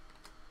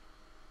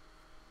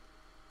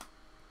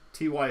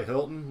 T.Y.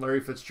 Hilton, Larry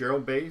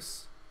Fitzgerald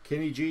base.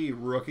 Kenny G,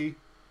 rookie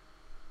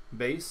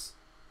base.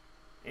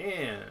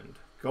 And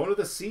going to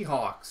the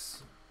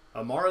Seahawks,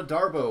 Amara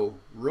Darboh,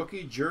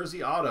 rookie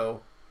jersey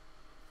auto.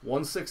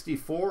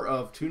 164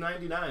 of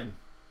 299.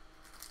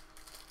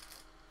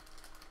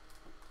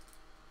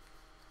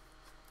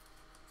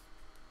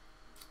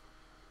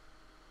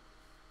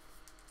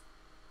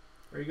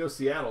 There you go,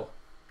 Seattle.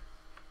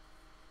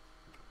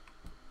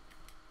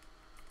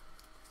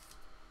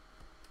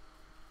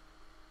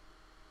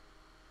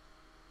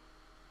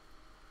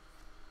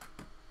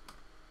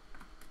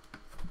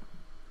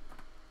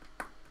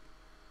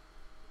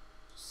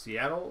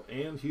 Seattle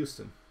and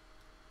Houston.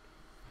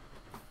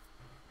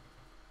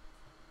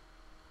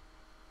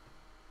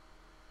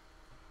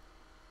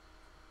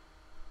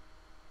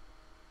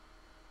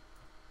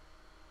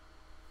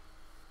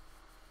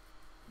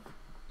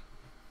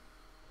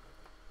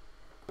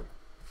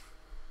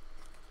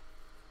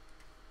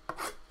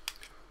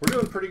 We're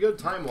doing pretty good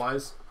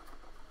time-wise.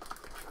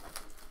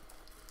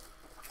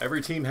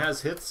 Every team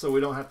has hits, so we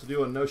don't have to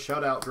do a no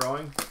shutout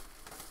drawing.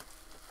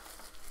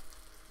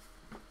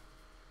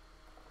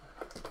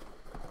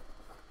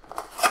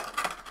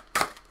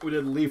 We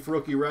did Leaf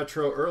Rookie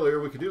Retro earlier.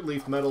 We could do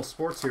Leaf Metal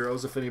Sports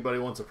Heroes if anybody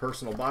wants a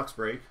personal box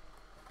break.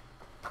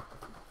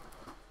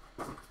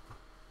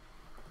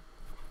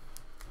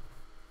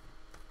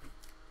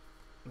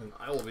 And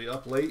I will be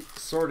up late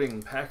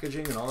sorting,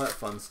 packaging, and all that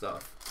fun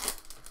stuff.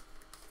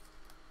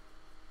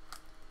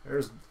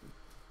 There's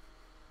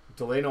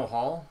Delano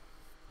Hall,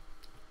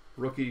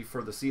 rookie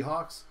for the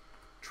Seahawks.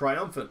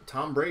 Triumphant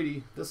Tom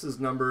Brady. This is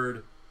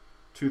numbered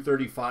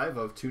 235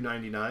 of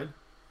 299.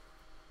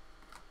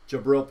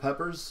 Jabril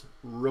Peppers,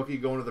 rookie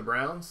going to the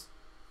Browns.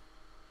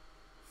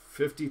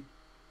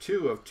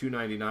 52 of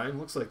 299.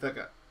 Looks like that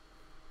got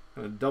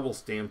kind of double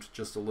stamped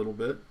just a little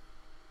bit.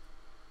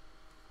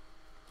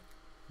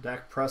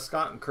 Dak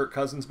Prescott and Kirk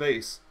Cousins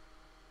base.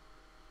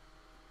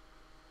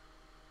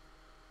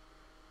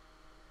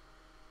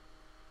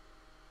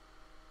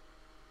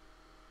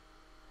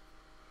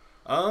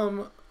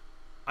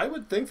 I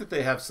would think that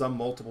they have some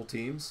multiple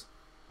teams.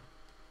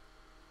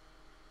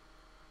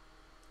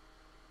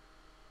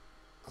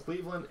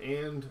 Cleveland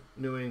and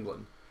New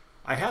England.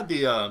 I had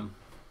the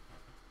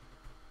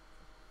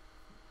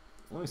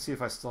let me see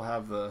if I still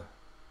have the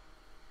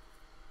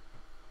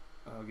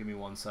give me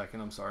 1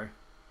 second, I'm sorry.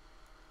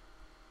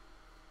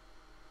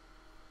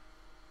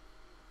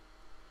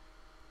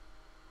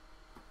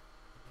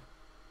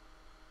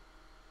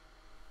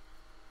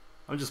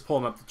 I'm just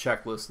pulling up the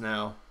checklist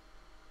now.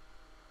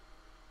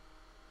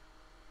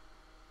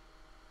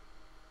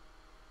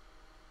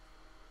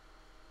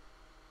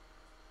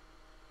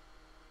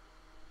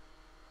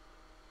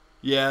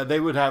 Yeah, they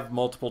would have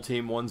multiple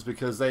team ones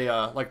because they,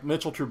 like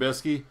Mitchell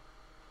Trubisky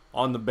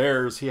on the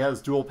Bears, he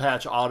has dual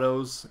patch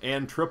autos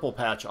and triple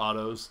patch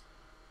autos.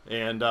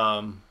 And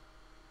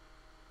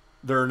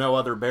there are no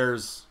other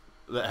Bears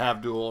that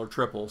have dual or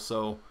triple.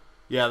 So,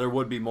 yeah, there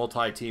would be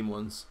multi-team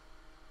ones.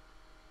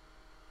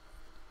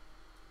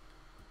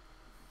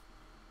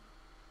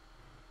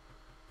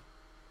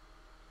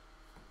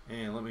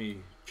 And let me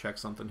check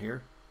something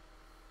here.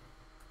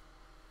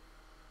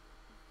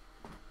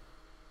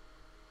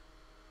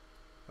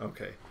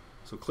 Okay,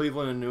 so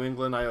Cleveland and New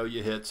England, I owe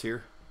you hits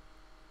here.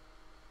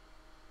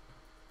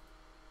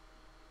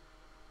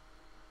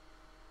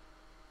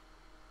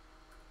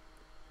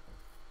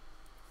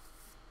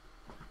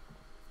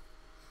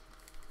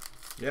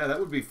 Yeah, that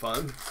would be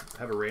fun.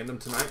 Have a random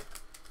tonight.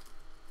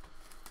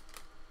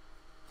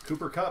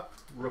 Cooper Kupp,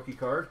 rookie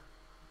card.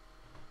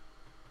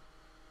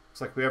 Looks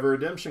like we have a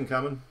redemption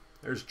coming.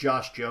 There's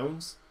Josh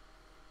Jones.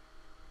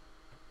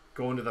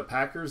 Going to the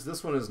Packers.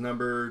 This one is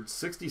numbered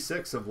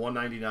 66 of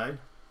 199.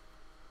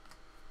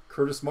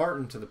 Curtis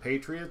Martin to the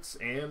Patriots,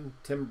 and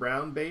Tim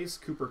Brown base,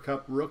 Cooper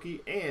Kupp rookie,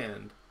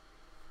 and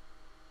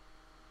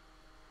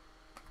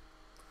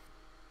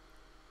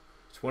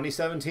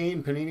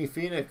 2017 Panini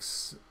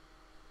Phoenix.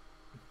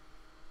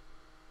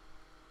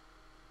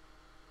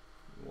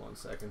 1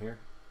 second here.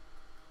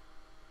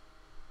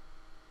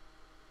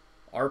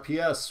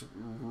 RPS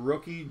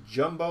rookie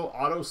jumbo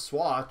auto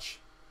swatch.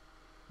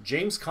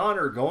 James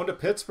Conner going to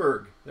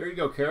Pittsburgh. There you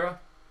go, Kara.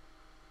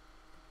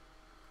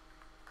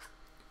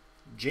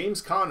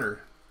 James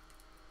Conner,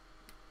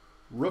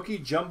 rookie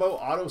jumbo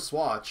auto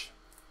swatch.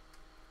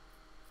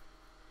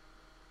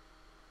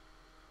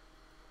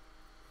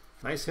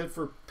 Nice hit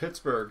for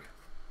Pittsburgh.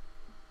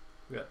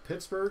 We got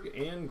Pittsburgh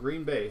and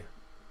Green Bay.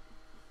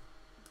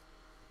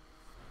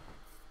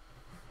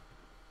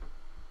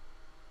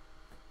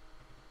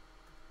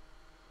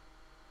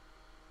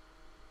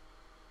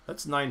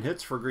 That's 9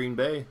 hits for Green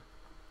Bay.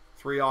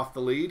 3 off the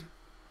lead.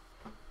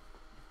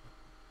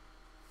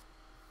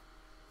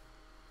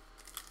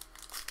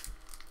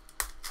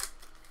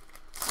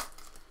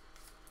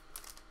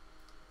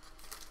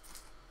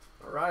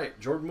 All right,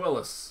 Jordan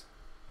Willis,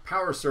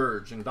 Power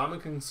Surge, and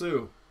Ndamukong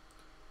Suh.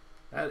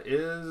 That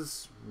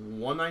is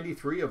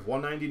 193 of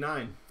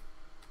 199.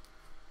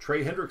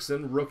 Trey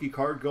Hendrickson, rookie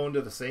card going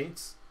to the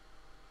Saints.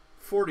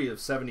 40 of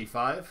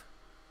 75.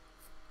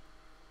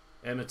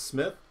 Emmitt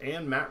Smith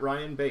and Matt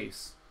Ryan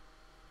base.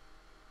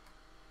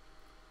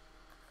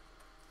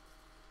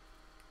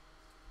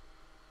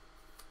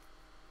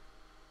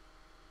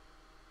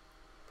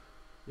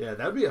 Yeah,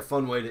 that would be a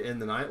fun way to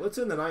end the night. Let's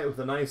end the night with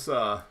a nice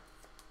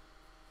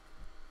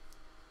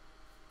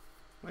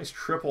nice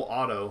triple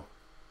auto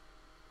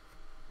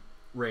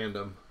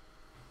random.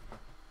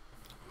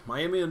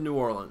 Miami and New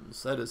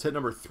Orleans. That is hit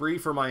number 3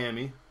 for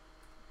Miami.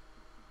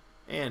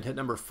 And hit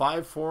number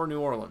 5 for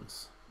New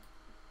Orleans.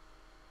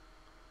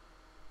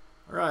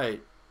 All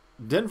right.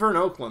 Denver and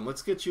Oakland.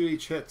 Let's get you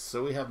each hits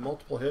so we have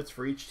multiple hits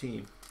for each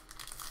team.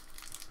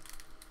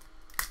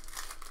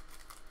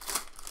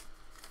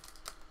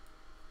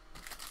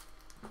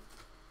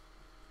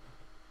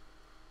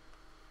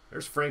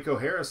 There's Franco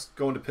Harris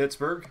going to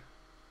Pittsburgh.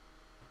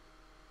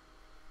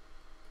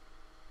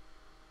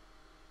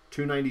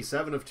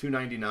 297 of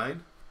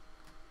 299.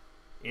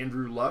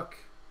 Andrew Luck,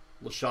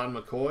 LaShawn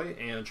McCoy,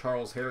 and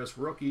Charles Harris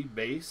rookie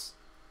base.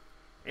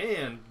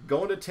 And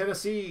going to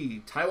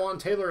Tennessee, Tywan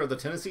Taylor of the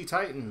Tennessee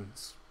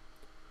Titans.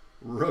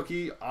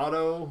 Rookie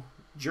auto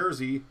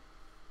jersey,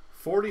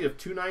 40 of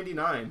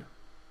 299.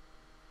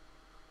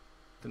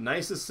 The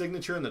nicest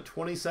signature in the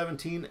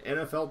 2017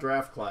 NFL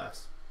draft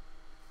class.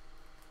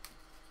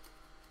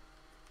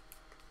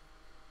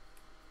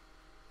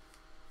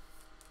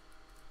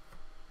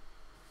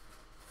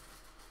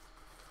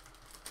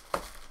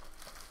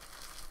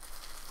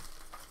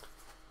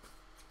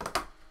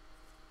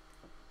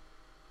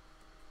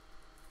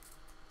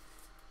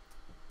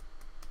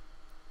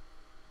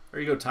 There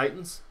you go,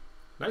 Titans.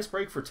 Nice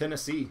break for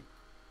Tennessee.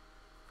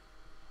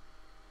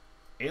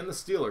 And the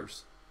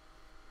Steelers.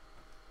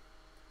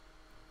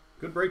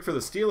 Good break for the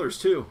Steelers,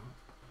 too.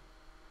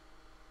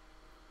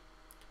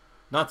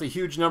 Not the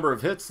huge number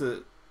of hits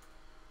that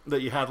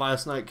you had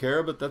last night,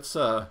 Kara, but that's it's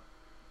going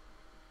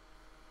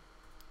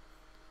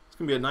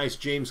to be a nice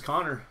James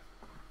Conner.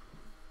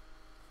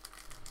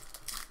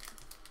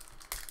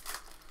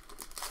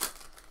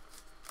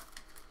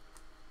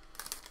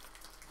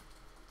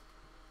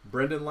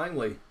 Brendan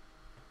Langley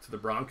to the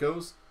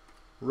Broncos.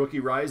 Rookie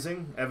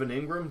Rising, Evan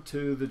Ingram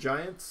to the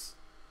Giants.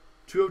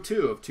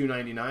 202 of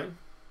 299.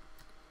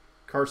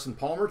 Carson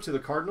Palmer to the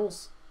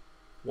Cardinals.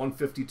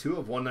 152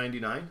 of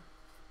 199.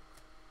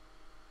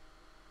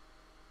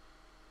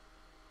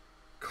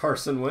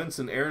 Carson Wentz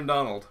and Aaron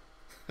Donald.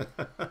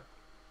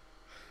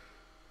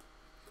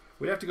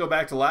 We'd have to go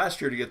back to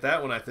last year to get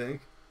that one, I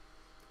think.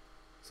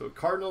 So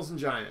Cardinals and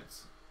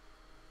Giants.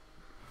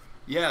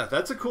 Yeah,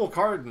 that's a cool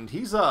card, and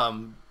he's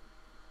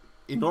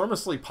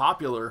enormously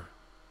popular.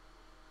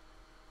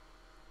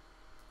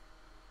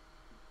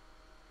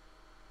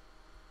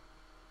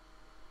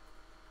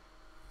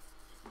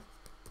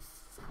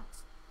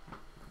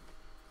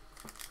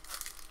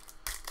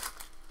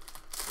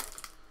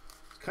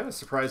 Kind of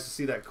surprised to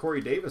see that Corey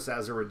Davis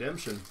as a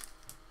redemption.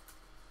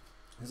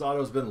 His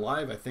auto's been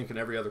live, I think, in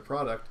every other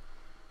product.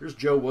 Here's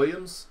Joe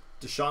Williams,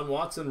 Deshaun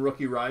Watson,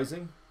 Rookie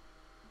Rising,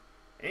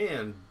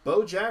 and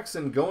Bo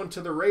Jackson going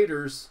to the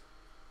Raiders.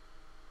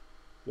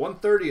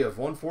 130 of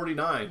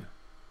 149.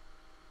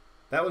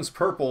 That one's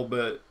purple,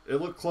 but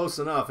it looked close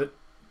enough. It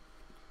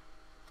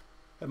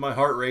had my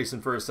heart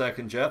racing for a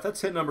second, Jeff.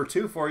 That's hit number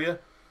 2 for you.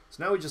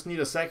 So now we just need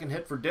a second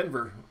hit for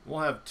Denver. We'll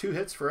have 2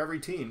 hits for every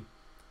team.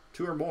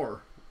 2 or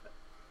more.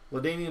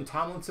 LaDainian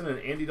Tomlinson and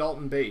Andy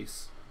Dalton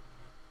base.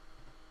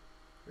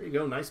 There you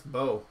go. Nice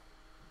bow.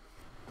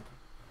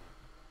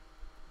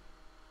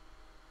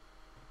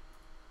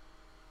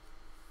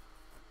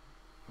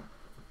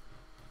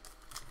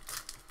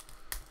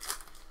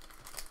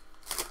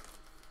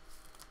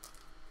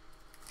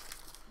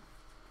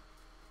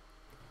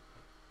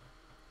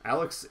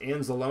 Alex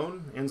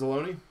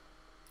Anzalone,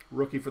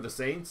 rookie for the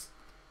Saints.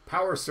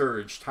 Power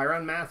Surge,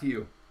 Tyrann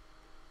Mathieu.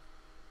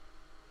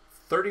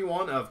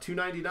 31 of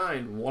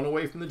 299, 1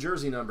 away from the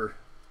jersey number.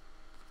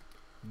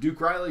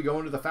 Duke Riley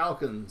going to the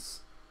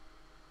Falcons.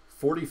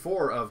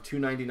 44 of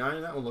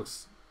 299. That one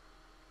looks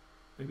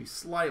maybe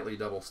slightly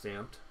double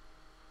stamped.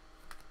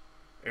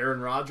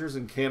 Aaron Rodgers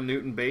and Cam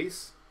Newton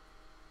base.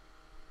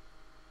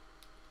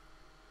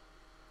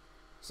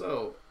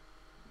 So,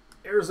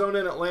 Arizona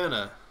and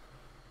Atlanta.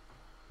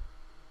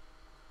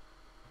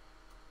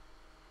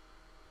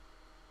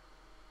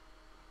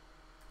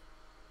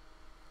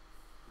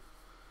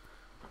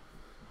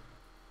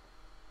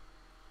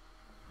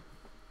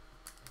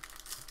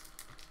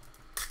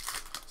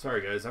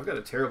 Sorry guys, I've got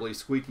a terribly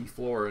squeaky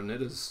floor, and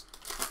there's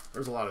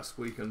a lot of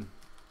squeaking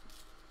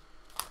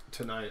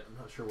tonight. I'm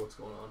not sure what's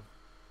going on.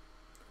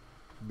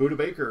 Budda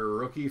Baker,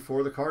 rookie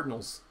for the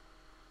Cardinals.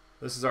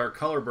 This is our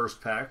color burst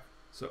pack,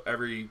 so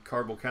every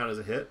card will count as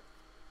a hit.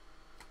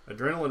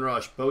 Adrenaline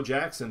Rush, Bo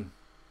Jackson.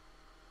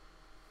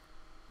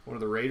 One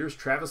of the Raiders,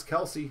 Travis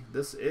Kelce.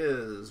 This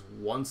is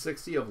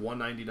 160 of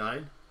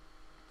 199.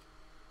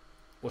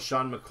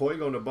 LaShawn McCoy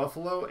going to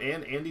Buffalo,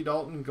 and Andy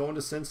Dalton going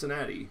to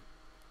Cincinnati.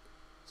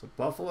 So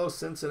Buffalo,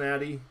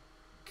 Cincinnati,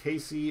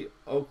 KC,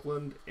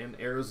 Oakland, and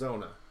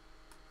Arizona.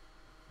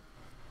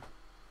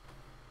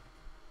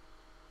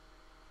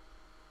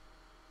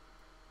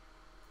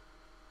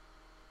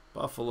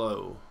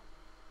 Buffalo,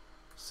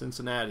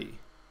 Cincinnati,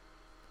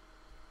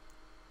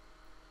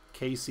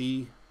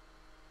 KC,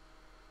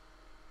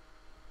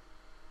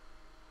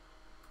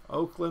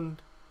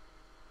 Oakland,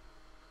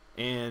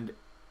 and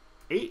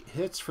 8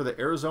 hits for the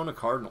Arizona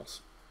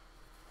Cardinals.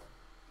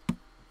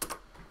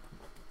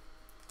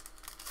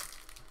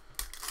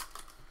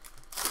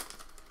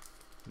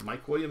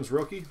 Mike Williams,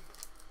 rookie.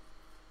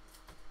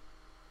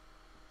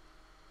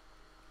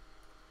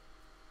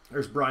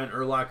 There's Brian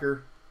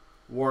Urlacher,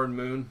 Warren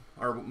Moon,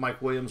 our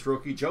Mike Williams,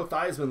 rookie. Joe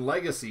Theismann,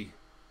 legacy.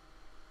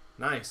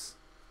 Nice.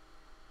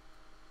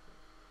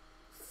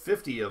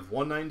 50 of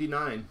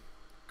 199.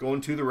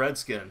 Going to the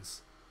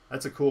Redskins.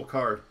 That's a cool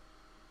card.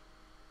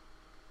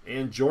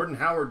 And Jordan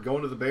Howard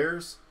going to the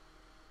Bears.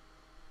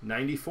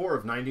 94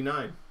 of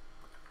 99.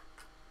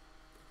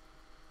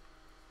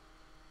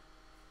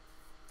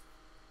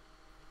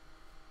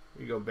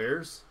 Here you go,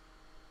 Bears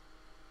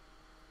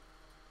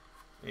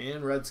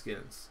and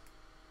Redskins.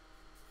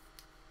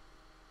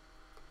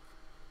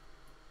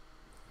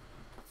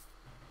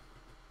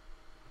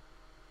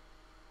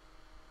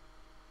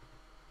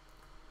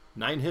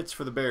 Nine hits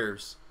for the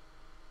Bears.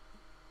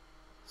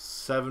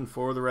 7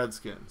 for the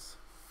Redskins.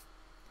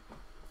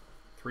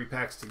 3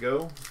 packs to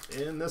go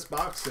in this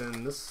box,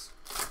 and this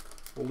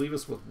will leave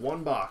us with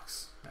 1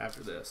 box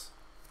after this.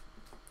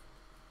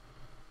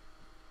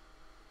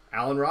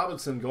 Allen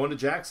Robinson going to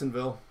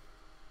Jacksonville.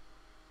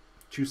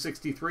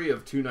 263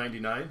 of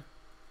 299.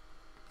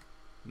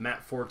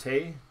 Matt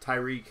Forte,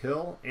 Tyreek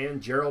Hill,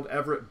 and Gerald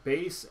Everett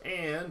base,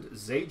 and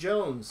Zay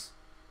Jones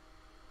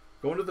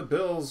going to the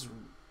Bills.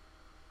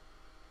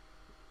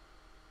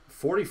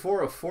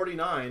 44 of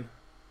 49.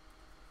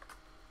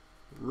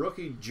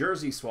 Rookie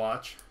jersey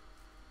swatch.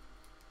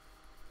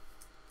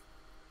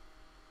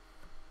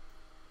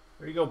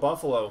 There you go,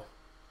 Buffalo.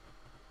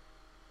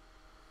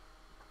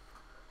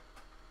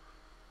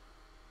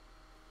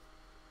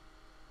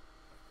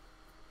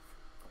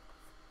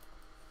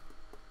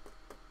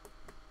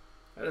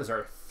 That is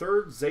our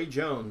 3rd Zay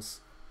Jones.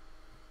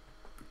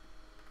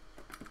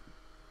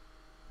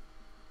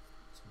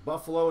 It's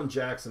Buffalo and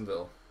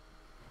Jacksonville.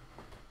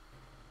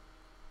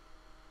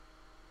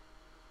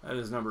 That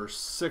is number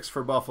 6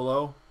 for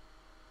Buffalo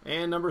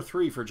and number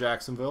 3 for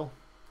Jacksonville.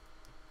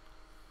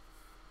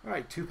 All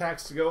right, 2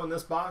 packs to go in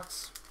this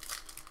box.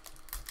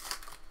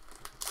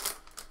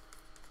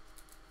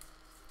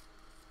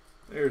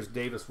 There's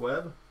Davis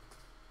Webb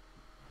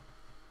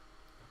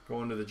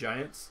going to the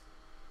Giants.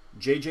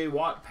 J.J.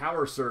 Watt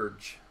Power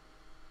Surge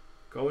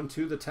going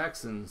to the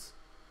Texans.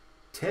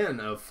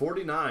 10 of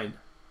 49.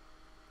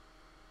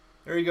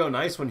 There you go.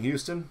 Nice one,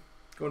 Houston.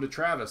 Going to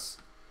Travis.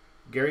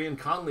 Garyon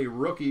Conley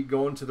rookie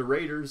going to the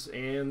Raiders,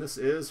 and this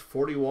is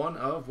 41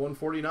 of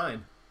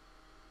 149.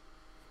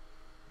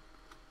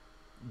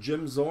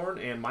 Jim Zorn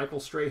and Michael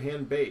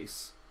Strahan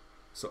base.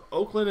 So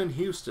Oakland and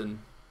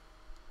Houston.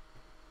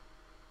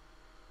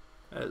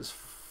 That is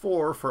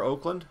 4 for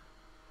Oakland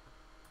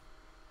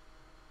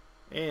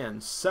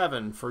and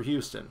 7 for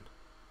Houston.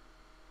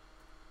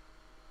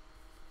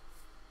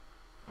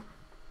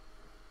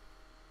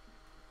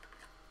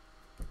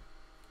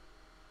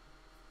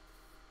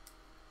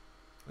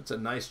 That's a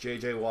nice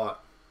J.J.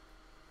 Watt.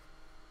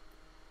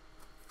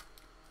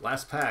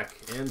 Last pack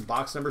in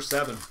box number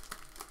 7.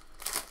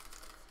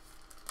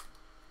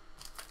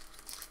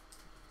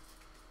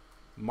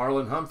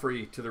 Marlon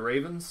Humphrey to the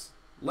Ravens.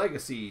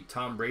 Legacy,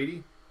 Tom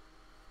Brady.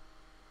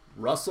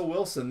 Russell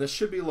Wilson, this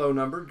should be low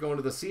numbered, going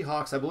to the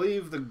Seahawks. I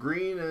believe the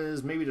green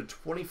is maybe to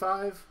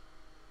 25.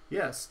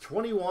 Yes,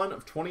 21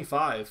 of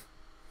 25.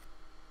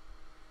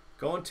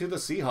 Going to the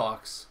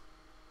Seahawks.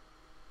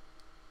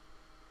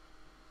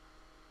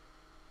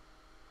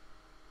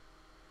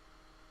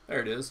 There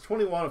it is,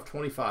 21 of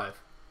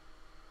 25.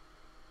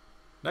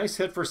 Nice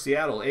hit for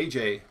Seattle,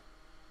 AJ.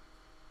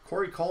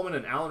 Corey Coleman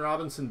and Allen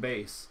Robinson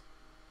base.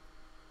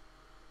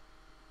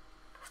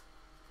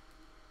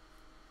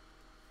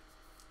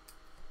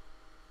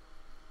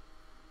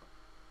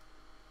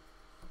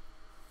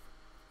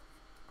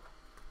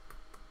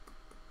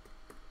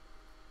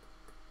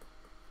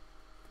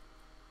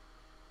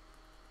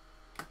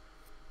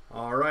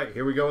 All right,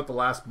 here we go with the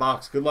last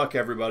box. Good luck,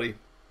 everybody.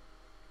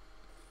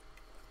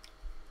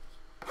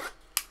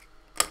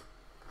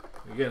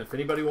 Again, if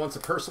anybody wants a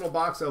personal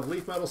box of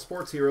Leaf Metal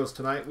Sports Heroes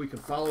tonight, we can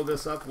follow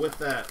this up with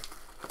that.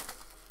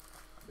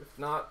 If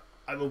not,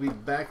 I will be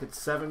back at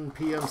 7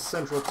 p.m.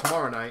 Central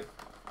tomorrow night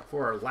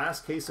for our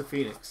last case of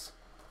Phoenix.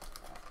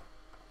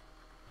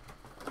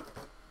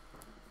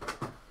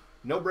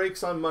 No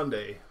breaks on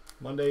Monday.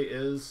 Monday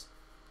is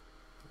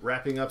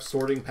wrapping up,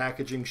 sorting,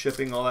 packaging,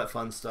 shipping, all that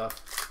fun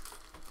stuff.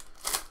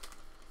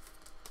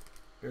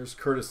 Here's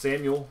Curtis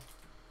Samuel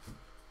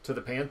to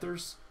the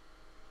Panthers.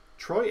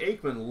 Troy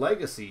Aikman,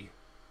 Legacy,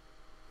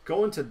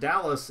 going to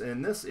Dallas,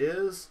 and this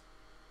is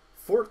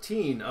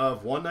 14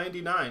 of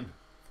 199.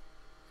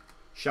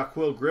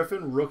 Shaquille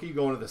Griffin, rookie,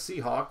 going to the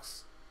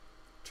Seahawks.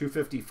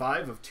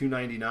 255 of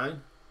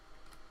 299.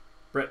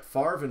 Brett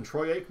Favre and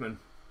Troy Aikman.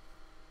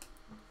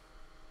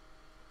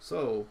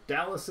 So,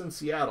 Dallas and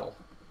Seattle.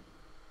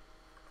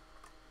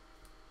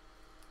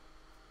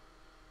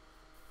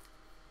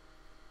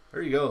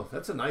 There you go.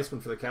 That's a nice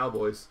one for the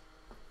Cowboys.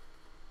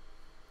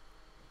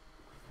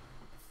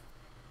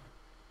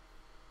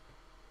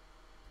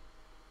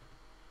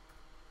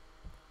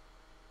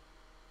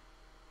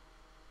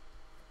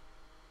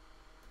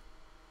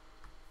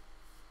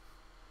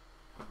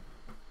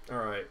 All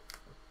right.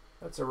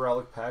 That's a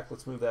relic pack.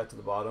 Let's move that to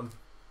the bottom.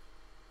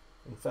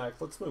 In fact,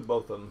 let's move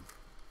both of them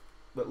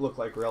that look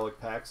like relic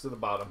packs to the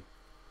bottom.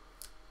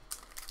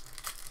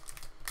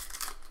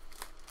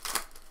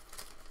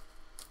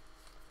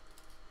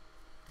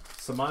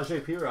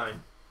 Samaje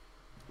Perine,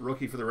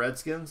 rookie for the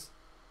Redskins.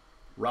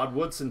 Rod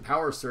Woodson,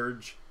 Power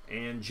Surge,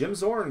 and Jim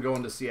Zorn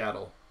going to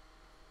Seattle.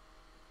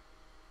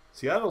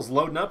 Seattle's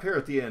loading up here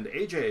at the end.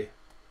 AJ,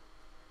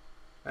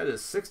 that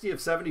is 60 of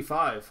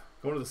 75,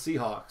 going to the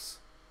Seahawks.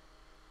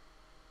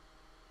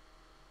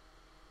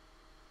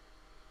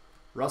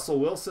 Russell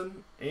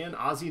Wilson and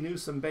Ozzie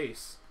Newsome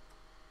base.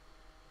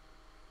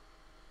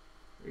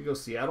 There you go,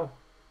 Seattle.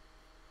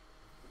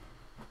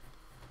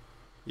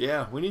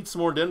 Yeah, we need some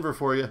more Denver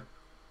for you.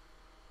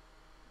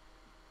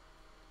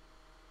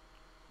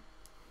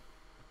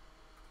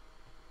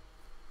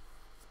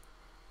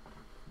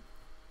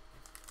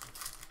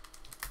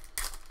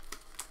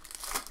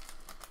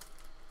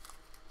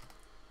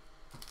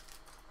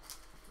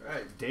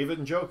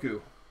 David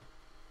Njoku.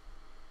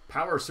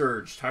 Power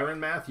Surge, Tyrann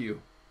Mathieu.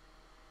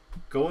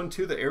 Going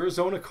to the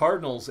Arizona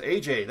Cardinals.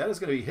 AJ, that is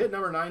going to be hit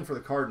number 9 for the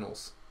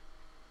Cardinals.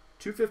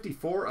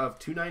 254 of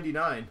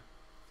 299.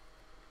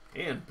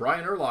 And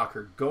Brian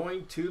Urlacher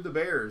going to the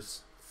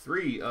Bears.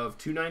 3 of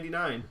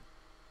 299.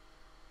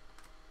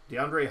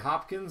 DeAndre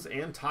Hopkins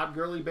and Todd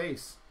Gurley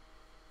base.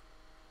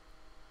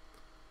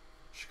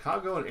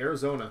 Chicago and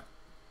Arizona.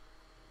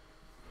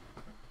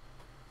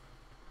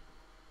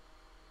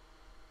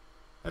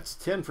 That's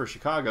 10 for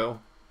Chicago.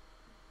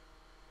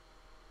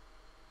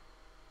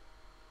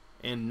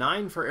 And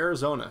 9 for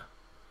Arizona.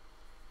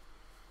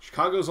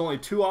 Chicago's only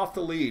 2 off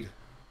the lead.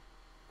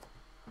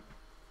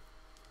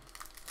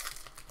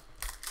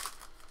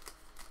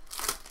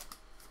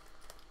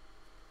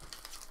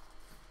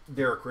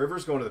 Derek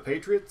Rivers going to the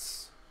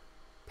Patriots.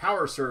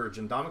 Power Surge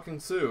and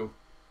Ndamukong Suh.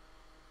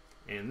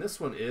 And this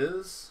one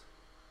is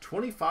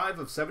 25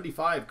 of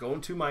 75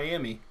 going to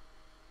Miami.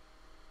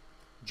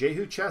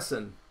 Jehu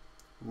Chesson.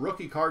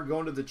 Rookie card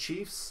going to the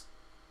Chiefs.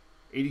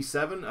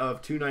 87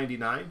 of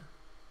 299.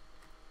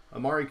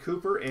 Amari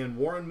Cooper and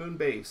Warren Moon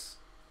base.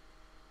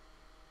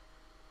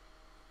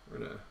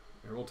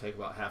 We'll take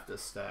about half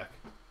this stack.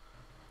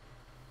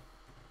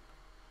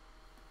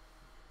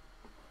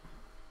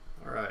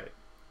 All right.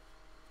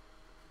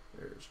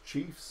 There's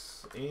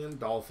Chiefs and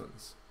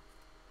Dolphins.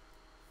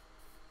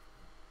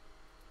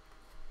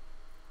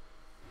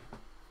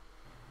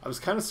 I was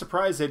kind of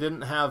surprised they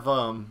didn't have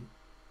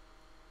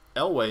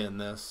Elway in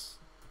this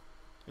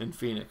in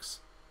Phoenix.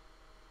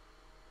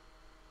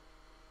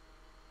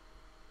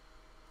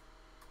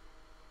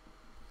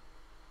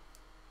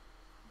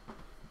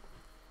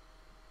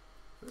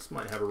 This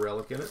might have a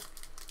relic in it.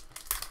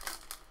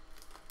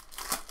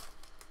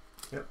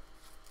 Yep.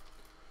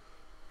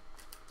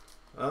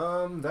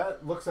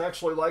 That looks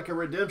actually like a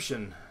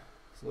redemption.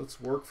 So let's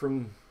work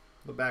from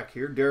the back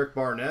here. Derek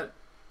Barnett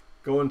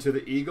going to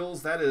the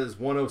Eagles. That is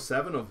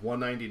 107 of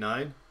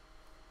 199.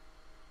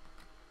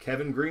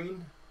 Kevin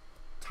Green,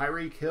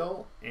 Tyreek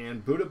Hill,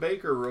 and Budda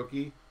Baker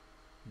rookie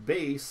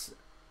base.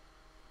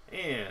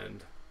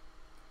 And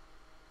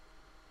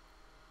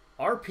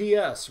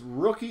RPS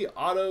rookie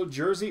auto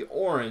jersey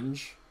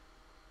orange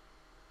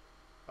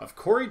of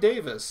Corey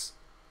Davis.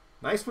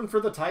 Nice one for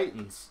the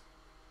Titans.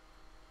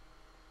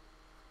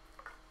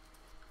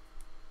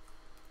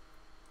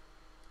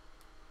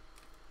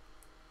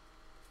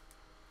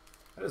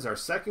 That is our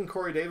second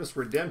Corey Davis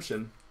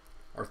redemption,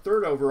 our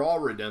third overall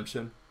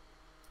redemption,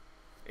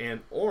 and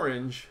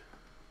orange.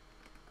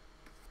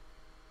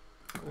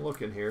 I'm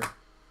looking here.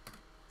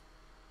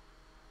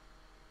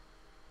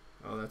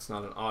 Oh, that's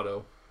not an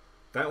auto.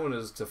 That one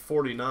is to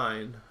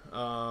 49.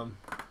 Let's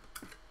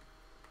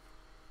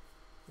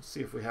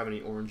see if we have any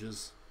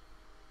oranges.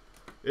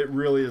 It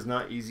really is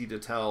not easy to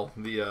tell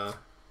the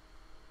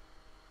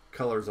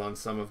colors on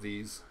some of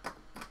these.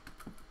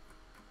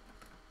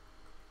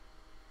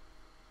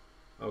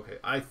 Okay,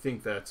 I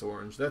think that's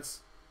orange.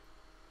 That's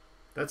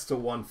to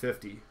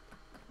 150.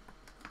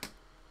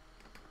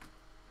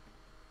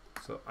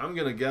 So I'm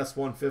gonna guess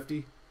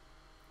 150.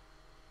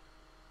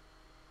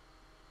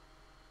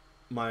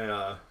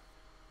 My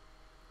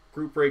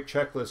group break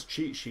checklist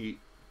cheat sheet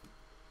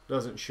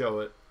doesn't show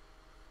it.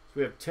 So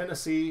we have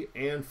Tennessee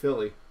and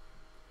Philly.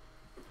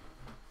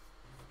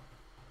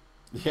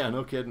 Yeah,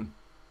 no kidding.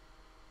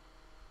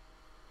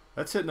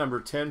 That's hit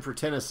number 10 for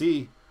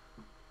Tennessee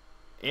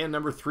and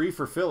number 3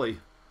 for Philly.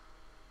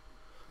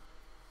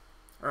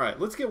 All right,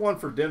 let's get one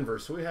for Denver.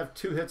 So we have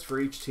 2 hits for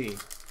each team.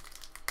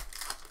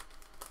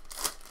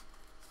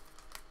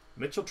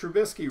 Mitchell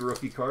Trubisky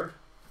rookie card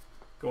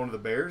going to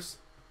the Bears.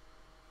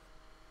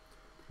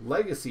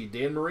 Legacy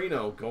Dan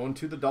Marino going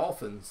to the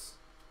Dolphins.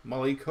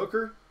 Malik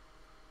Hooker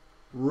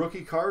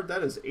rookie card,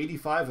 that is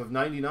 85 of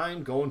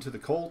 99 going to the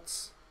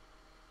Colts.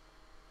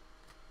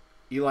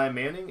 Eli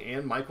Manning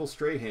and Michael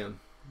Strahan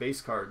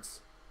base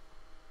cards.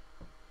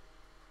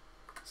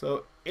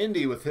 So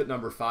Indy with hit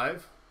number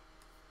 5.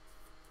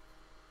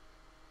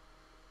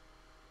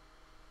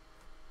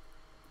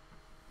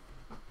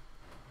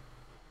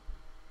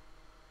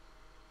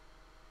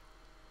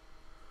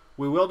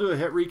 We will do a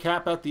hit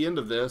recap at the end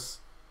of this.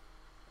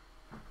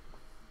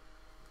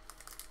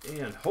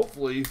 And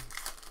hopefully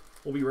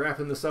we'll be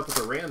wrapping this up with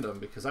a random,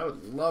 because I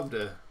would love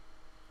to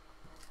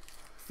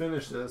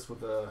finish this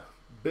with a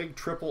big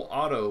triple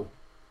auto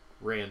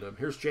random.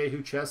 Here's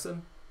Jehu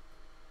Chesson.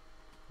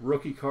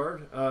 Rookie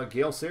card.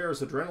 Gale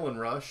Sayers Adrenaline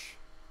Rush.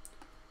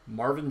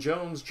 Marvin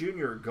Jones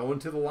Jr. going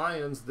to the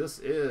Lions. This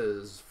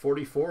is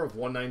 44 of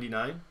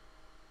 199.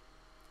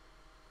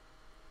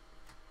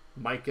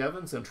 Mike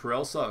Evans and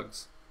Terrell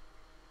Suggs.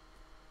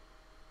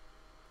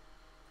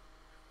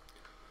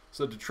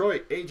 So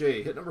Detroit,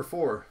 AJ, hit number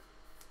 4.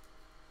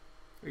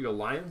 There you go,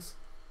 Lions.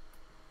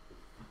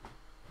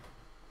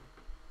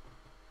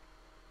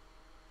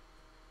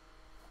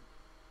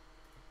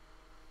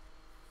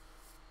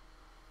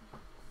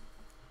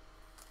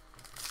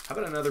 How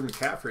about another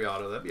McCaffrey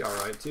auto? That'd be all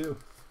right, too.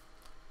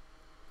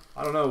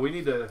 I don't know. We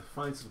need to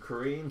find some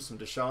Kareem, some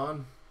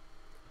Deshaun.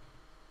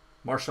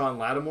 Marshawn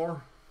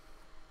Lattimore.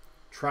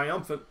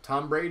 Triumphant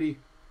Tom Brady.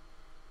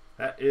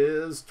 That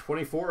is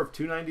 24 of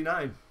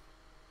 299.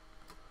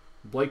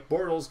 Blake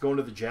Bortles going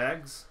to the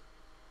Jags.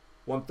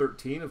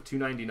 113 of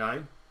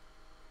 299.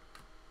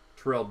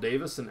 Terrell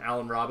Davis and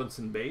Allen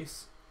Robinson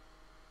base.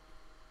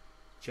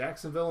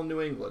 Jacksonville and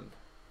New England.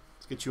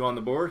 Let's get you on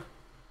the board.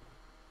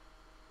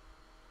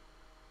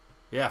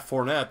 Yeah,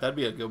 Fournette. That'd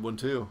be a good one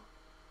too.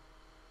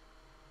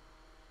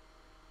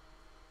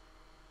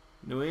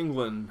 New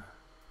England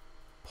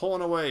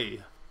pulling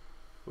away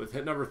with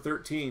hit number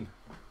 13.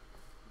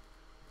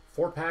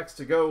 4 packs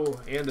to go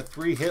and a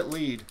 3-hit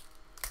lead.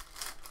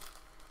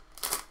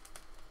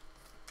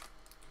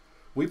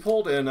 We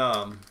pulled in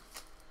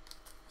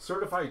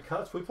certified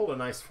cuts. We pulled a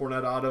nice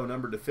Fournette auto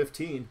numbered to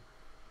 15.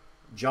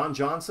 John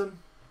Johnson,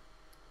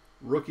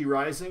 rookie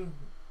rising,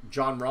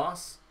 John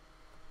Ross,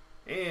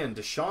 and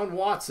Deshaun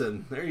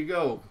Watson. There you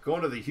go.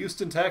 Going to the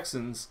Houston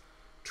Texans.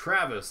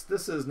 Travis,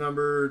 this is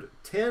numbered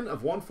 10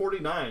 of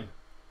 149.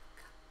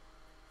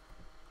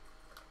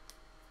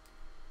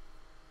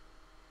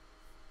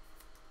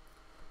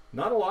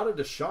 Not a lot of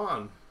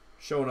Deshaun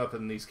showing up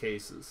in these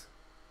cases.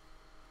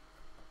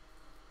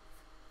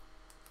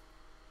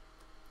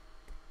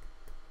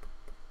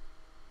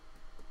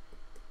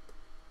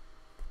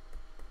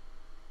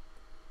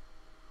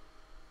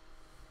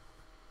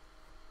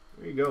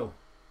 There you go.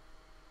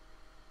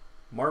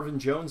 Marvin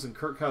Jones and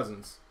Kirk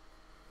Cousins.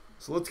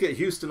 So let's get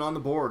Houston on the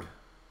board.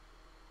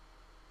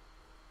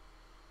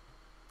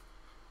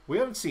 We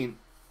haven't seen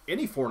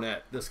any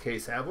Fournette this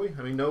case, have we?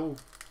 I mean, no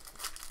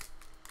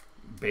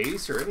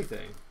base or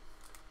anything.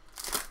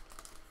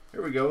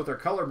 Here we go with our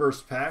color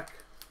burst pack.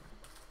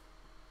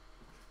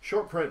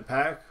 Short print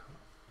pack.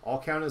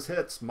 All count as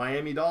hits.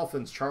 Miami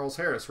Dolphins, Charles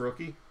Harris,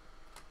 rookie.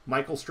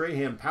 Michael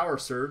Strahan, Power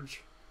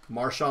Surge.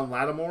 Marshawn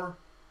Lattimore.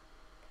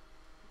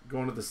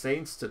 Going to the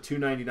Saints to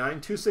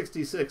 299.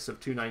 266 of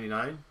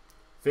 299.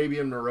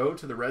 Fabian Moreau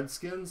to the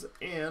Redskins.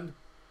 And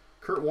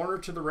Kurt Warner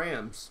to the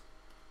Rams.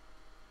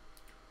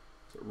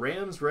 So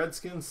Rams,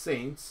 Redskins,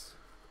 Saints.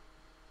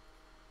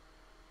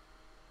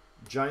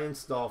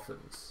 Giants,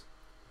 Dolphins.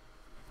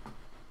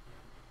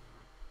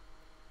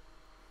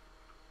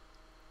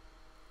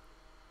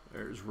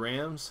 There's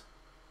Rams,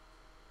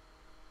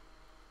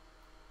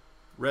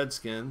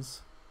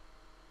 Redskins,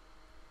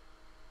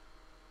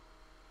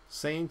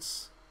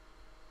 Saints,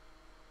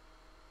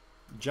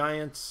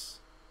 Giants,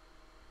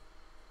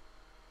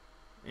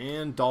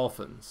 and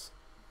Dolphins.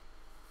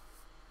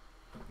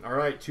 All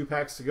right, 2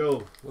 packs to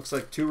go. Looks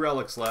like 2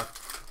 relics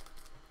left.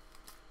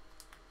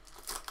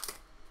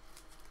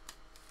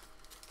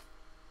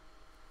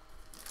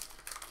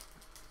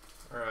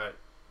 All right.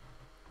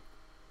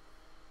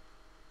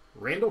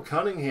 Randall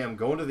Cunningham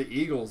going to the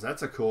Eagles.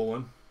 That's a cool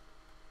one.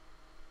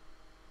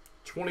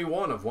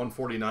 21 of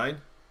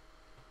 149.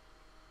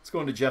 It's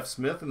going to Jeff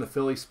Smith in the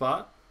Philly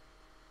spot.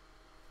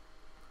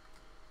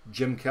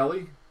 Jim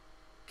Kelly,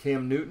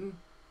 Cam Newton,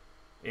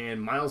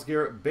 and Myles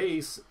Garrett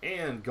base.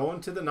 And going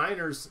to the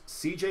Niners,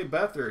 CJ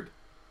Beathard.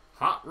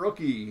 Hot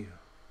rookie.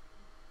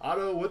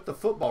 Auto with the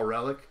football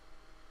relic.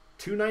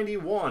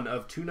 291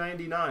 of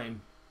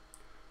 299.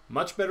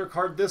 Much better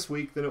card this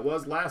week than it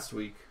was last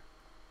week.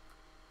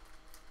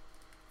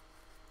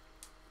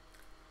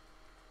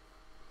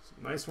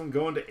 Nice one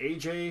going to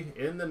AJ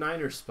in the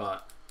Niners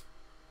spot.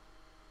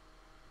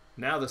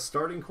 Now the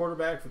starting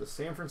quarterback for the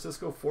San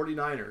Francisco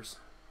 49ers.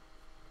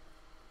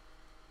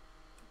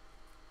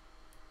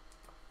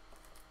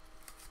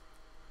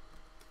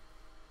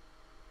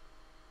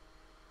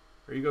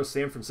 There you go,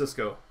 San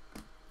Francisco.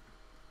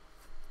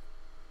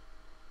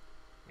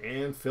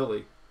 And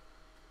Philly.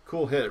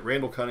 Cool hit,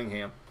 Randall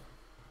Cunningham.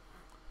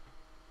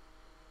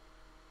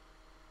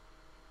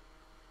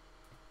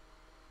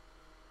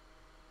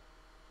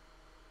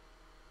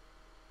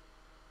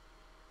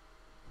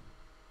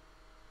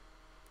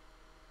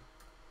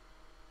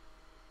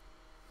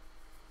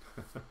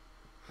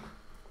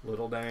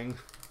 Little dang.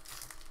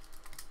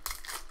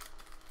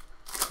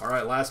 All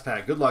right, last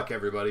pack. Good luck,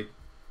 everybody.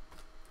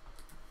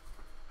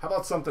 How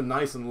about something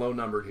nice and low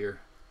numbered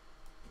here?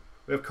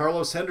 We have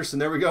Carlos Henderson.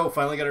 There we go.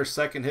 Finally got our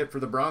second hit for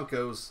the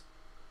Broncos.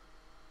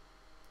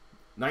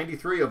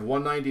 93 of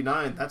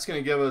 199. That's going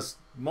to give us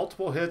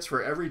multiple hits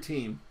for every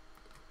team.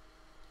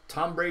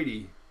 Tom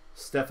Brady,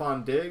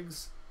 Stephon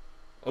Diggs,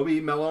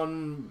 Obi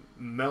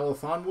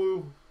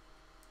Melifonwu,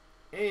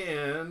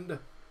 and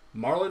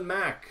Marlon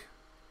Mack.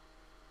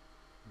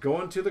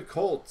 Going to the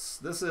Colts.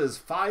 This is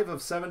 5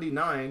 of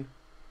 79.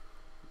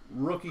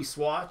 Rookie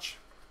swatch.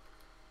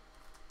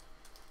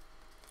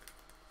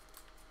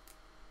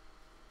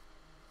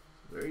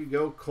 There you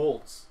go,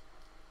 Colts.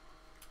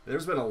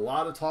 There's been a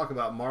lot of talk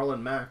about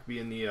Marlon Mack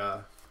being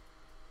the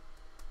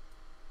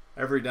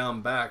every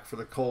down back for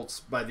the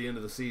Colts by the end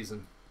of the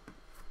season.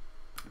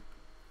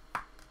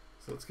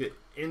 So let's get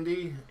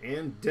Indy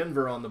and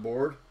Denver on the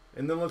board.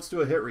 And then let's do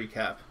a hit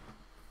recap.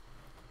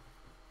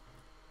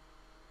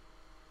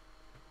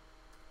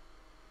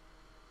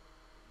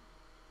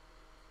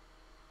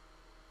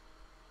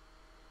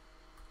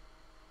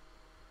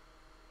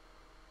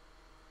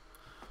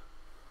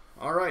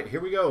 All right, here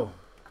we go.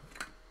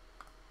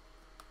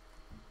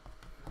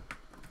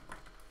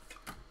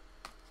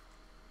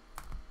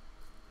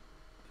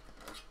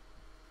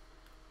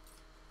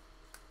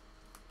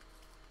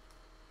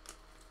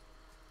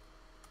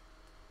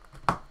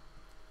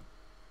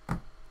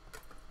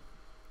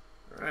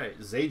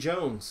 Zay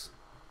Jones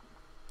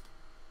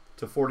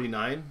to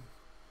 49.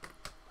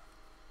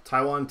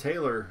 Taiwan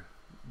Taylor,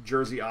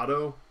 jersey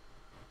auto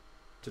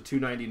to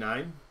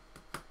 299.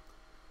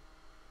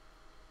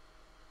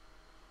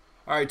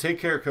 All right, take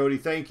care, Cody.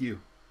 Thank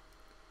you.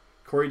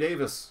 Corey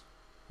Davis,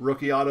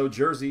 rookie auto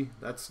jersey.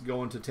 That's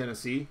going to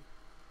Tennessee.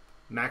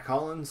 Matt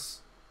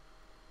Collins,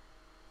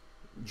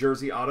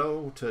 jersey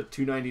auto to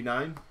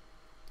 299.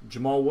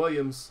 Jamal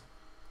Williams,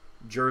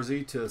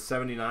 jersey to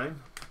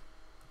 79.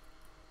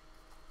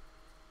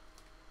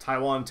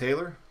 Taiwan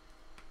Taylor,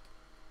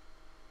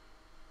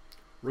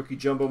 rookie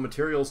jumbo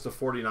materials to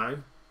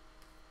 49.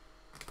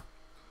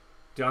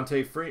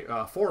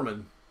 Deontay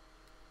Foreman,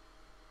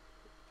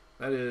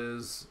 that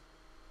is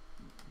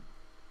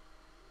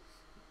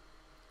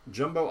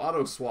jumbo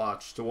auto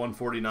swatch to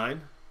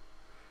 149.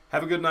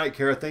 Have a good night,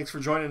 Kara. Thanks for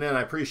joining in.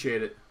 I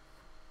appreciate it.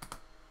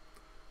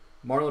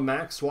 Marlon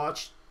Mack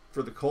swatch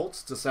for the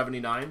Colts to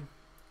 79.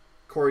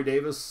 Corey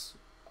Davis,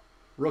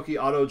 rookie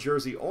auto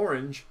jersey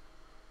orange,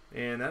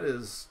 and that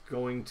is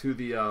going to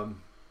the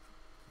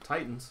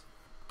Titans.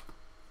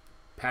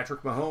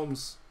 Patrick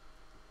Mahomes,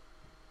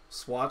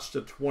 swatch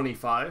to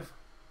 25.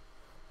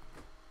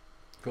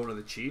 Going to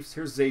the Chiefs.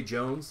 Here's Zay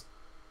Jones.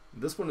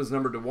 This one is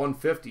numbered to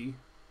 150.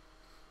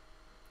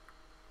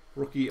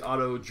 Rookie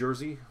auto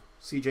jersey,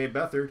 C.J.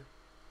 Beathard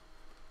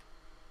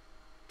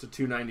to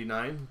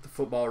 299. The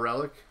football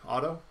relic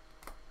auto.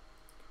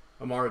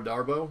 Amara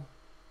Darboh,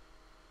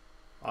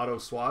 auto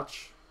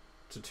swatch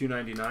to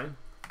 299.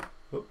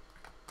 Whoop.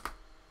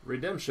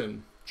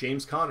 Redemption,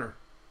 James Conner,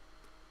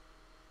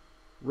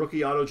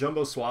 rookie auto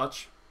jumbo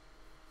swatch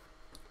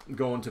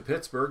going to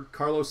Pittsburgh.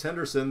 Carlos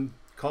Henderson,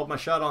 called my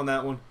shot on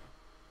that one.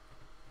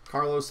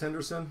 Carlos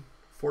Henderson,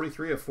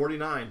 43 of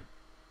 49.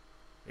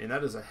 And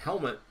that is a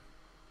helmet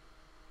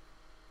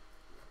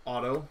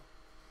auto.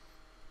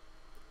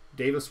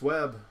 Davis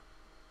Webb,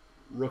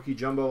 rookie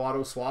jumbo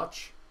auto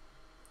swatch,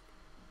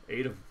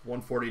 8 of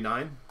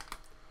 149.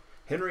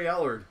 Henry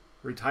Ellard,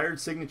 retired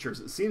signatures.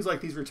 It seems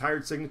like these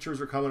retired signatures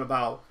are coming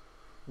about.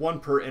 1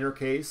 per inner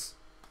case.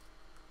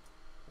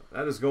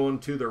 That is going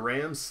to the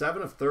Rams,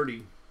 7 of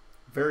 30.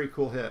 Very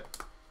cool hit.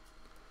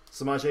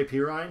 Samaje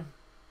Perine,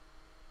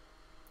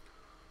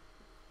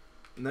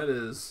 and that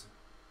is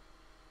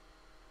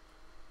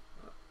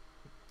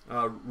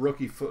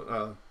rookie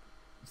football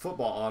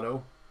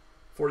auto,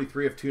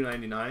 43 of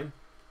 299.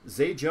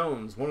 Zay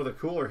Jones, one of the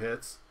cooler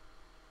hits.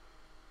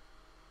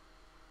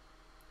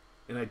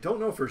 And I don't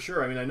know for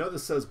sure. I mean, I know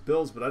this says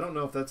Bills, but I don't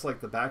know if that's like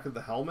the back of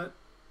the helmet.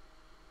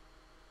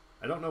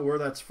 I don't know where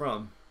that's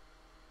from.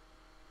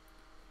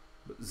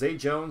 But Zay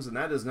Jones, and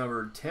that is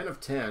numbered 10 of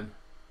 10.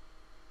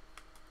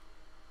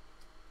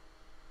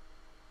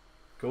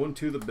 Going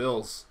to the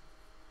Bills.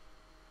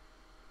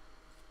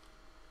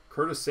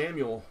 Curtis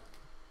Samuel,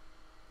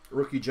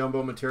 rookie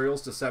jumbo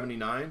materials to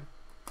 79.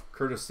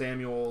 Curtis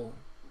Samuel,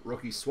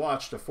 rookie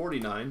swatch to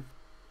 49.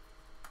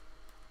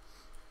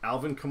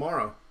 Alvin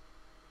Kamara,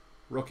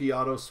 rookie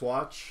auto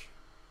swatch,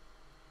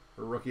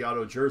 or rookie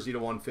auto jersey to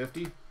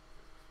 150.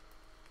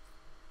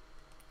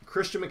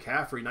 Christian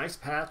McCaffrey, nice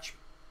patch,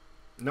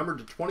 numbered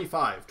to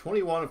 25,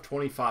 21 of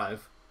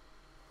 25.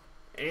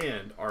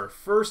 And our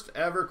first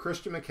ever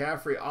Christian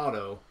McCaffrey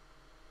auto,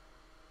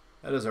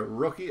 that is a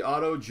rookie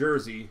auto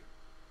jersey,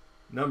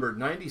 numbered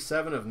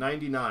 97 of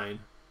 99,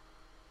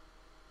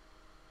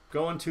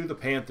 going to the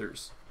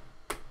Panthers.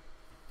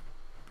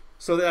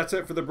 So that's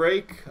it for the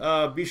break.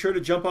 Be sure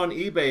to jump on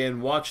eBay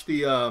and watch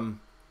the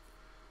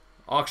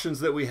auctions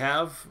that we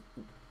have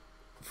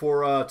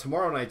for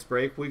tomorrow night's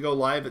break. We go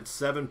live at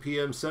 7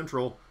 p.m.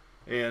 Central.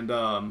 And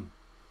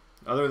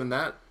other than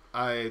that,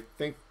 I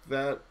think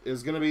that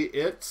is going to be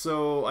it.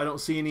 So I don't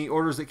see any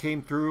orders that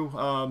came through.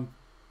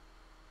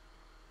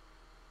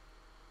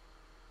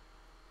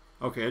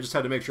 Okay, I just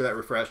had to make sure that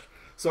refreshed.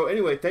 So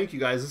anyway, thank you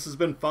guys. This has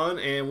been fun,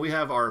 and we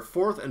have our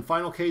 4th and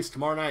final case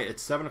tomorrow night at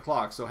 7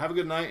 o'clock. So have a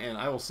good night, and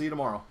I will see you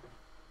tomorrow.